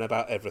bloomer in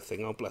about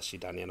everything. Oh, bless you,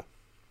 Daniela.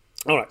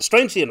 All right,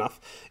 strangely enough,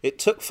 it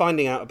took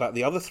finding out about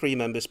the other 3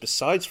 members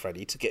besides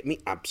Freddie to get me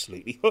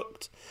absolutely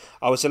hooked.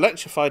 I was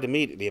electrified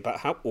immediately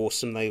about how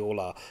awesome they all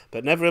are,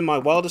 but never in my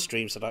wildest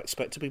dreams did I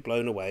expect to be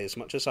blown away as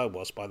much as I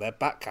was by their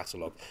back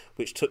catalogue,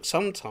 which took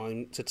some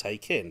time to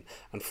take in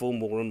and fall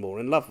more and more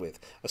in love with.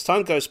 As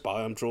time goes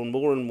by, I'm drawn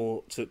more and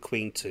more to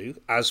Queen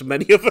 2, as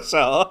many of us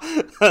are,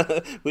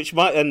 which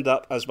might end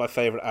up as my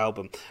favourite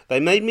album. They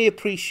made me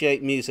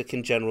appreciate music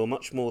in general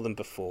much more than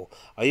before.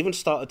 I even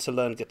started to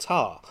learn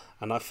guitar,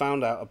 and I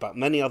found out about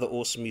many other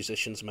awesome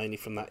musicians, mainly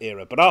from that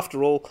era. But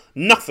after all,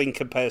 nothing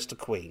compares to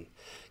Queen.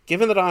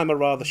 Given that I am a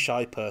rather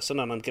shy person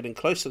and I'm getting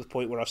close to the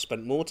point where I've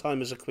spent more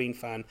time as a Queen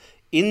fan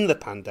in the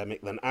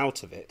pandemic than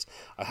out of it,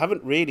 I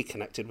haven't really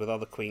connected with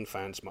other Queen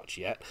fans much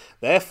yet.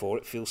 Therefore,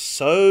 it feels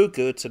so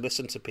good to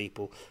listen to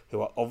people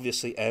who are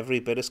obviously every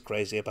bit as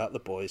crazy about the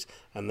boys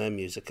and their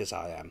music as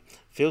I am.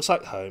 Feels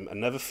like home and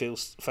never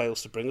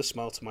fails to bring a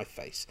smile to my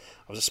face.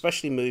 I was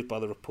especially moved by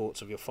the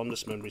reports of your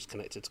fondest memories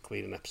connected to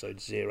Queen in episode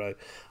 0.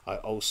 I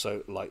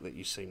also like that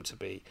you seem to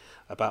be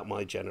about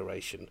my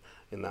generation,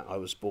 in that I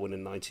was born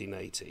in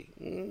 1980.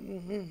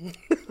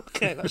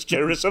 Okay, that's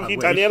generous of you,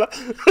 Daniela.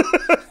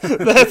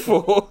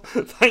 Therefore,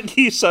 thank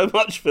you so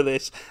much for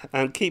this,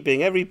 and keep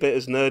being every bit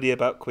as nerdy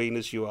about Queen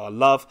as you are.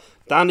 Love,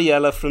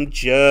 Daniela from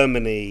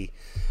Germany.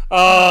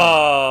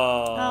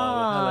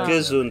 Oh,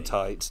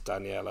 Gesundheit,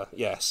 Daniela.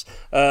 Yes,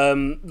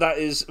 that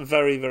is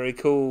very, very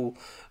cool.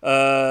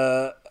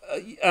 And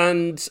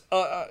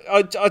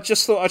I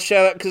just thought I'd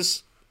share that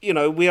because, you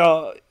know, we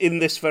are in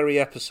this very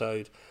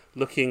episode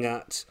looking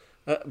at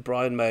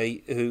Brian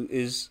May, who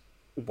is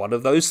one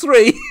of those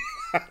 3.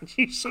 And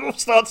you sort of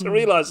start to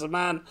realise the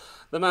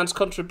man's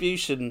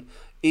contribution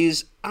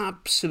is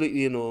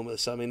absolutely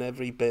enormous. I mean,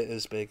 every bit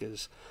as big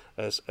as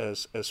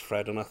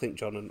Fred, and I think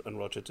John and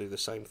Roger do the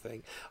same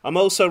thing. I'm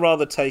also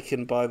rather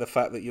taken by the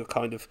fact that you're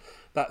kind of,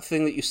 that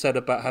thing that you said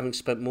about having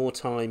spent more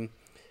time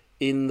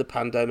in the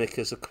pandemic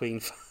as a Queen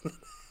fan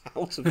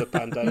out of the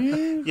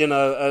pandemic, you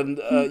know, and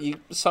you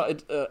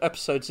cited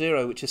episode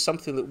 0, which is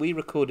something that we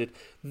recorded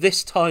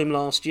this time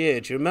last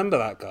year. Do you remember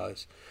that,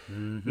 guys?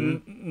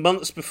 Mm-hmm.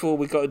 Months before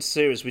we got into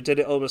series, we did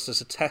it almost as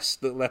a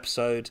test little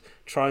episode,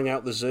 trying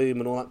out the Zoom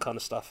and all that kind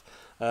of stuff,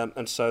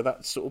 and so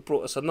that sort of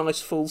brought us a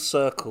nice full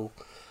circle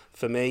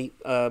for me.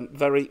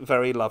 Very,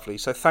 very lovely.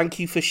 So thank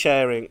you for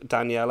sharing,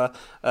 Daniela.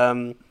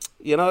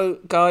 You know,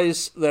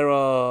 guys, there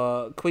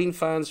are Queen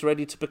fans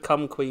ready to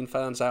become Queen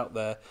fans out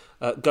there.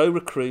 Go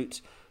recruit.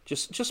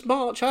 Just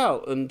march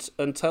out and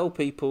tell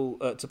people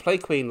to play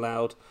Queen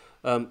loud,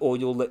 or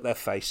you'll lick their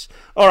face.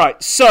 All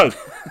right, so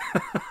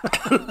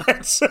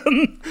let's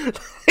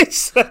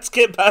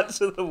get back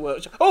to the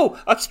workshop.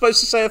 Oh, I'm supposed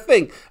to say a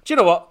thing. Do you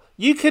know what?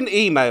 You can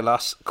email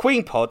us,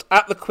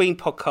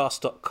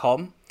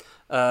 queenpod@thequeenpodcast.com.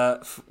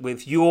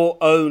 With your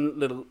own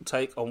little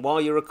take on why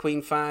you're a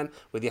Queen fan,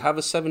 whether you have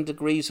a 7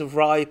 degrees of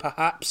rye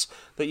perhaps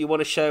that you want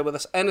to share with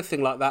us,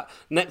 anything like that.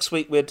 Next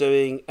week we're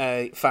doing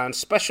a fan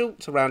special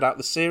to round out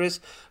the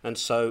series, and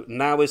so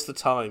now is the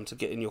time to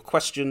get in your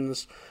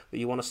questions that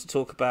you want us to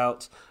talk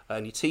about,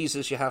 any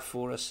teasers you have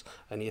for us,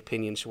 any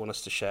opinions you want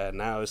us to share.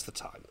 Now is the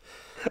time.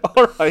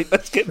 All right,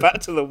 let's get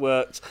back to the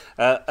works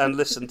and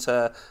listen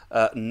to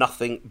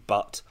Nothing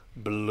But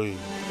Blue.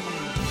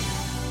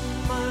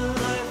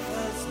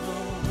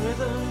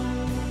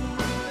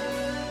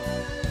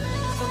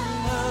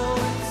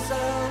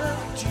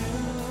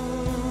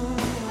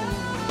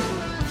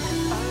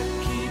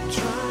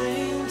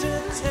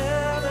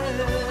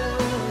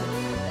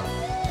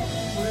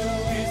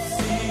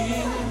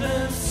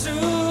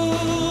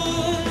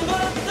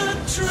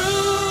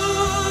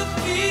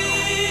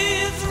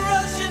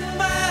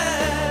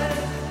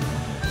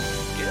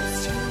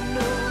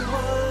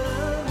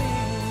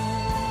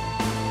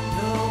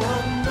 No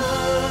one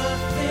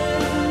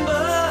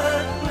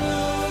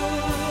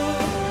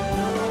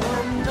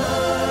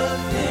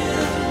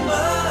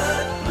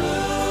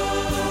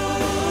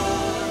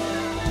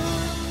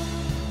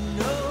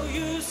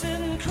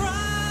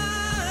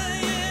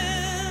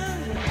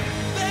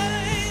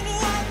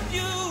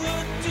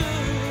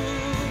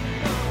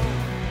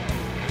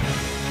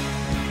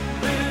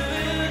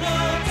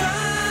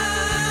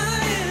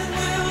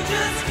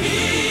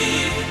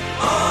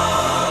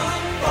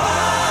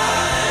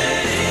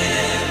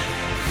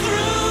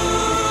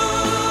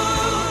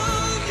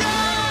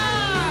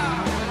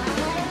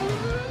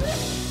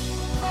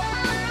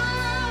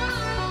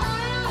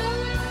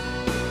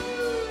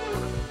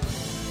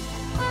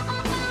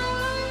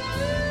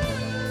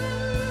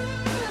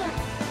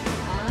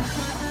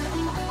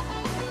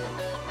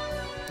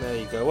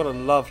what a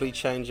lovely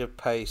change of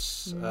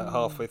pace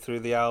halfway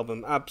through the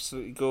album.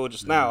 Absolutely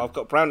gorgeous. Now, I've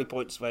got brownie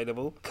points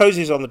available.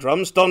 Cozy's on the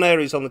drums, Don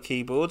Airy's on the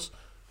keyboards.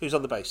 Who's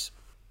on the bass?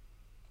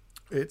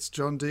 It's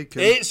John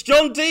Deacon. It's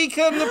John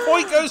Deacon. The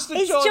point goes to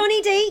It's John.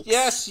 Johnny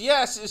Deeks.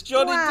 Yes, it's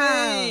Johnny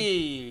Wow.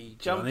 D.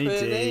 Jumping Johnny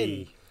D.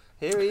 in.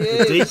 Here he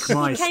is.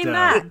 Deekmeister. He came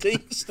back. The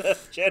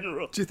Deekster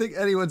General. Do you think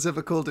anyone's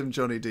ever called him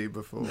Johnny D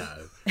before? No.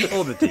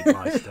 Or the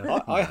Deekmeister.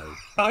 No. I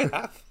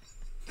have.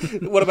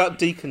 What about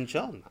Deacon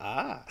John?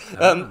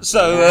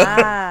 So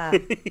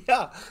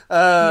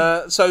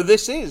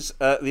this is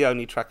the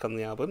only track on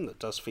the album that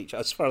does feature,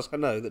 as far as I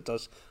know, that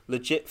does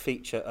legit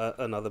feature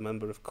another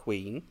member of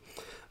Queen.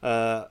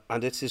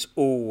 And it is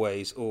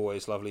always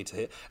lovely to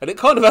hear. And it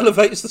kind of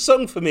elevates the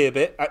song for me a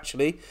bit,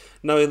 actually,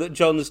 knowing that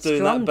John's doing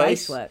Strong that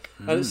bass. work.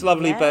 And it's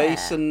lovely Yeah.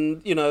 bass,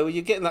 and, you know,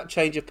 you're getting that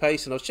change of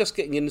pace, and I was just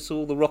getting into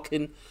all the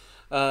rocking.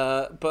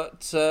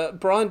 But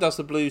Brian does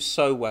the blues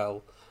so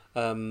well.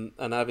 And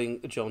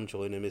having John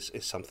join him is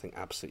something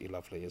absolutely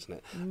lovely, isn't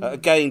it?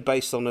 Again,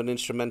 based on an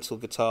instrumental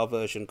guitar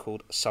version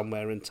called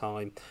Somewhere in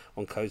Time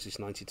on Cozy's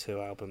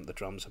 92 album. The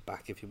drums are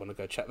back if you want to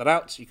go check that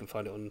out. You can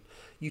find it on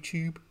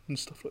YouTube and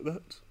stuff like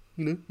that.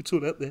 You know, it's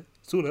all out there.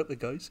 It's all out there,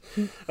 guys.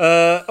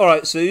 All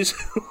right, Suze,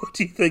 what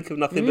do you think of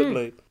Nothing But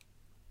Blue?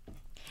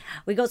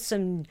 We got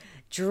some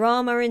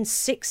drama in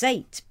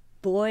 6/8,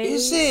 boys.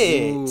 Is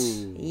it?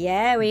 Ooh.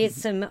 Yeah, we had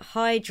some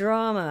high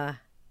drama.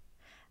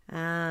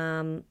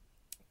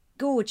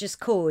 Gorgeous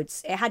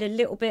chords. It had a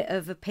little bit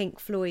of a Pink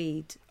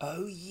Floyd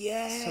Oh,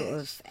 yes. sort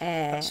of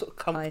air. That sort of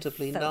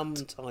comfortably I felt. numb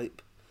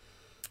type.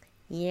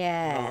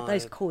 Yeah,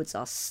 those vibe. chords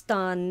are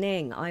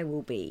stunning. I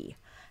will be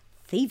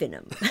thieving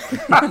them.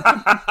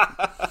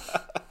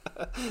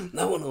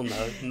 No one will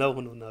know. No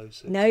one will know.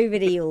 Suze.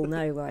 Nobody will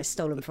know where I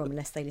stole them from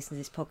unless they listen to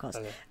this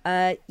podcast.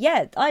 Okay.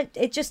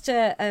 It's just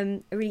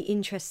a really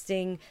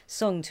interesting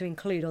song to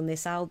include on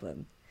this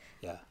album.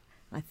 Yeah.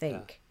 I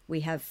think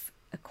we have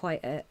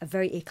quite a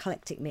very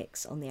eclectic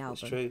mix on the album.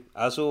 It's true.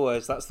 As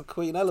always, that's the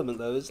Queen element,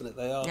 though, isn't it?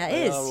 They are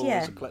always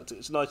yeah. eclectic.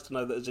 It's nice to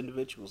know that as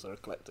individuals they're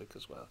eclectic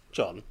as well.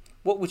 John,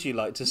 what would you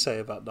like to say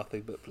about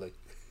Nothing But Blue?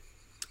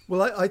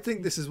 Well, I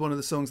think this is one of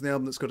the songs in the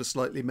album that's got a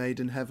slightly Made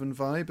in Heaven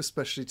vibe,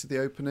 especially to the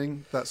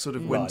opening. That sort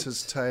of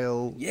Winter's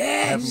Tale,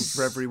 Yes! Heaven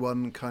for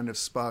Everyone kind of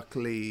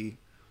sparkly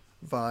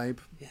vibe.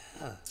 Yeah,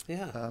 it's a good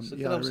I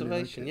really like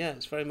observation. it. Yeah,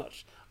 it's very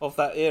much of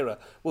that era.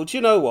 Well, do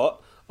you know what?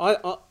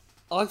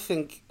 I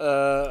think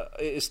it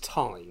is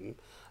time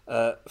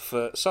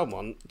for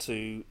someone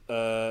to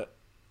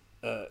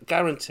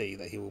guarantee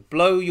that he will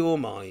blow your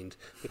mind,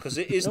 because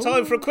it is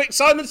time for a quick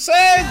Simon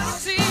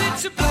Says!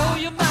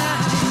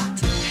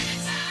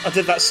 I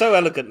did that so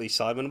elegantly,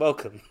 Simon.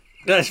 Welcome.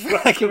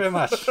 Thank you very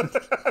much.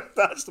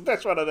 That's the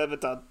best one I've ever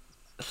done.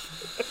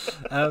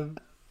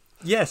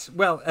 Yes,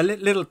 well, a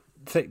little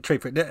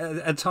trick.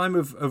 At time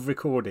of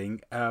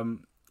recording,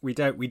 we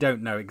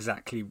don't know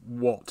exactly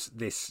what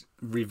this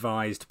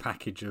revised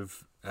package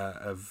of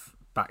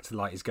Back to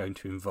Light is going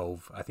to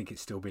involve. I think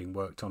it's still being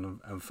worked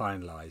on and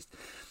finalised.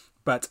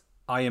 But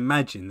I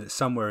imagine that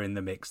somewhere in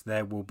the mix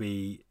there will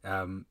be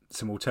some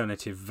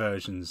alternative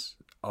versions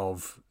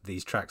of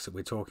these tracks that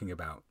we're talking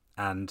about.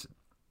 And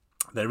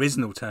there is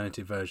an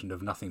alternative version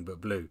of Nothing But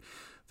Blue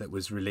that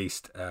was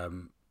released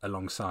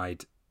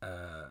alongside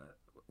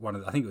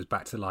I think it was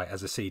Back to Light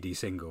as a CD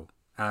single.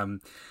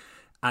 And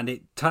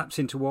it taps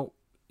into what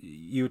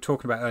you were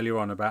talking about earlier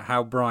on, about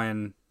how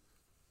Brian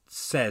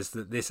says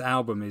that this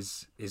album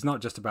is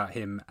not just about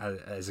him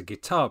as a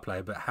guitar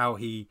player, but how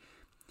he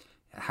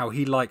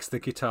likes the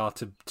guitar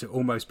to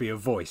almost be a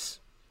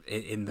voice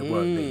in the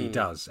work that he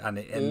does, and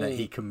that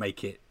he can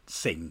make it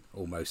sing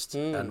almost.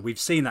 And we've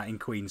seen that in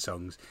Queen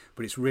songs,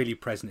 but it's really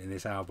present in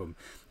this album.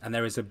 And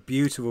there is a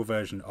beautiful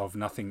version of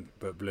Nothing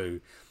But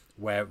Blue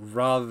where,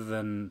 rather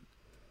than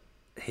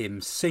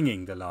him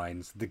singing the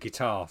lines, the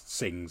guitar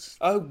sings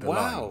the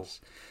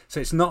lines. So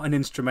it's not an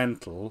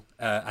instrumental,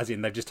 as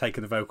in they've just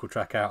taken the vocal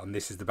track out and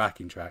this is the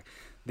backing track.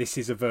 This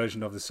is a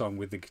version of the song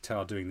with the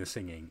guitar doing the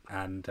singing,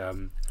 and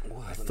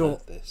I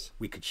thought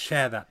we could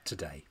share that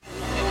today.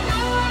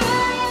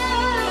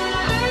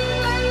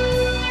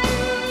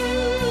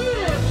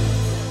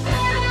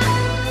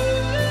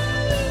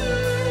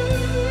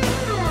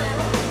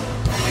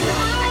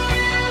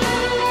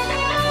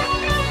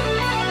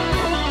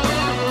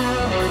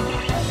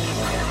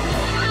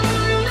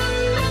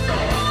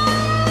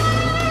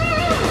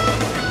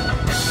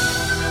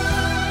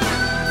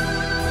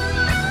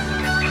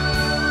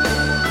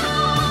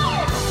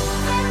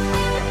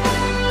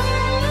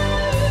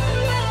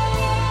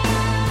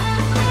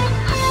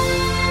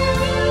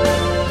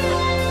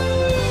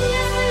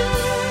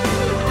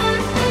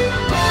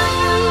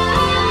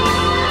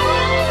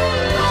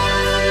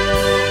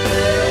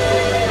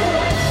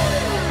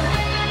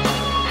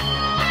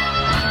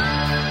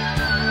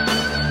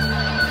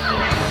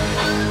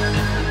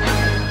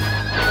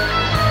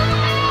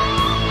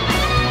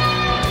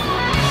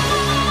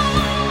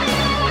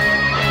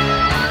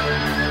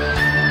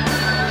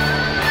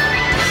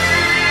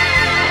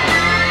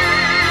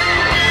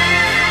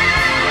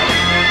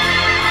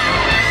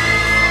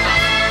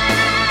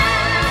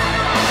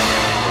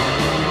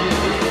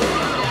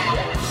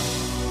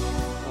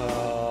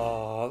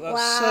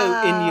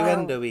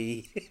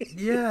 crescendo-y.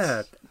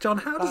 Yeah, John,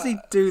 how does he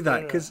do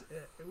that? Because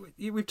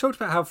we've talked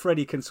about how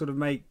Freddie can sort of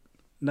make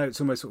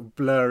notes almost sort of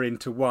blur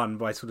into one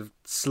by sort of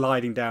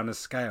sliding down a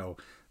scale.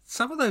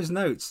 Some of those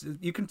notes,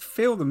 you can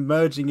feel them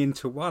merging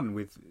into one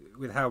with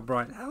how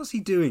Brian... How's he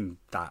doing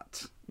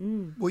that?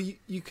 Well,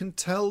 you can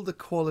tell the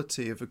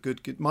quality of a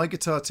good... My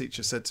guitar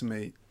teacher said to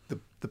me,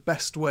 the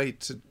best way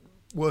to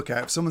work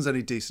out if someone's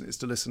any decent is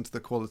to listen to the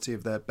quality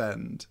of their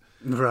bend.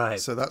 Right.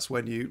 So that's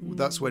when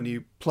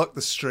you pluck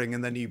the string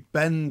and then you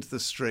bend the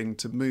string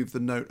to move the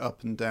note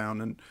up and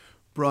down. And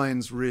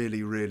Brian's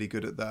really, really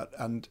good at that.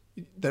 And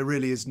there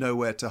really is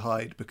nowhere to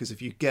hide, because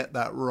if you get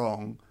that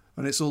wrong,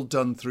 and it's all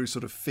done through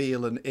sort of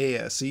feel and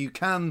ear, so you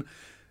can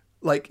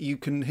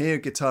hear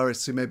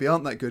guitarists who maybe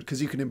aren't that good,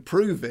 because you can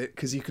improve it,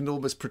 because you can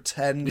almost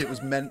pretend it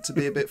was meant to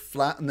be a bit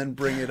flat and then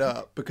bring it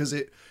up, because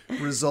it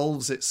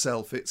resolves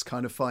itself. It's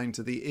kind of fine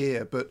to the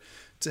ear. But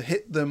to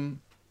hit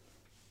them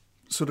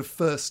sort of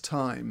first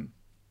time,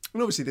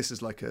 and obviously this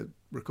is like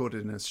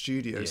recorded in a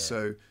studio,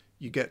 so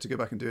you get to go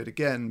back and do it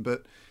again,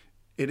 but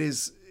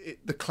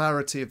the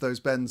clarity of those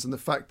bends and the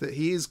fact that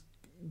he is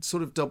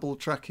sort of double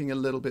tracking a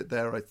little bit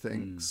there, I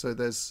think. So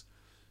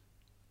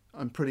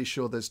I'm pretty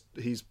sure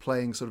he's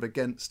playing sort of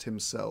against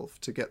himself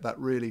to get that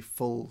really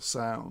full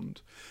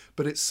sound.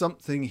 But it's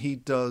something he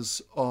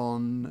does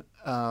on...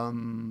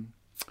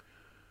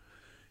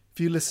 if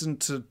you listen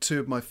to two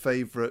of my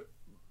favourite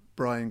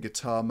Brian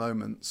guitar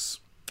moments,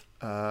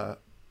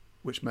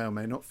 which may or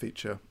may not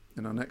feature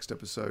in our next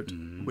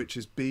episode, which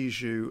is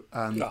Bijou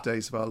and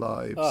Days of Our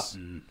Lives.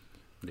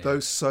 Yeah.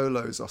 Those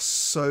solos are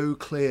so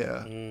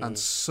clear and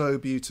so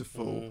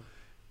beautiful.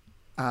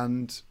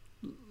 And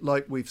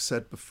like we've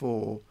said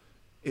before,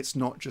 it's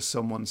not just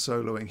someone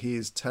soloing. He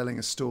is telling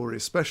a story,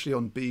 especially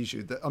on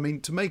Bijou.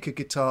 To make a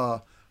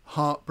guitar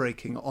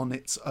heartbreaking on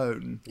its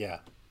own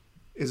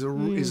is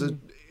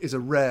a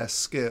rare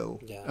skill.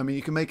 Yeah. I mean,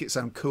 you can make it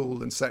sound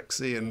cool and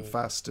sexy and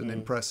fast and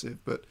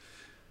impressive, but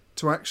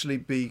to actually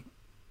be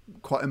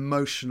quite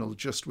emotional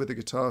just with a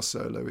guitar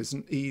solo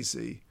isn't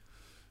easy.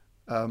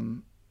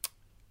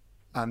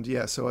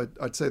 So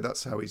I'd say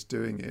that's how he's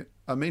doing it.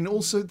 I mean,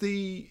 also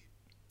the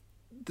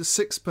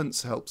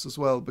sixpence helps as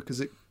well,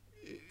 because it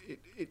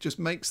just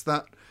makes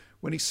that,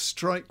 when he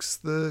strikes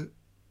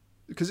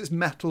because it's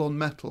metal on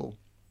metal,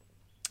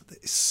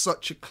 it's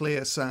such a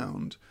clear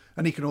sound,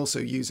 and he can also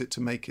use it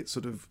to make it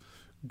sort of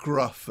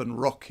gruff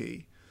and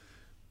rocky.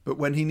 But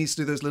when he needs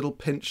to do those little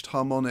pinched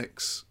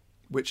harmonics,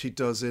 which he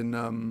does in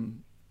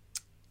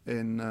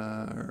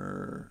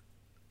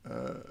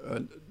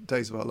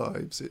Days of Our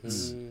Lives,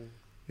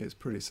 it's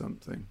pretty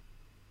something.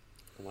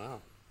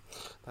 Wow.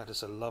 That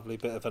is a lovely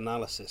bit of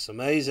analysis.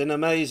 Amazing.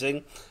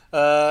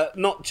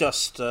 Not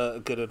just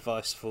good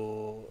advice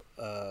for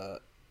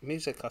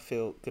music, I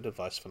feel good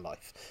advice for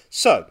life.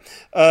 So,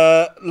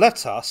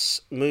 let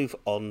us move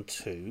on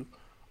to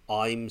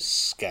I'm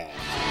Scared.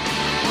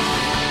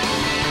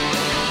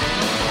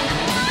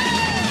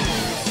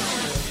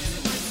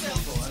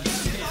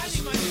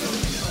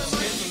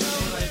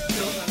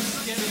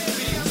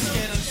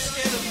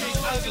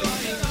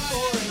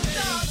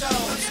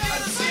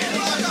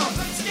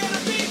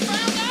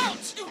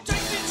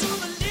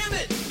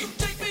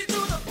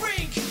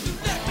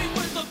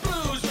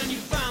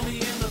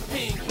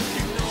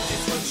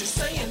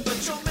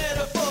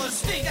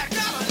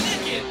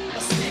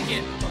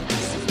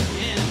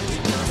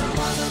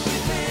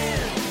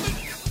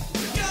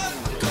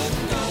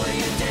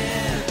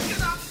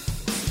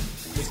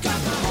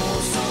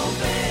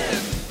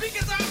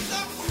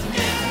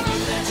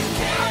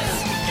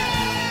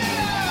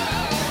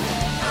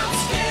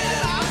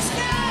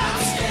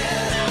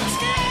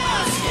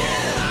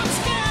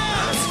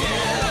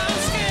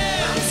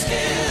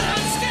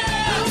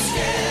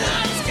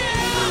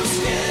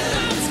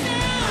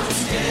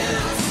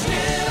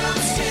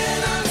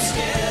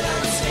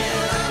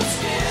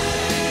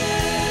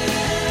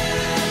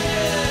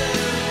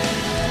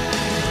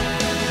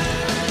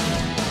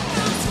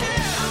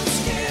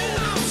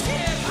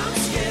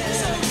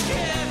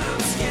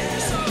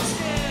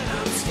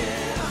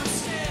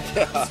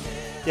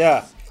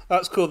 Yeah,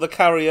 that's called the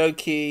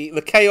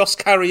Chaos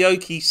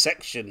Karaoke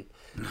section.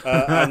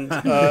 And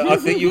I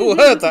think you all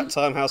heard that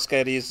time how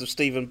scared he is of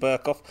Stephen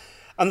Burkoff.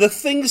 And the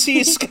things he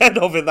is scared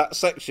of in that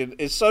section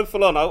is so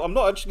full on. I'm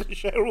not actually going to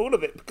share all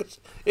of it because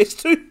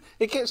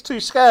it gets too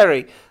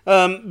scary.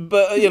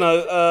 But,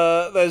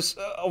 there's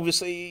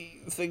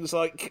obviously things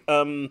like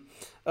I'm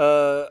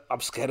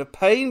scared of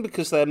pain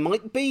because there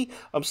might be.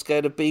 I'm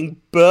scared of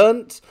being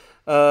burnt.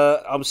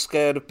 I'm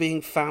scared of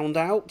being found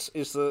out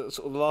is the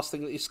sort of the last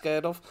thing that he's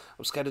scared of.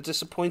 I'm scared of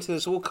disappointing.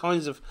 There's all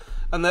kinds of...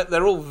 And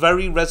they're all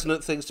very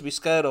resonant things to be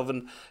scared of.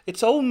 And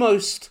it's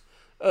almost,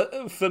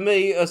 for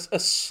me, a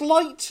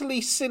slightly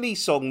silly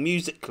song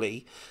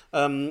musically.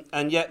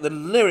 And yet the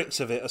lyrics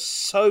of it are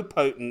so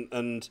potent.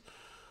 And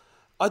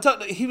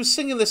he was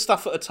singing this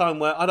stuff at a time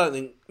where I don't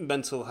think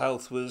mental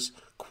health was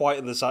quite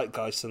in the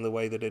zeitgeist in the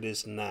way that it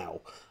is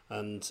now.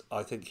 And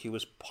I think he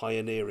was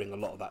pioneering a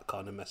lot of that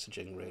kind of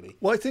messaging, really.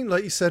 Well, I think,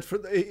 like you said,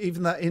 for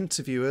even that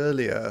interview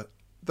earlier,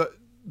 that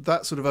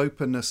that sort of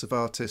openness of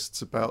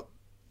artists about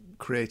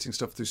creating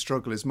stuff through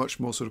struggle is much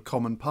more sort of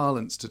common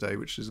parlance today,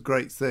 which is a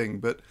great thing.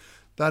 But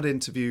that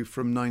interview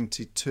from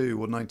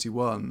 92 or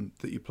 91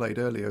 that you played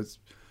earlier,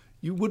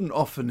 you wouldn't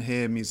often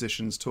hear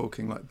musicians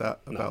talking like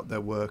that about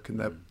their work and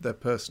their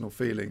personal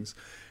feelings.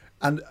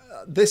 And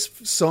this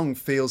song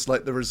feels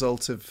like the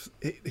result of,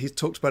 he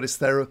talked about his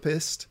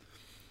therapist.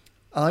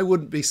 I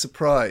wouldn't be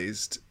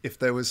surprised if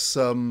there was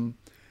some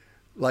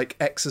like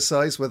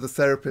exercise where the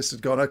therapist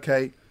had gone,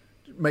 okay,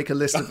 make a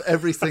list of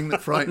everything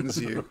that frightens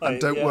you, and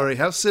don't worry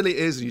how silly it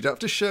is, and you don't have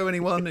to show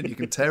anyone, and you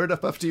can tear it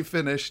up after you've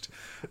finished.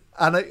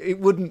 And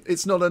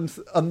it's not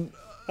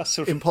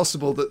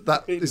impossible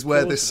that is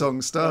where this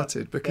song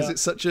started, because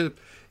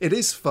it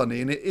is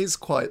funny and it is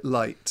quite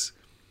light,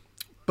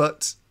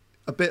 but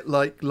a bit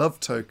like Love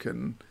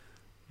Token,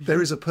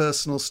 there is a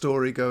personal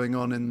story going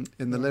on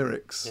in the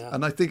lyrics. Yeah.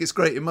 And I think it's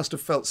great. It must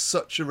have felt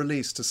such a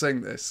release to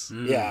sing this.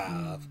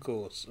 Yeah, of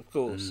course. Of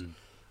course.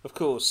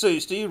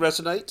 Suze, do you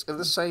resonate in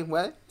the same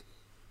way?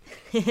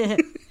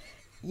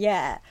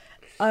 Yeah.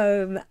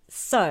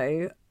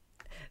 So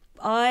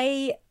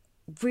I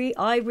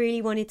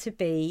really wanted to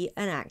be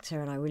an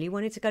actor, and I really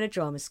wanted to go to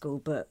drama school,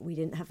 but we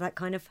didn't have that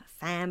kind of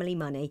family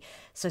money.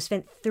 So I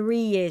spent 3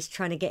 years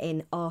trying to get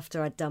in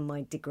after I'd done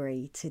my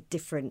degree to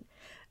different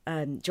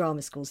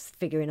drama schools,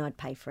 figuring I'd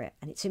pay for it.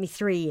 And it took me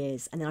 3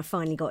 years, and then I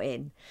finally got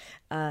in.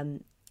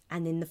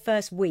 And in the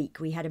first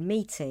week, we had a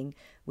meeting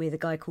with a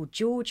guy called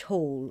George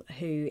Hall,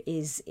 who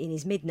is in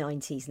his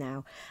mid-90s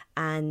now.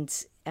 And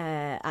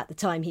at the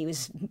time, he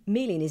was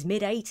merely in his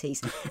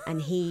mid-80s.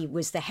 And he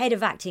was the head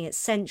of acting at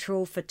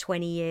Central for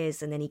 20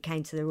 years. And then he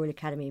came to the Royal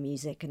Academy of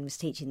Music and was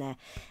teaching there.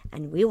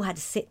 And we all had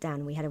to sit down.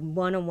 And we had a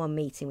one-on-one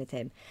meeting with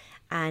him.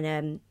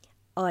 And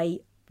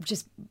I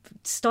just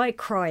started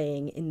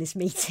crying in this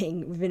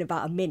meeting within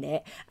about a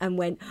minute and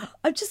went,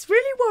 I'm just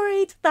really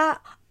worried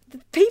that the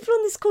people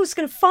on this course are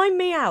going to find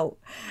me out.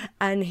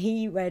 And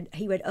he went,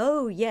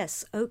 oh,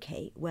 yes,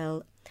 okay.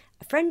 Well,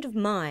 a friend of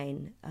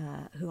mine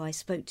who I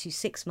spoke to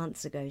 6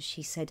 months ago,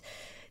 she said,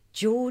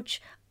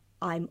 George,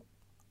 I'm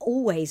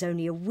always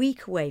only a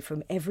week away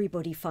from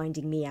everybody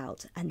finding me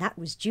out. And that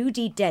was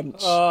Judi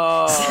Dench.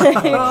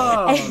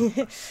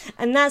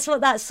 And that's what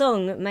that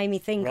song made me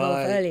think of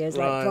earlier. It's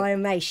like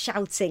Brian May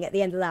shouting at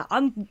the end of that,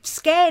 I'm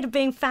scared of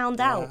being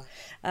found out.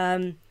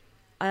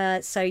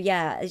 So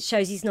yeah, it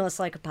shows he's not a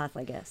psychopath,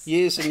 I guess.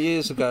 Years and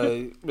years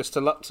ago,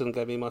 Mr. Lupton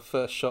gave me my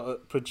first shot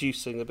at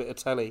producing a bit of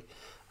telly.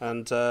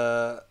 And,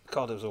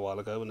 God, it was a while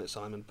ago, wasn't it,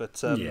 Simon? But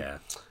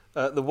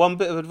the one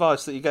bit of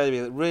advice that you gave me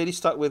that really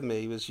stuck with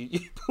me was you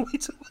put me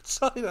to one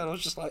side, and I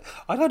was just like,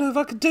 I don't know if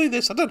I can do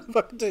this.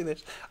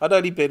 I'd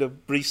only been a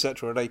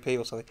researcher or an AP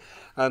or something.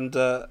 And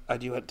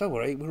you went, don't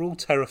worry, we're all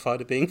terrified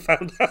of being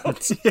found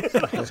out.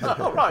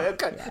 All right,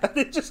 okay. Yeah. And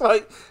it's just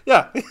like,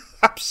 yeah,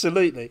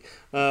 absolutely.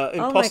 Imposter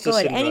oh my God,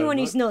 syndrome, anyone right?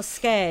 who's not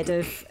scared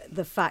of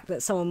the fact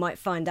that someone might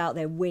find out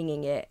they're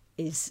winging it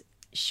is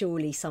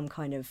surely some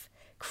kind of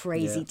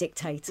crazy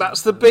dictator.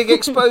 That's the big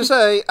expose.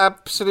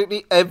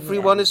 Absolutely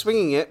everyone is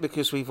winging it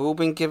because we've all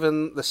been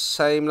given the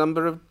same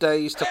number of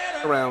days to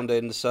f*** around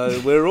in.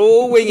 So we're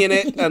all winging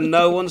it and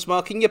no one's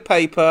marking your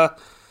paper.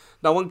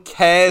 No one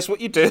cares what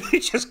you do. You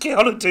just get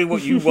on and do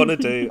what you want to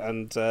do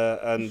and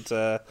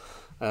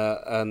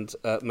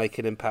make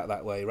an impact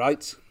that way,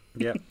 right?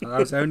 Yeah, I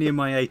was only in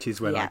my 80s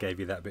when I gave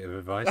you that bit of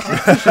advice.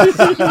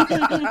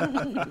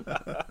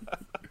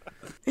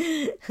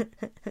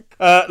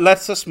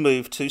 Let us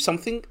move to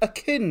something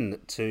akin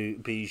to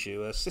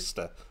Bijou, a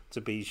sister to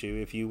Bijou,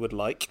 if you would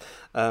like.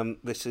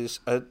 This is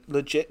a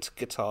legit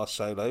guitar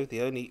solo,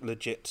 the only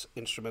legit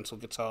instrumental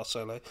guitar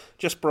solo.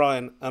 Just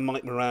Brian and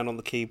Mike Moran on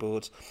the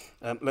keyboards.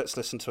 Let's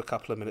listen to a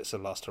couple of minutes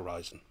of Last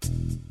Horizon.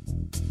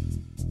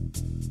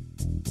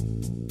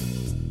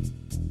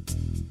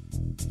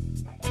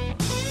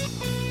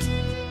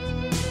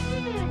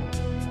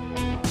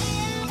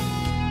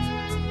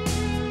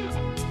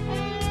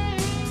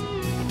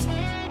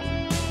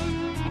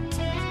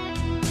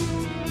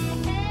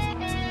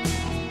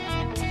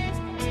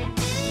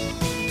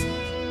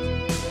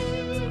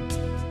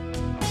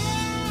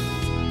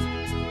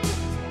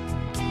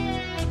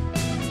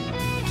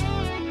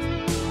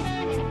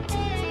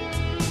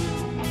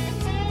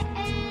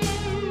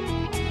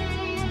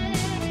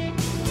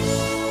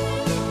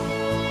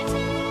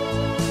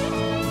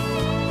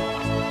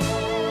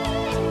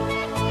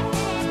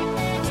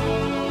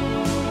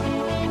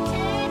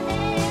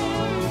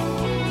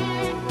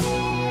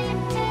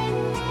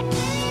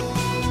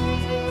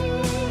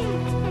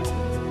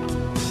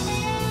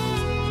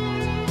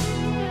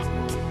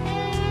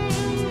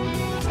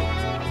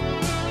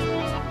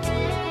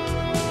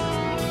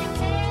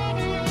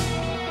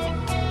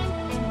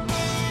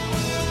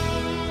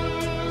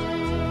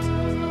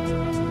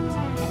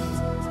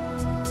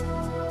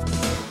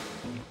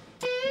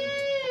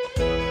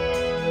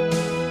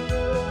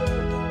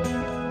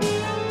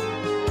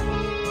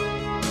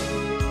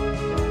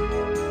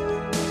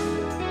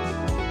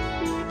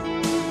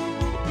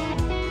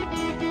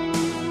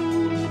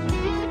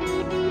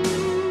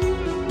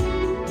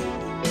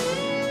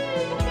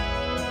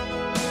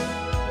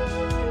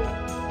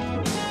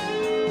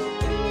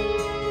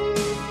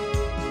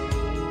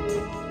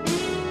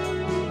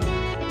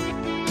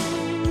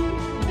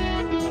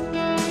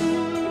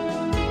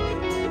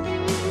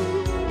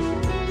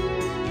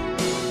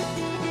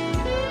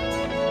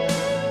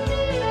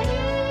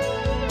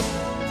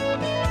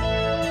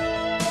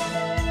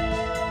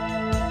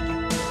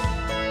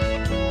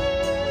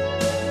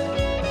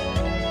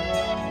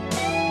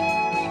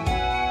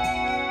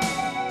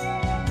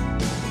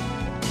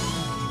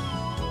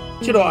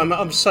 Do you know what?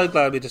 I'm so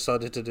glad we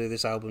decided to do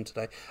this album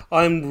today.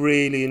 I'm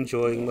really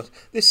enjoying this.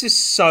 This is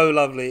so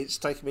lovely. It's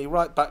taken me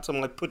right back to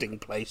my pudding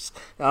place.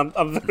 I'm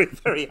very,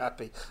 very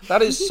happy.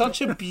 That is such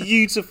a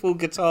beautiful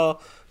guitar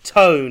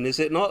tone, is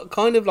it not?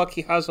 Kind of like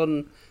he has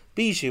on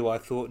Bijou, I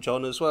thought,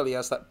 John, as well. He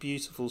has that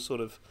beautiful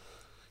sort of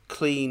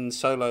clean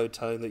solo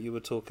tone that you were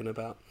talking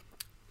about.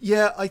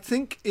 Yeah, I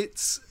think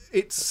it's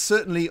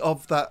certainly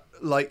of that,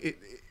 like,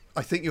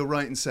 I think you're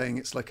right in saying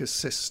it's like a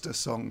sister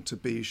song to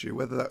Bijou,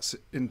 whether that's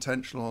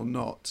intentional or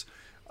not.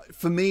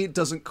 For me, it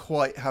doesn't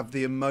quite have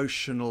the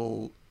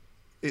emotional...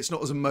 It's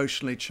not as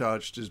emotionally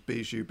charged as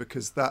Bijou,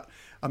 because that...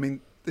 I mean,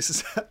 this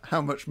is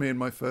how much me and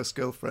my first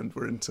girlfriend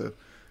were into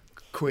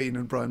Queen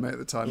and Brian May at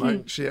the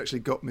time. She actually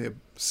got me a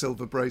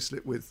silver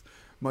bracelet with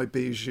my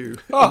Bijou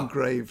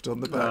engraved on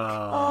the back.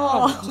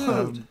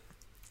 Oh, dude.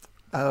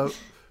 Do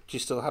you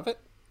still have it?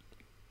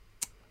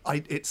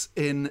 It's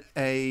in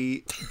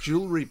a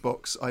jewellery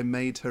box I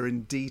made her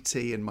in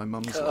DT in my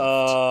mum's loft.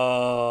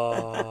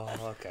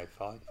 Oh, okay,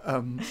 fine.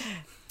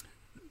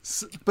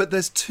 But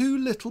there's two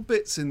little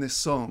bits in this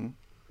song,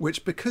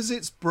 which, because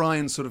it's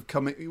Brian sort of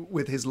coming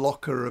with his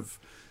locker of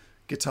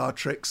guitar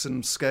tricks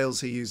and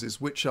scales he uses,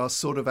 which are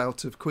sort of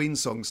out of Queen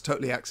songs,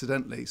 totally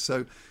accidentally.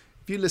 So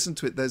if you listen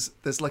to it,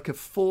 there's like a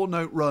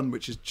 4-note run,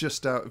 which is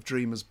just out of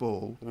Dreamer's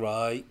Ball.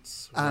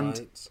 Right.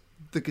 And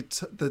the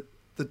guitar...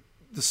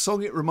 The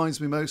song it reminds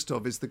me most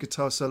of is the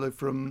guitar solo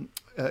from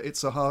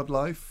It's a Hard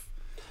Life.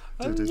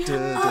 So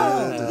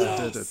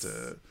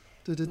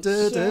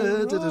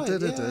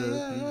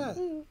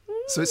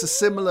it's a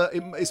similar,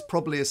 it's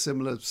probably a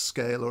similar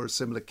scale or a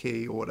similar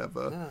key or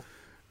whatever.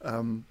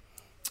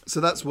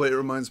 So that's what it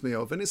reminds me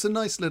of. And it's a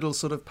nice little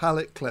sort of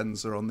palate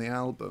cleanser on the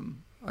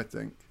album, I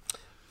think.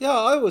 Yeah,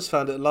 I always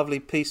found it a lovely,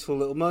 peaceful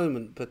little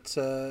moment. But,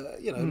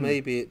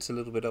 maybe it's a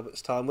little bit of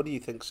its time. What do you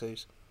think,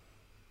 Suze?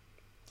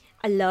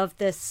 I love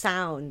the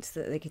sound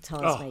that the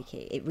guitars make.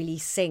 It really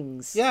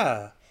sings.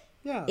 Yeah.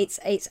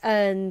 It's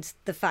earned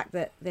the fact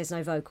that there's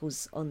no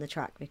vocals on the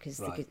track, because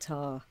the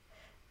guitar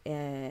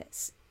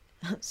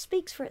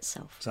speaks for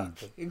itself.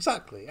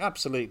 Exactly,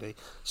 absolutely.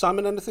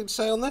 Simon, anything to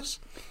say on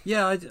this?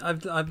 Yeah,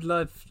 I've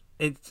loved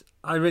it.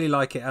 I really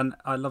like it, and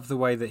I love the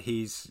way that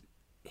he's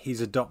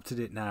adopted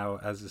it now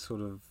as a sort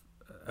of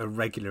a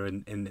regular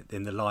in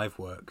the live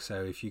work.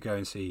 So if you go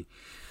and see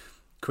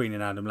Queen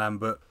and Adam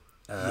Lambert,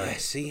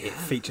 yes, it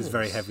features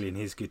very heavily in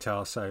his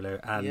guitar solo,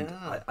 and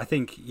I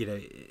think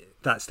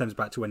that stems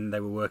back to when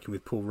they were working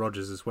with Paul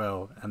Rodgers as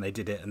well, and they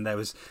did it, and there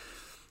was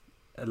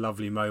a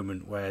lovely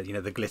moment where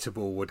the glitter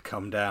ball would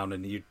come down,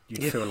 and you'd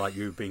feel like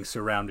you were being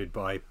surrounded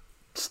by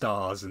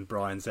stars, and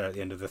Brian's there at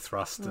the end of the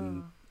thrust,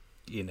 and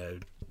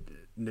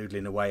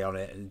noodling away on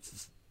it, and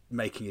it's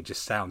making it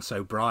just sound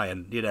so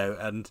Brian,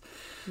 and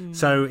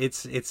so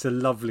it's a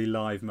lovely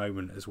live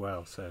moment as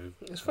well. So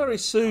it's very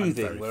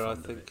soothing. Where I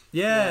think,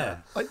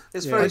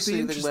 it's very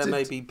soothing. Where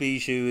maybe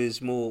Bijou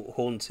is more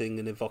haunting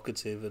and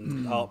evocative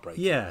and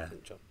heartbreaking. Yeah, I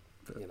think, John.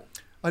 But,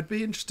 I'd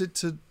be interested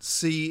to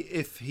see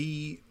if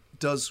he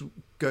does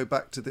go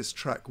back to this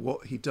track,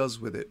 what he does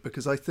with it,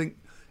 because I think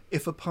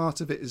if a part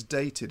of it is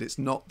dated, it's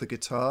not the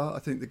guitar. I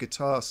think the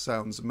guitar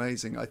sounds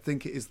amazing. I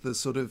think it is the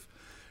sort of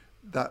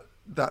that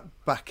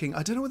backing.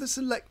 I don't know whether it's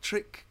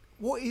electric.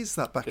 What is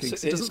that backing?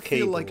 It doesn't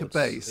feel like a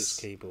bass. It's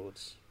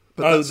keyboards.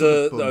 But it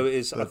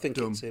is. I think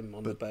it's him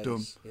on the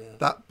bass. Yeah.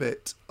 That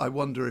bit, I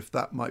wonder if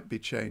that might be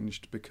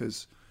changed,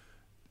 because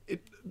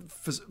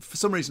for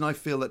some reason I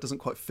feel that doesn't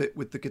quite fit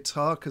with the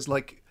guitar, because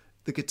like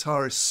the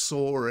guitar is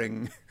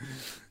soaring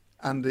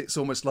and it's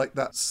almost like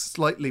that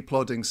slightly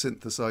plodding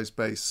synthesized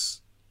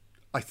bass,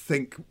 I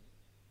think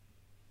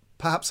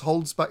perhaps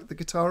holds back the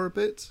guitar a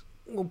bit.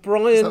 Well,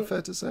 Brian, is that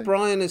fair to say?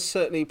 Brian is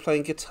certainly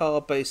playing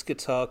guitar, bass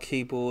guitar,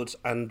 keyboards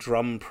and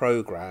drum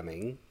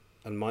programming,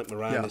 and Mike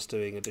Moran is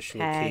doing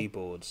additional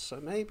keyboards. So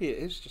maybe it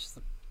is just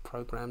the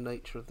program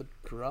nature of the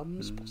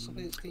drums,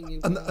 possibly it's being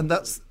used. And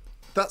that's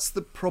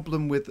the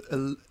problem with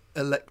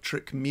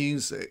electric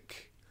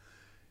music.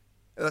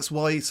 That's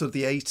why sort of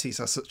the 80s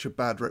has such a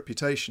bad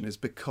reputation, is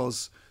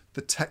because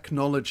the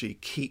technology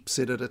keeps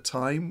it at a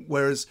time.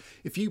 Whereas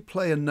if you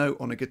play a note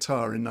on a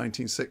guitar in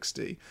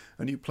 1960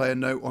 and you play a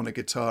note on a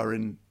guitar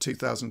in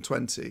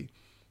 2020,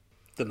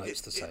 the note's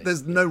the same.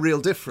 There's no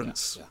real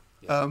difference.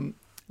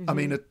 I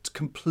mean, a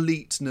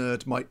complete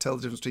nerd might tell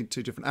the difference between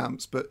two different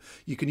amps, but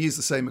you can use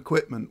the same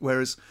equipment.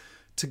 Whereas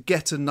to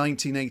get a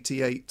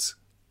 1988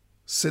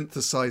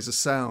 synthesizer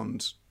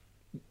sound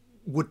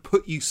would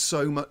put you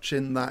so much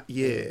in that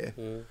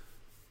year.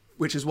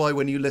 Which is why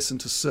when you listen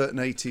to certain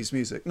 80s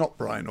music, not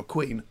Brian or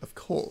Queen, of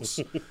course,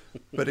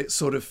 but it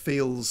sort of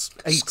feels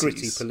 80s.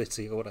 Scritti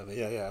Politti or whatever.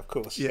 Yeah, of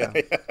course. Yeah.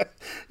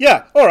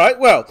 Yeah, all right.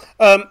 Well,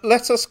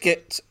 let us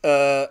get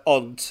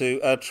on to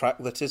a track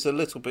that is a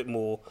little bit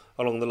more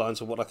along the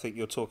lines of what I think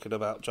you're talking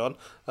about, John.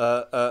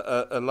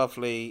 A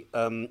lovely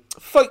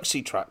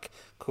folksy track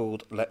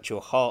called Let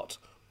Your Heart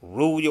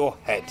Rule Your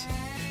Head.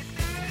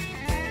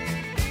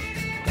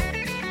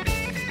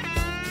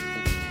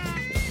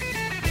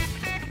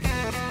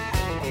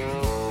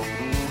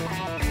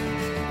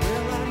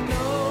 Well, I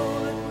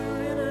know that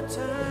we're in a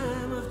time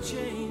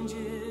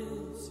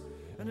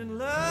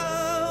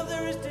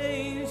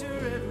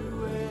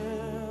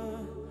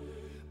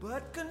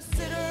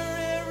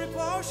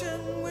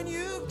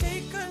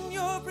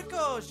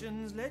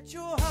Let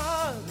your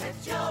heart,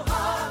 let your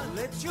heart,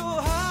 let your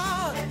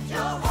heart, let your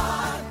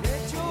heart,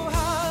 let your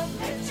heart,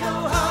 let your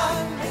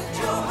heart, let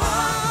your heart.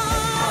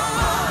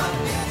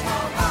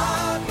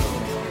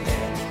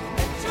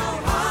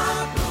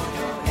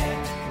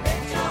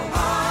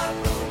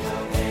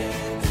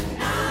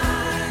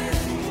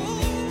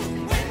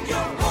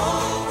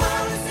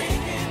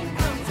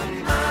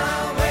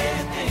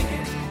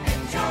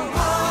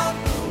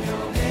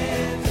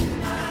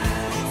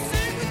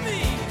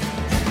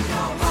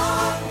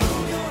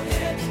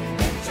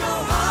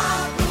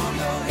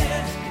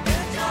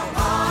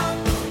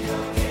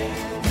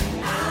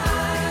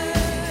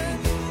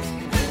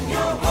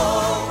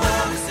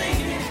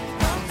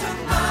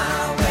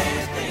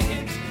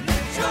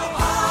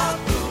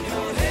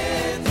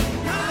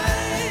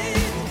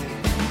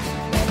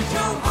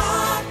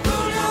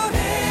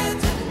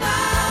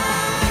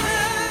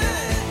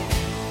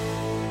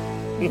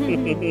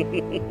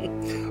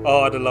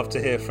 Oh, I'd have loved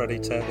to hear Freddie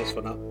tear this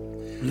one up.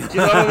 Do you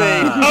know what I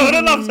mean? I would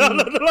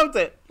have loved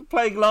it.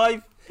 Playing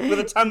live with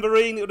a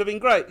tambourine, it would have been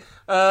great.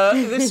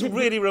 This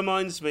really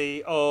reminds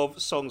me of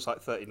songs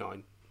like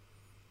 39.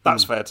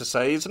 That's fair to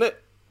say, isn't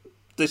it?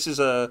 This is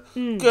a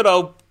good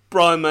old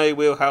Brian May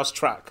wheelhouse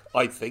track,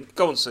 I think.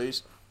 Go on,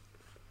 Suze.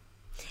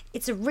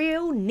 It's a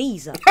real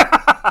kneeser,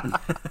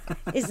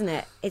 isn't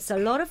it? It's a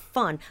lot of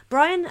fun.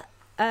 Brian,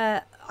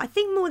 I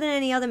think more than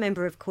any other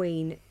member of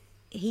Queen,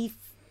 he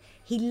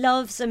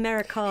loves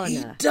Americana.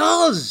 He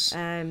does.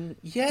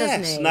 Yes.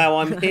 Doesn't he? Now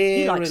I'm here.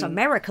 He likes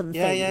American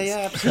things.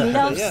 Yeah. He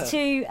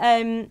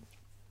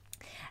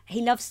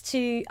loves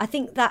to. I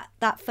think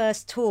that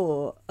first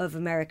tour of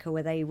America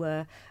where they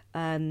were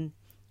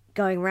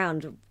going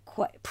around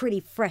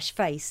pretty fresh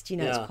faced.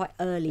 It's quite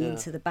early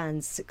into the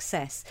band's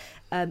success.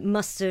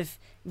 Must have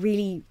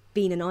really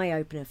been an eye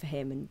opener for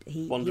him, and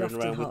he wandering often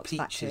around with harks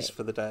back to peaches it.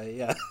 for the day.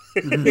 Yeah.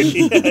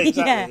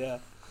 Exactly.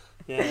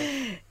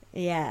 Yeah.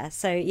 Yeah,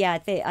 so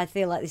I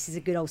feel like this is a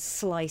good old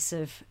slice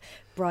of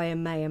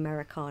Brian May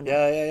Americana.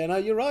 Yeah. No,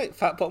 you're right.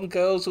 Fat Bottom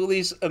Girls, all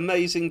these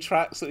amazing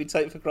tracks that we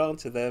take for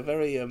granted. They're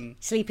very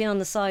Sleeping on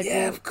the Sidewalk.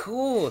 Yeah, of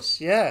course.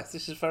 Yeah,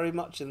 this is very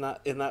much in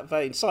that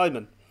vein.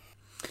 Simon.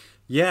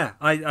 Yeah,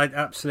 I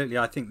absolutely.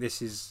 I think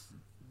this is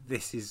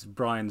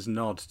Brian's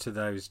nod to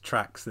those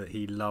tracks that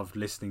he loved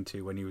listening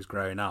to when he was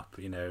growing up,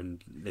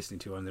 and listening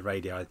to on the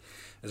radio,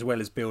 as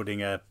well as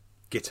building a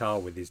guitar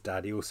with his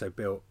dad. He also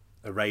built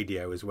a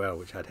radio as well,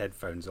 which had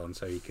headphones on,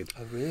 so he could.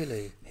 Oh,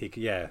 really? He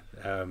could, yeah.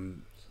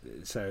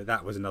 So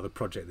that was another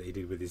project that he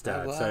did with his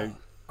dad. Oh, wow. So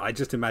I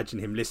just imagine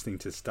him listening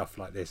to stuff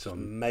like this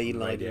on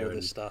radio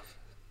and stuff.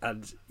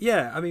 And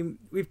yeah, I mean,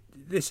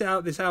 this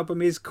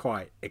album is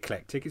quite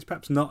eclectic. It's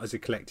perhaps not as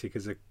eclectic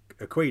as a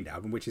Queen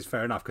album, which is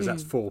fair enough because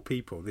that's 4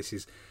 people. This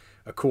is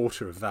a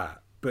quarter of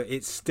that, but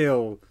it's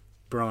still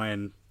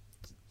Brian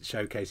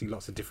showcasing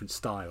lots of different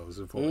styles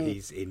of what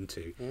he's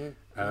into.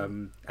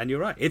 And you're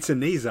right, it's a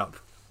knees up.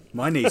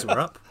 My knees were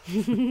up.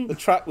 The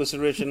track was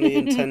originally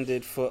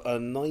intended for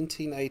a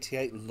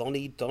 1988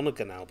 Lonnie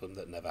Donegan album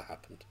that never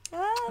happened.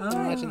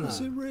 Imagine that. Is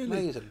it really?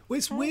 Amazing. Well,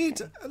 it's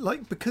weird,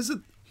 because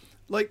of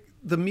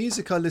the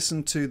music I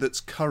listen to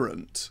that's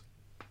current,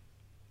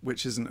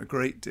 which isn't a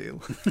great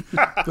deal,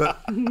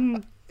 but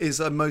is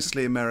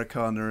mostly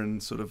Americana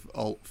and sort of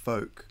alt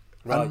folk.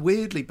 Right. And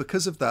weirdly,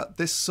 because of that,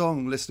 this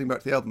song, listening back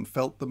to the album,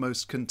 felt the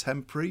most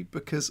contemporary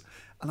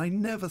and I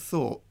never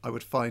thought I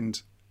would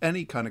find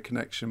any kind of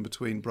connection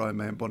between Brian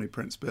May and Bonnie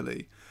Prince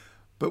Billy.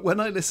 But when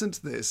I listen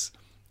to this,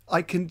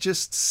 I can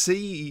just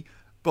see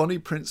Bonnie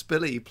Prince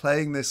Billy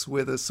playing this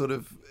with a sort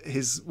of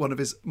one of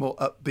his more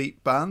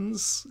upbeat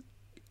bands.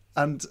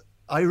 And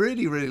I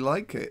really, really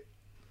like it.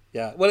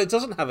 Yeah, well, it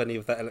doesn't have any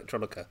of that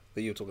electronica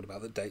that you're talking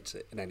about that dates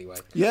it in any way.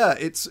 Yeah,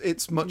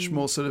 it's much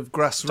more sort of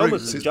grassroots. It's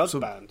almost a jug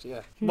band,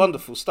 yeah.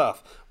 Wonderful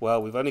stuff.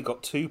 Well, we've only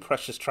got 2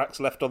 precious tracks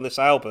left on this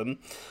album,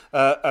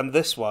 and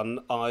this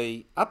one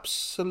I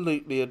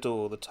absolutely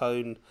adore. The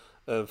tone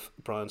of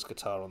Brian's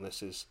guitar on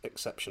this is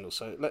exceptional.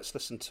 So let's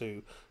listen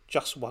to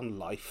Just One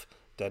Life,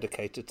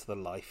 dedicated to the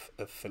life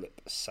of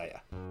Philip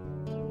Sayer.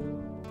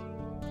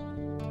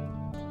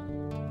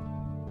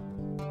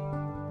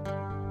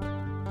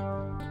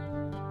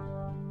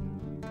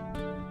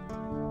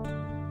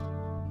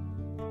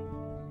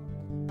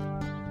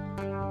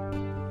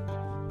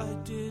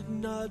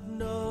 Not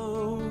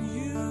know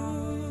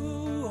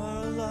you,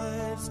 our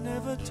lives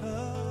never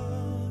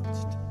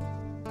touched,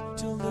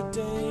 till the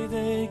day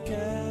they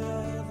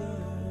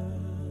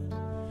gathered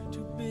to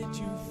bid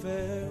you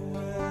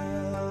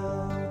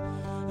farewell,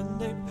 and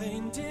they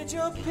painted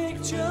your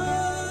picture,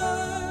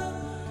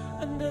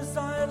 and as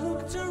I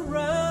looked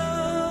around,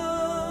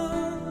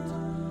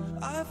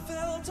 I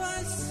felt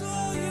I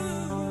saw you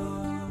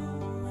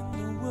in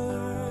the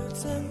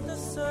words and the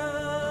sound.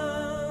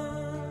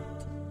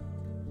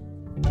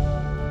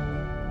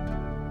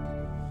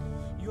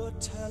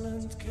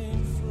 Talent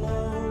came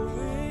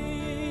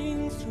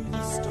flowing through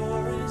the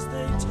stories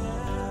they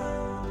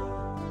tell,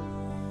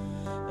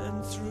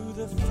 and through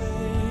the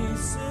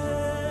faces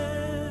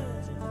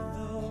of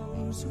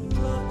those who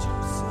loved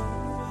you so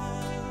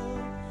well.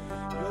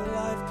 Your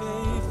life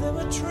gave them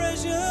a trail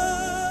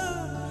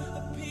treasure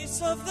a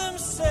piece of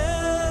themselves,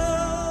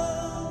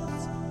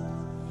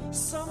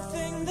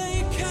 something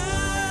they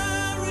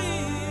carry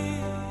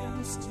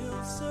and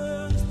still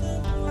serves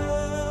them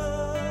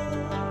well.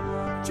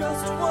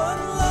 Just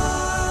one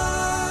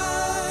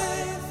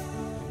life,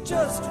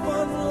 just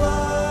one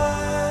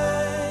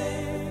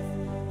life,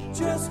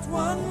 just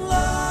one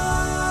life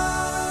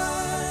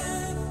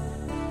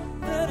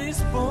that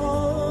is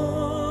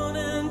born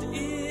and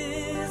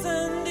is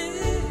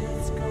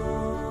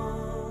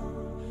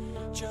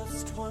gone.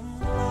 Just one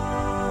life,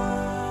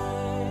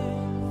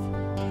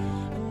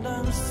 and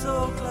I'm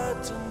so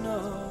glad to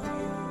know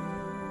you,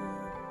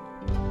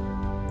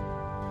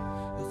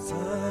 as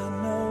I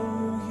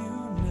know you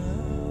know.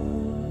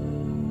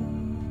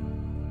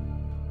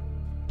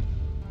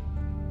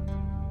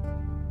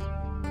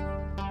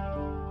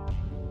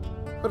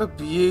 What a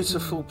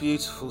beautiful,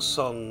 beautiful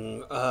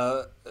song.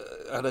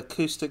 An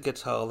acoustic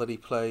guitar that he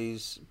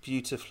plays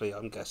beautifully,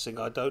 I'm guessing.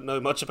 I don't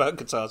know much about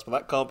guitars, but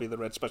that can't be the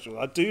Red Special.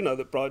 I do know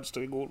that Brian's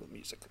doing all the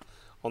music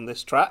on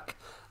this track.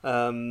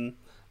 And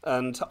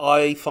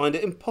I find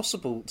it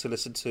impossible to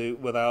listen to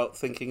without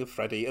thinking of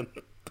Freddie and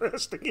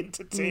bursting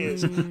into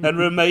tears and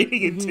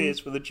remaining in tears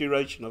for the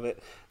duration of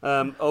it.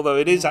 Although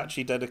it is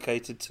actually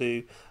dedicated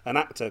to an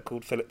actor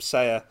called Philip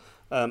Sayer,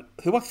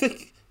 who I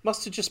think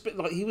must have just been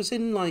like, he was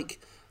in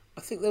like, I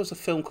think there was a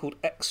film called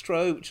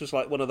Extra, which was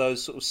like one of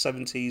those sort of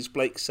 70s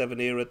Blake Seven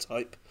era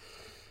type,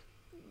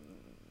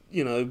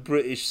 you know,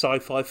 British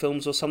sci-fi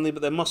films or something,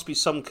 but there must be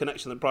some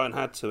connection that Brian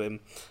had to him.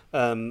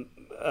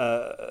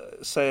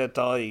 Sayer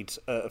died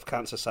of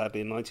cancer,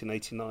 sadly, in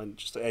 1989,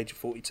 just at the age of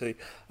 42.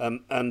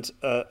 And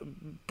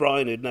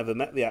Brian, who'd never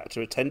met the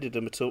actor, attended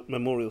a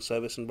memorial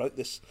service and wrote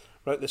this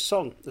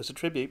song as a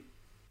tribute.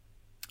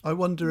 I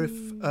wonder if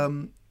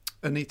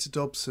Anita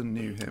Dobson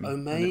knew him. Oh,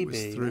 maybe. And it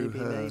was through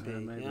her.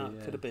 Maybe. Yeah,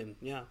 could have been.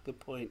 Yeah, good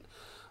point.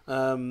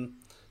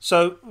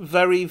 So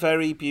very,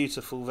 very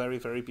beautiful, very,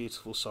 very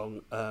beautiful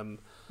song.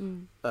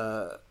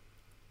 Go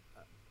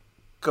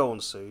on,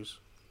 Suze.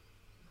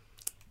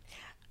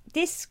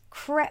 This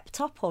crept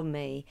up on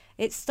me.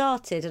 It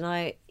started,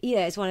 and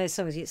it's one of those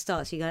songs. It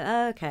starts, you go,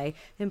 oh, okay.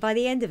 Then by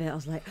the end of it, I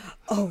was like,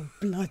 oh,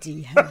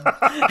 bloody hell!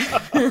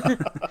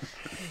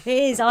 It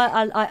is.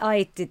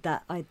 I did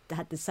that. I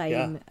had the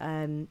same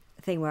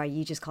thing where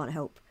you just can't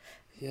help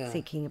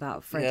thinking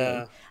about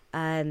Freddie.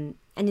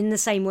 And in the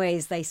same way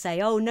as they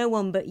say, oh, No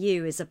One But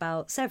You is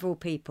about several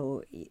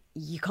people,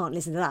 you can't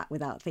listen to that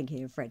without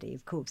thinking of Freddie,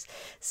 of course.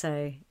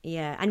 So,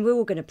 yeah. And we're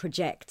all going to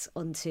project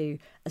onto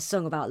a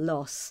song about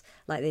loss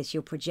like this.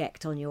 You'll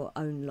project on your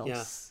own loss.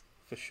 Yeah,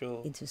 for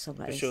sure. Into a song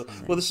like for this. Sure.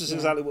 Well, this is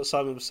exactly what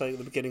Simon was saying at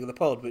the beginning of the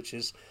pod, which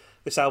is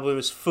this album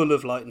is full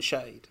of light and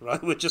shade,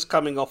 right? We're just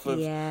coming off of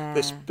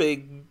this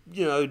big,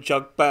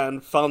 jug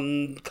band,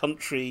 fun,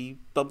 country,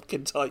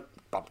 country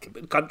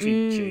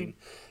tune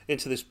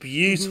into this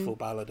beautiful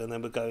ballad, and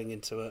then we're going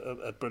into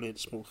a brilliant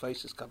Small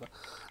Faces cover.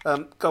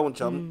 Go on,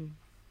 John.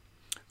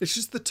 It's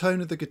just the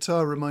tone of the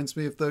guitar reminds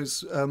me of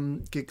those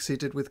gigs he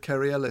did with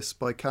Kerry Ellis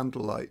by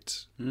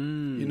candlelight.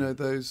 You know,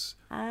 those...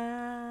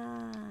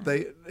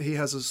 He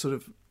has a sort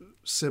of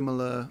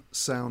similar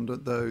sound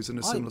at those and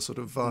a similar sort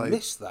of vibe. I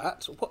missed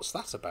that. What's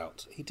that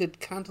about? He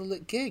did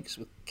candlelit gigs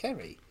with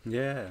Kerry.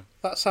 Yeah.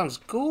 That sounds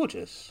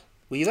gorgeous.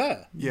 Were you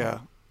there? Yeah.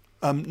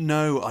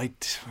 No,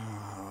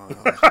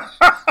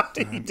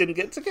 You didn't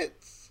get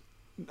tickets.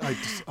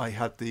 I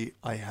had the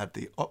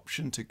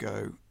option to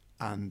go,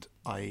 and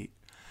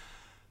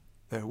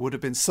there would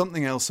have been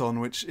something else on,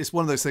 which is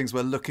one of those things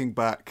where looking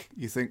back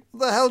you think,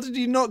 the hell did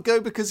you not go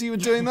because you were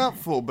doing that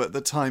for? But at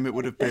the time it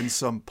would have been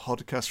some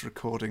podcast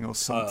recording or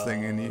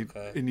something,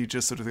 and you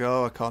just sort of think,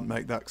 oh, I can't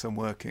make that because I'm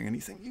working, and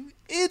you think, you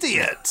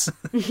idiot.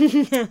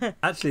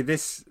 Actually,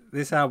 this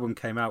album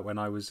came out when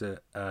I was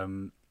at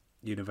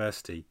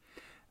university.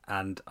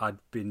 And I'd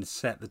been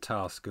set the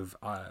task of,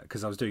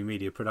 because I was doing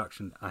media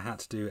production, I had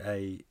to do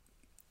a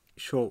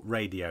short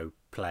radio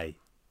play,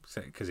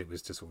 because it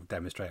was to sort of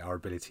demonstrate our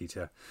ability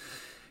to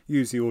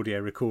use the audio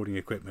recording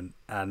equipment.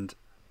 And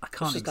I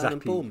can't exactly... down in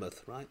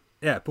Bournemouth, right?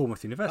 Yeah,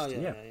 Bournemouth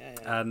University, yeah.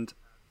 And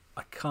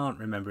I can't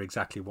remember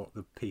exactly what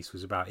the piece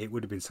was about. It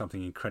would have been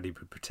something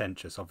incredibly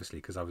pretentious, obviously,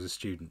 because I was a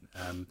student.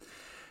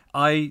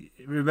 I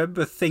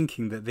remember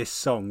thinking that this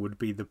song would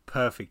be the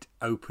perfect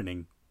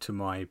opening to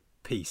my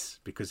piece,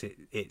 because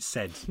it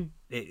said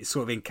it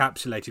sort of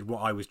encapsulated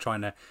what I was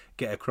trying to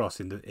get across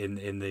in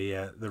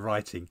the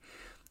writing.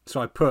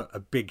 So I put a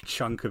big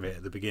chunk of it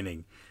at the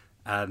beginning,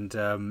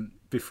 and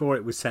before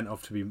it was sent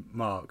off to be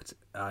marked,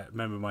 I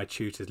remember my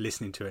tutors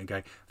listening to it and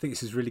going, I think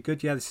this is really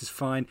good, yeah, this is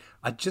fine.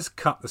 I just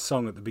cut the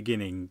song at the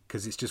beginning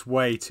because it's just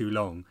way too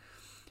long,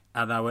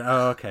 and I went,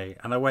 oh, okay,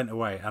 and I went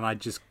away, and I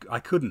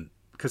couldn't,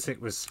 because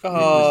it was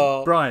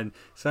Brian.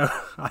 So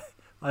I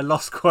I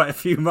lost quite a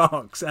few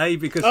marks.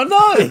 Because Oh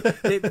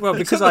no!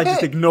 because I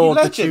just ignored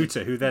the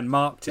tutor who then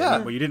marked it.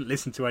 Well, you didn't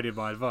listen to any of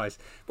my advice,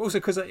 but also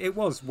because it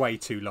was way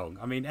too long.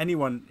 I mean,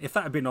 if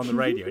that had been on the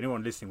radio,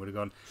 anyone listening would have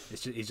gone,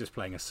 he's just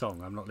playing a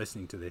song. I'm not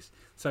listening to this.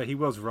 So he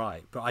was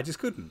right, but I just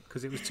couldn't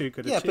because it was too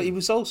good. Yeah, but he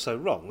was also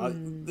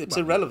wrong. It's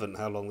irrelevant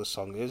how long the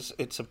song is.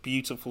 It's a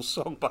beautiful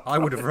song. But I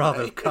would have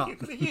rather cut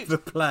the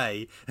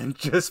play and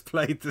just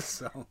played the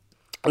song.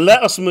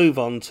 Let us move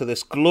on to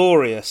this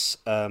glorious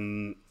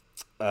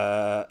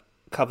cover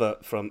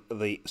from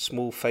the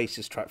Small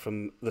Faces track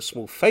from the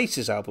Small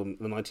Faces album,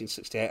 the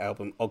 1968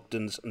 album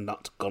Ogden's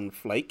Nut Gone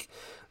Flake.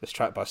 This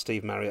track by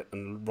Steve Marriott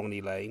and Ronnie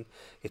Lane.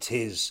 It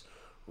is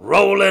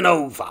Rollin'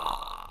 Over.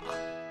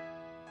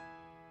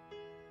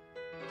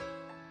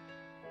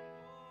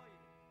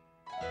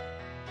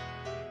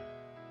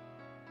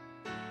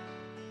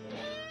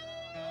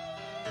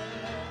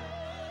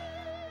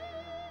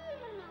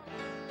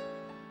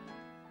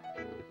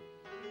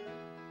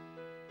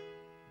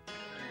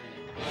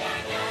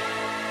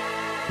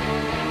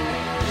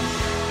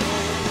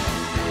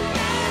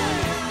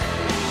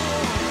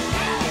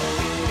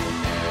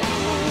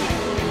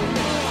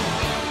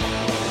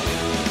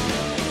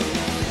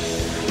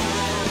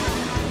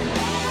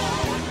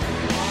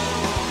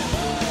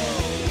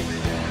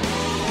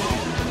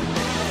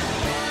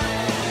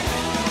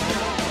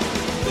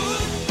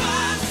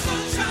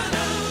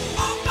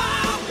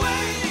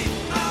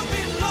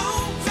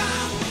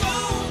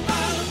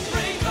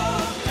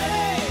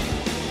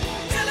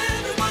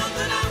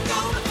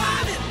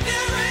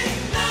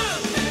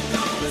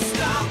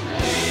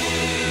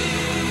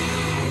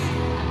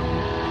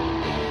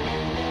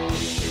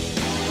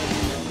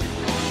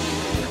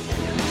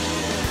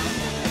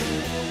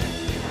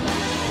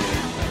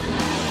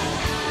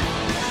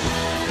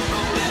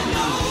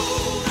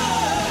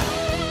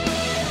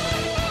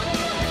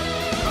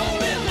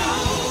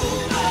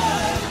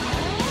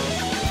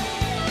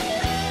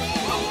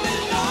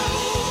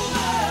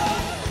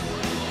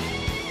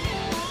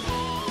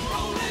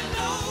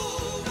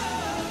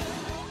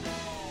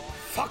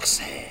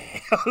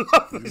 I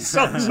love this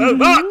song so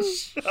much.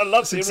 I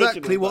love the original.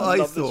 Exactly what I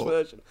thought.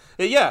 This version.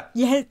 Yeah.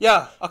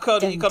 I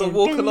can't. You got to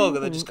walk along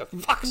and then just go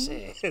 "fuck's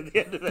it" at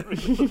the end of every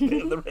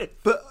bit of the riff.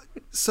 But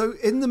so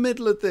in the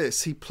middle of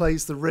this, he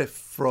plays the riff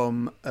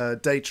from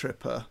Day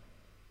Tripper.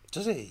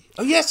 Does he?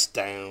 Oh yes,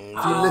 down.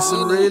 If you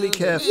listen really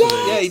carefully.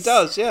 Yes. Yeah, he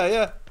does.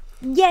 Yeah.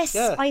 Yes,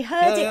 Yeah. I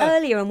heard it Yeah.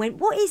 earlier and went,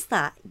 what is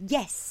that?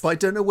 Yes. But I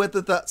don't know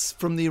whether that's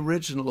from the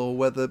original or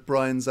whether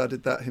Brian's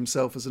added that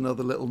himself as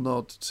another little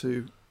nod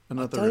to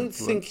another I don't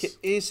influence. think it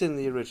is in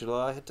the original.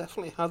 I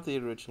definitely had the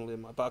original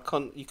in my, but I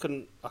couldn't. You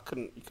couldn't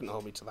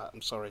hold me to that.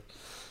 I'm sorry,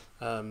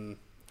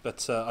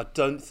 but I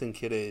don't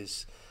think it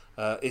is.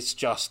 It's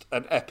just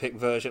an epic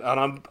version,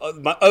 and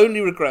my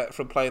only regret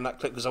from playing that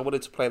clip because I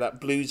wanted to play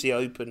that bluesy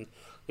open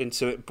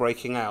into it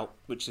breaking out,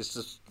 which is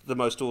just the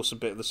most awesome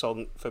bit of the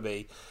song for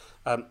me.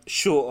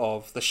 Short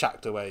of the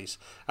Shactaways,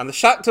 and the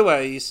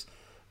Shactaways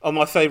are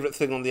my favourite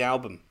thing on the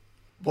album.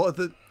 What are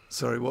the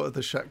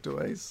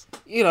Shactaways?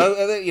 You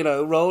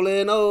know,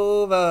 rolling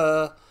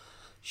over,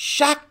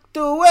 shacked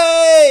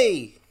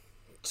away.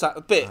 It's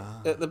that bit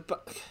at the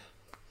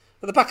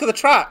back of the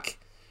track.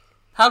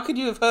 How could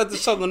you have heard the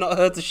song and not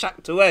heard the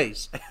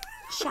Shactaways?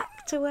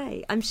 Shacked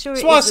away. I'm sure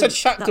That's it why I isn't. said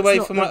shacked That's away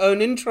not for the- my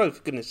own intro,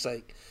 for goodness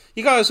sake.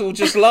 You guys all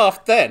just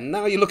laughed then.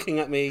 Now you're looking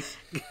at me.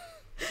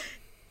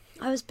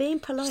 I was being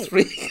polite.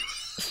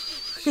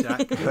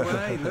 Shacked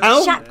away.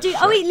 How? Shacked do.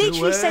 Oh, it literally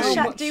away. says How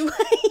shacked away.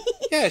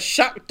 Yeah,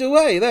 shacked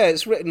away. There,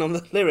 it's written on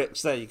the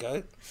lyrics. There you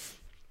go.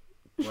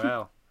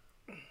 Wow.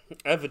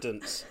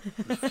 Evidence.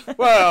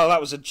 Well, that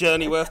was a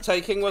journey worth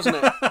taking, wasn't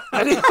it?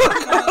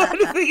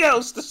 Anything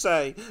else to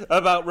say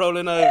about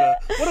Rolling Over?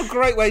 What a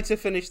great way to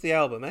finish the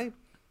album, eh?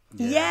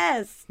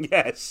 Yes.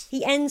 Yes.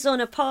 He ends on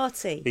a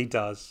party. He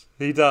does.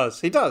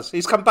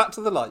 He's come back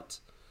to the light.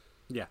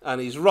 Yeah. And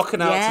he's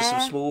rocking out to Yeah.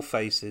 some small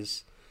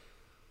faces.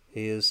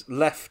 He has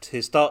left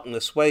his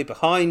darkness way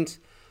behind,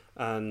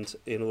 and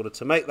in order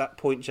to make that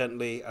point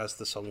gently as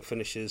the song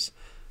finishes,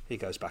 he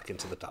goes back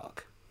into the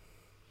dark.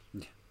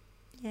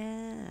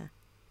 Yeah.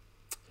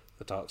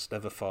 The dark's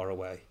never far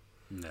away.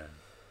 No.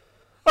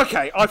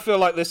 Okay, I feel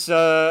like this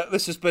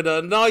has been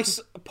a nice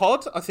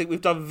pod. I think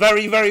we've done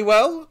very, very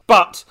well.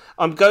 But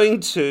I'm going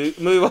to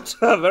move on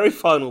to our very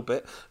final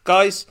bit.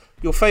 Guys,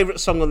 your favourite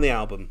song on the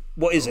album.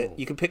 What is it?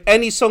 You can pick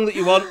any song that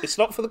you want. It's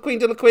not for the Queen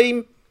de la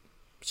Queen.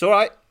 It's all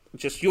right.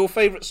 Just your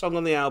favourite song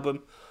on the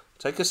album.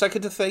 Take a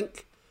second to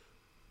think.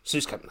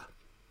 Zeus Kempner.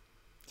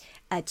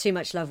 Too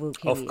Much Love Will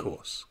Kill Of You.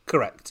 course.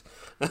 Correct.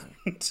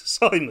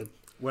 Simon.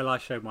 Well, I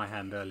showed my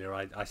hand earlier.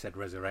 I said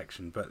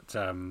Resurrection, but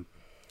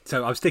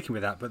so I'm sticking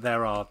with that. But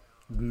there are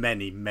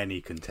many,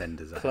 many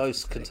contenders.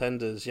 Close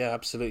contenders, yeah,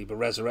 absolutely. But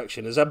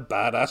Resurrection is a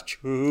badass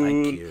tune.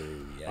 Thank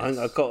you. Yes.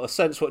 I've got a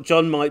sense what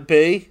John might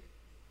be.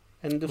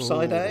 End of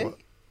side A.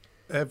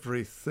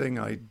 everything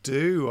I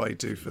do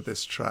for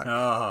this track.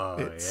 Oh,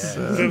 it's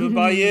driven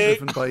by you.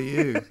 Driven by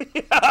you.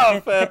 Yeah,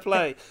 fair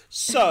play.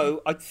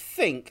 So I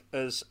think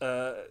as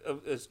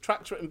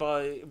tracks written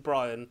by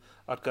Brian,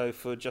 I'd go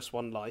for Just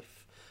One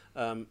Life.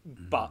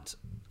 But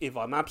if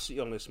I'm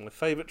absolutely honest, my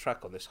favourite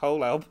track on this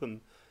whole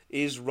album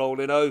is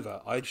Rolling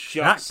Over. I just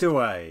Shacked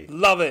away.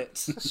 love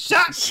it.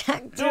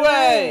 Shacked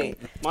away.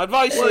 My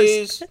advice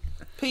is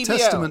PBL.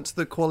 Testament to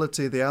the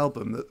quality of the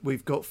album that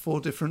we've got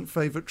 4 different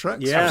favourite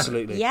tracks. Yeah.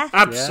 Absolutely. Yeah.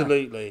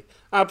 Absolutely.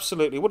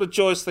 Absolutely. What a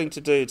joyous thing to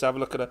do, to have a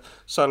look at a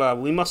solo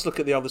album. We must look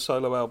at the other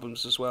solo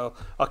albums as well.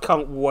 I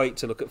can't wait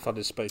to look at Fun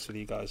in Space with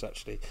you guys,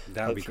 actually.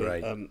 That would be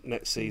great.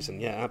 Next season.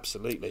 Yeah,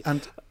 absolutely.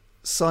 And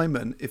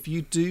Simon, if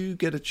you do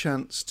get a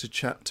chance to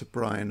chat to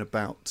Brian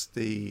about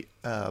the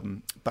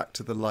Back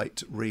to the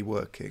Light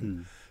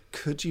reworking,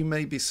 could you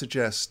maybe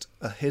suggest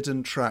a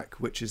hidden track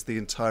which is the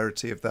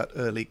entirety of that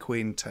early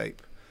Queen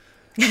tape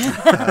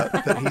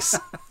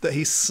that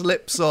he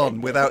slips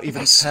on without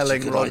even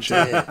telling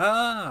Roger?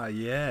 Ah,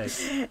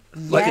 yes.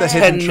 Like the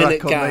hidden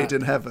track on Made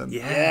in Heaven.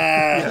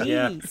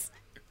 Yeah.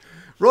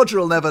 Roger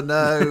will never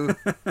know.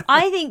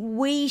 I think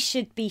we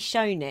should be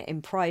shown it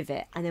in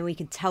private, and then we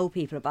can tell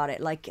people about it,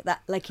 like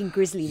in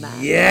Grizzly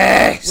Man.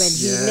 Yes. When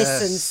he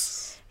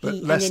listens, But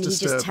and less then he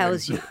just disturbing.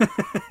 tells you.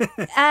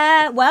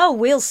 Well,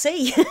 we'll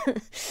see.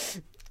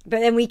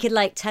 But then we could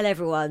tell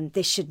everyone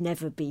this should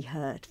never be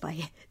heard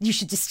by. You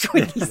should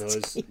destroy these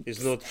tapes.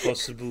 It's not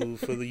possible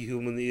for the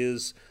human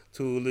ears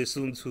to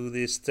listen to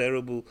this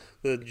terrible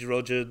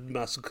Roger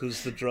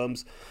massacres the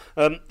drums.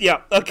 Okay,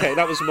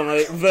 that was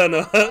my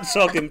Werner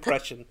Herzog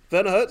impression.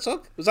 Werner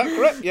Herzog? Was that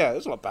correct? Yeah,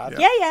 it's not bad.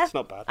 Yeah. It's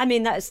not bad. I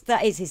mean,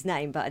 that is his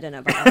name, but I don't know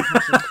about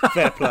that.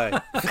 Fair play.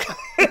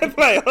 Fair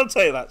play, I'll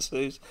tell you that,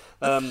 Suze.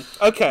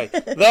 Okay,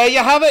 there you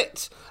have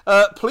it.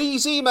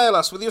 Please email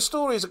us with your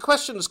stories and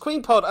questions,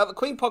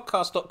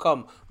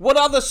 queenpod@thequeenpodcast.com. What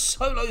other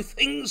solo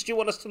things do you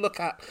want us to look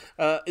at?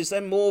 Is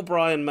there more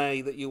Brian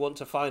May that you want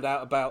to find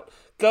out about?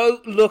 Go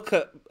look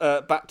at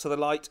Back to the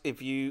Light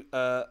if you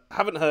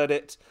haven't heard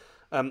it.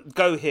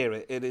 Go hear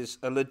it. It is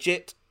a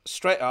legit,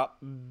 straight up,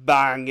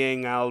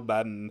 banging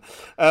album.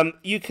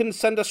 You can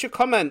send us your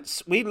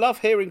comments. We love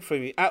hearing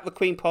from you at the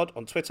Queenpod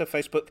on Twitter,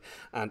 Facebook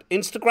and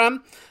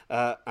Instagram.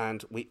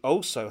 And we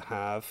also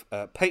have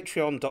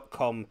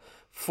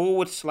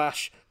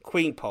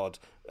patreon.com/Queenpod,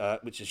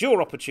 which is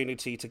your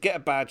opportunity to get a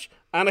badge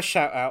and a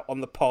shout out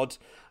on the pod.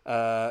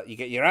 You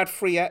get your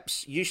ad-free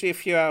eps, usually a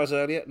few hours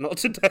earlier. Not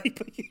today,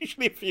 but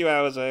usually a few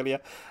hours earlier.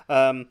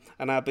 And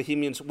our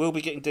Bohemians will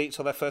be getting deets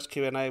on their first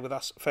Q&A with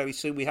us fairly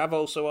soon. We have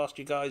also asked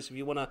you guys if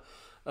you want to...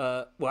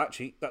 well,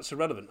 actually, that's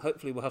irrelevant.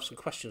 Hopefully we'll have some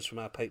questions from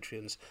our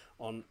Patreons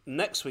on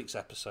next week's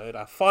episode,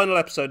 our final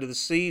episode of the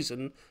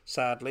season,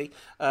 sadly,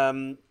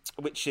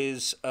 which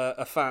is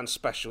a fan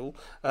special.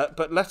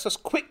 But let us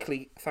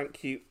quickly send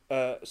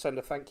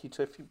a thank you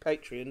to a few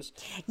Patreons.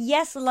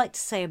 Yes, I'd like to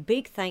say a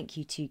big thank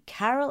you to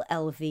Carol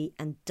Elvey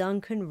and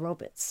Duncan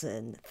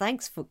Robertson.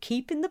 Thanks for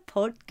keeping the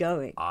pod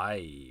going.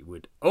 I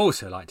would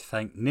also like to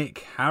thank Nick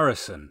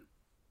Harrison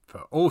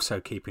for also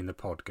keeping the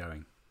pod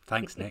going.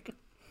 Thanks, Nick.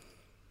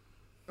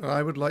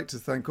 I would like to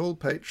thank all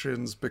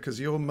patrons because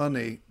your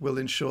money will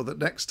ensure that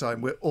next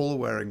time we're all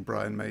wearing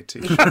Brian May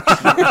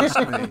t-shirts, not just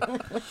me.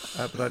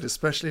 But I'd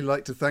especially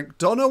like to thank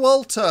Donna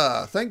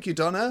Walter. Thank you,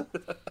 Donna.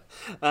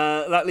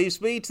 That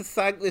leaves me to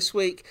thank this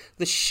week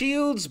the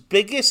Shield's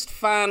biggest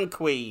fan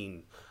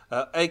queen,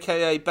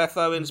 a.k.a. Beth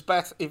Owens.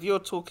 Beth, if you're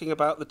talking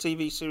about the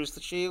TV series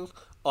The Shield,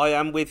 I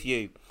am with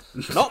you.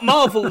 Not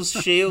Marvel's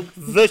Shield,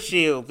 The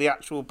Shield, the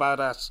actual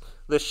badass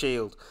The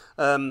Shield.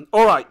 All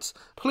right,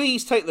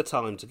 please take the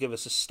time to give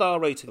us a star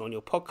rating on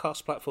your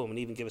podcast platform and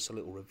even give us a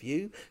little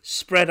review.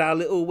 Spread our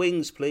little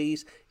wings,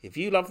 please. If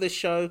you love this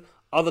show,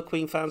 other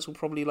Queen fans will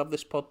probably love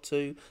this pod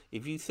too.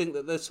 If you think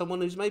that there's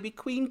someone who's maybe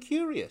Queen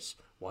curious,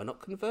 why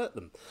not convert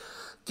them?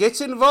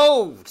 Get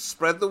involved,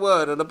 spread the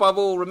word, and above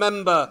all,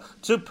 remember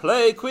to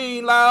play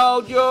Queen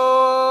loud,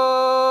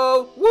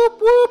 yo!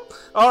 Whoop, whoop!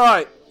 All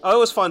right, I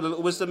always find a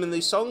little wisdom in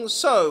these songs,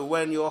 so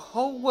when your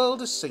whole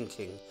world is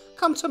sinking,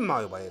 come to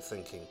my way of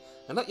thinking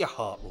and let your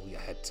heart rule your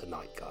head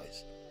tonight,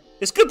 guys.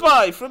 It's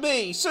goodbye from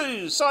me,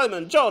 Sue,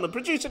 Simon, John, and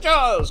producer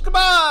Giles.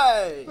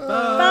 Goodbye!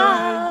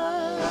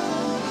 Bye!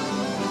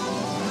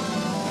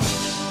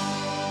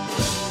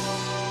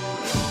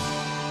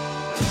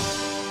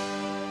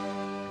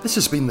 This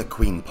has been The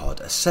Queenpod,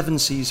 a 7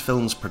 Seas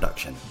Films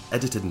production,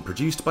 edited and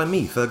produced by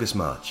me, Fergus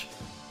March.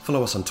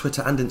 Follow us on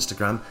Twitter and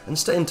Instagram, and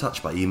stay in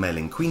touch by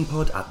emailing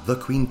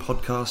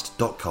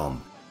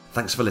queenpod@thequeenpodcast.com.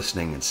 Thanks for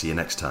listening, and see you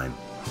next time.